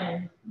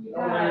time. You No,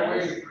 we're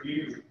guys. waiting for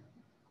you.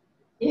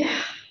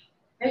 Yeah,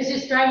 it was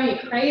just driving me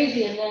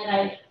crazy, and then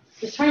I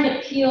was trying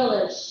to peel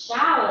the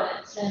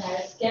shallots, and I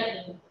was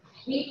getting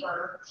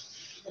paper,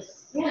 the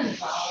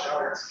skins all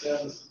over. Shallot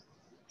skins.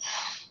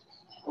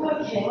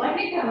 Okay, well, I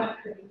think that went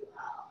pretty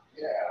well.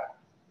 Yeah.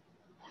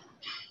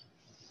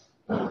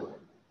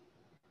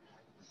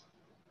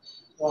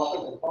 Well, I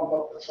think we'll pump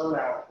up the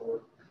turnout for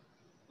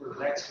the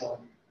next one.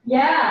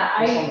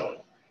 Yeah,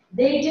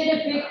 they did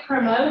a big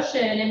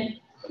promotion, and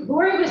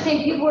Lori was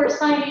saying people were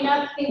signing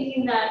up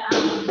thinking that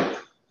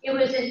it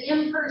was an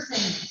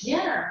in-person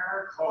dinner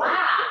or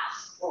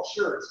class. Well,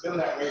 sure, it's been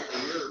that way for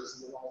years,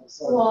 and then all of a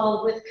sudden.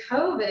 Well, with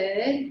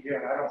COVID. Yeah,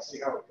 I don't see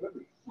how it could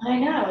be. I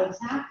know,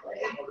 exactly.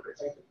 What are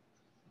they thinking?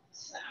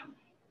 So,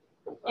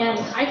 and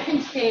I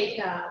can take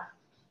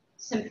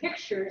some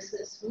pictures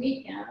this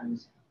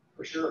weekend.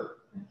 For sure.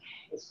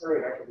 That's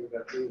great. I can do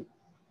that too.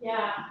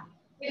 Yeah.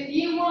 If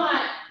you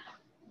want,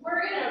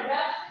 we're going to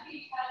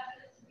recipe test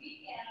this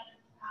weekend.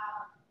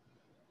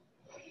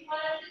 If you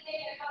want us to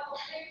take a couple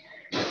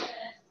pictures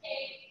and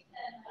steaks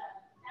and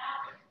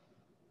apples.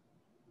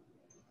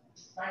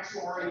 Thanks,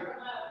 Lori.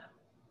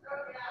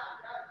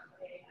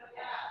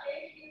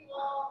 Thank you,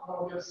 Walt.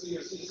 Oh, good to see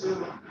you. See you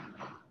soon.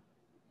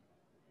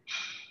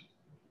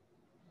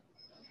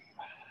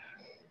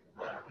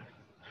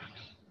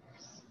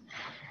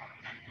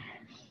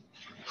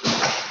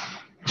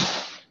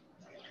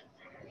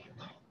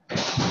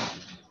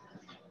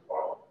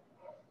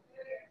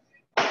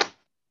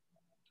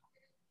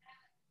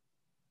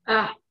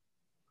 Ah.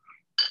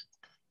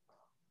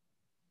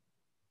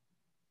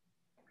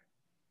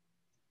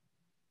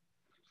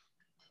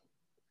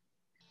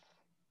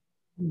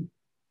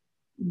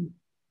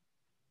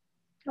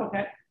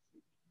 Okay.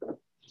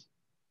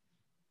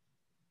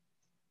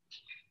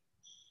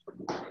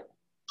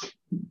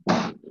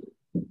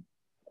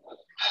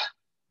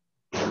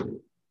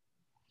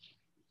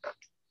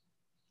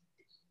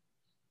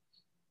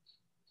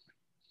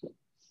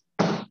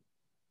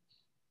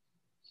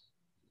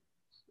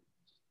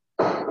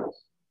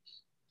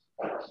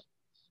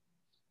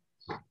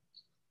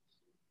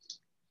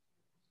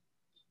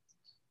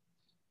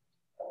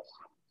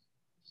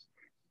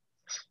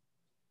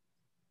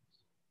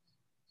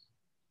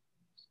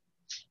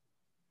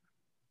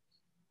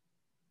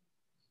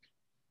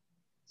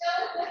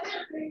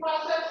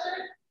 Processor?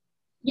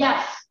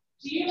 Yes.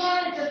 Do you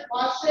want to just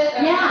wash it?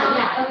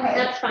 Yeah, Okay.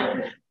 that's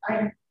fine.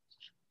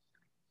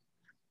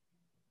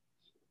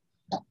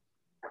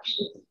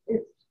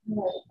 It's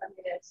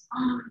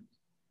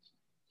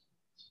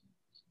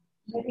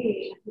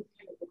maybe.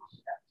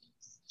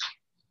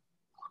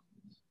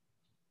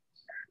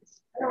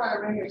 I don't want to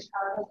bring your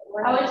child.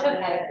 Oh, it's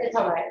okay. It's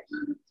all right.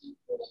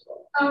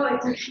 Oh,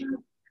 it's okay.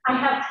 I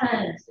have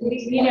tons.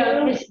 You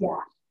know, it's, yeah.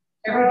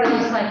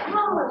 Everybody's like,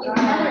 oh, you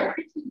have a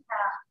kitchen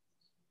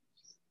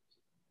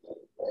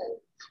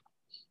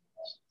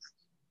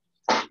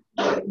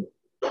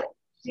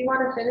Do you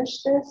want to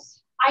finish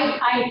this?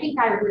 I think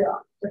I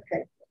will.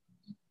 Okay.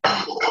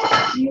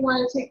 Do you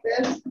want to take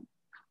this?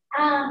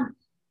 I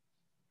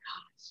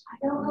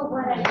don't know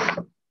what I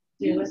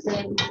do with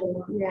it.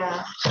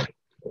 Yeah.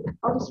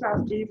 I'll just wrap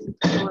these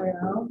in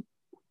oil.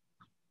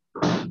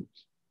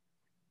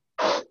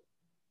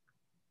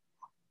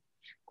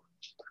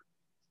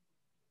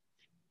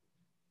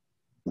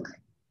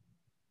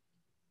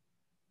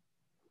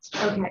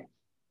 Okay.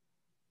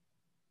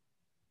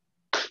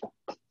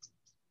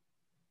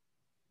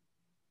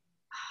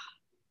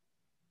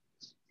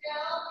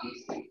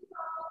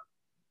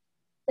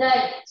 The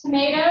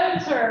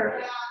tomatoes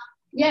or,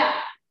 yeah.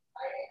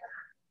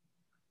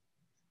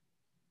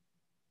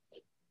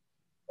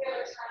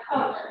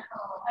 Oh,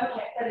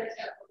 okay, but it's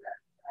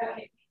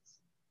okay.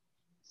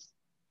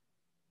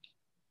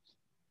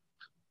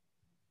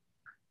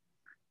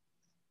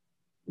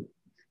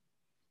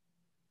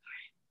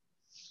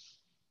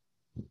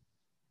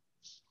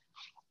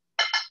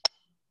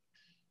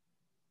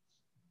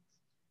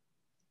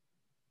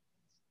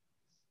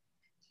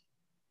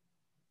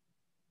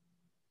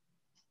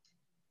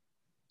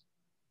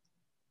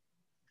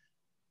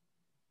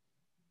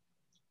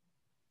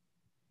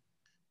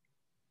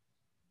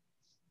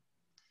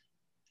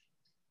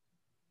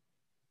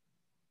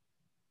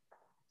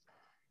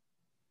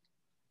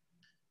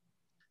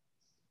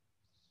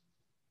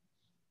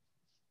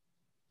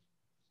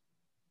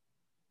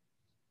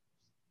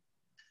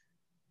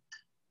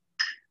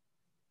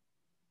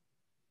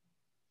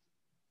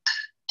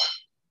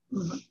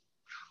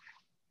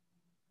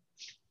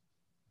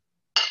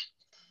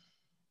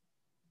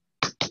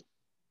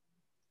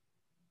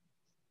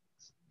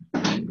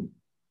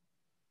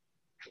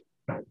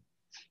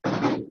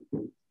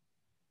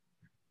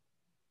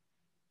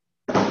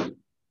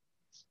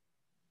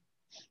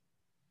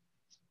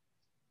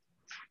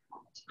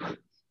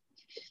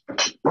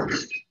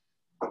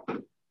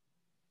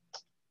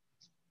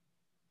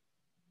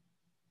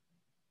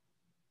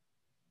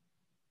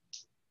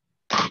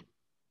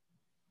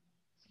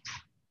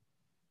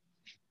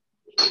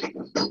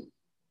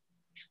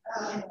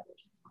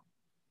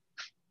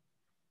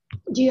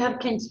 Do you have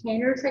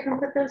containers I can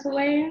put those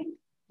away in?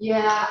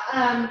 Yeah,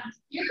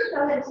 you can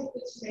go ahead and take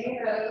the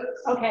tomatoes.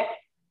 Okay.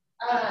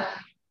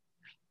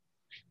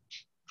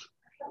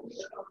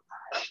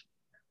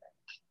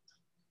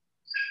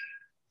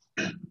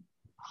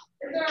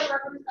 Is there a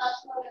reference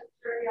that's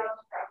dirty on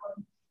the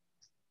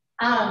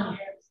problem?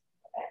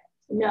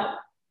 No.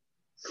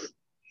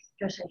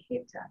 Gosh, I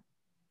hate that.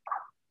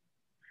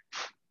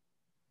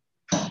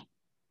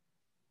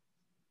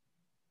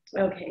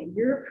 Okay,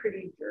 you're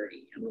pretty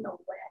dirty. I'm gonna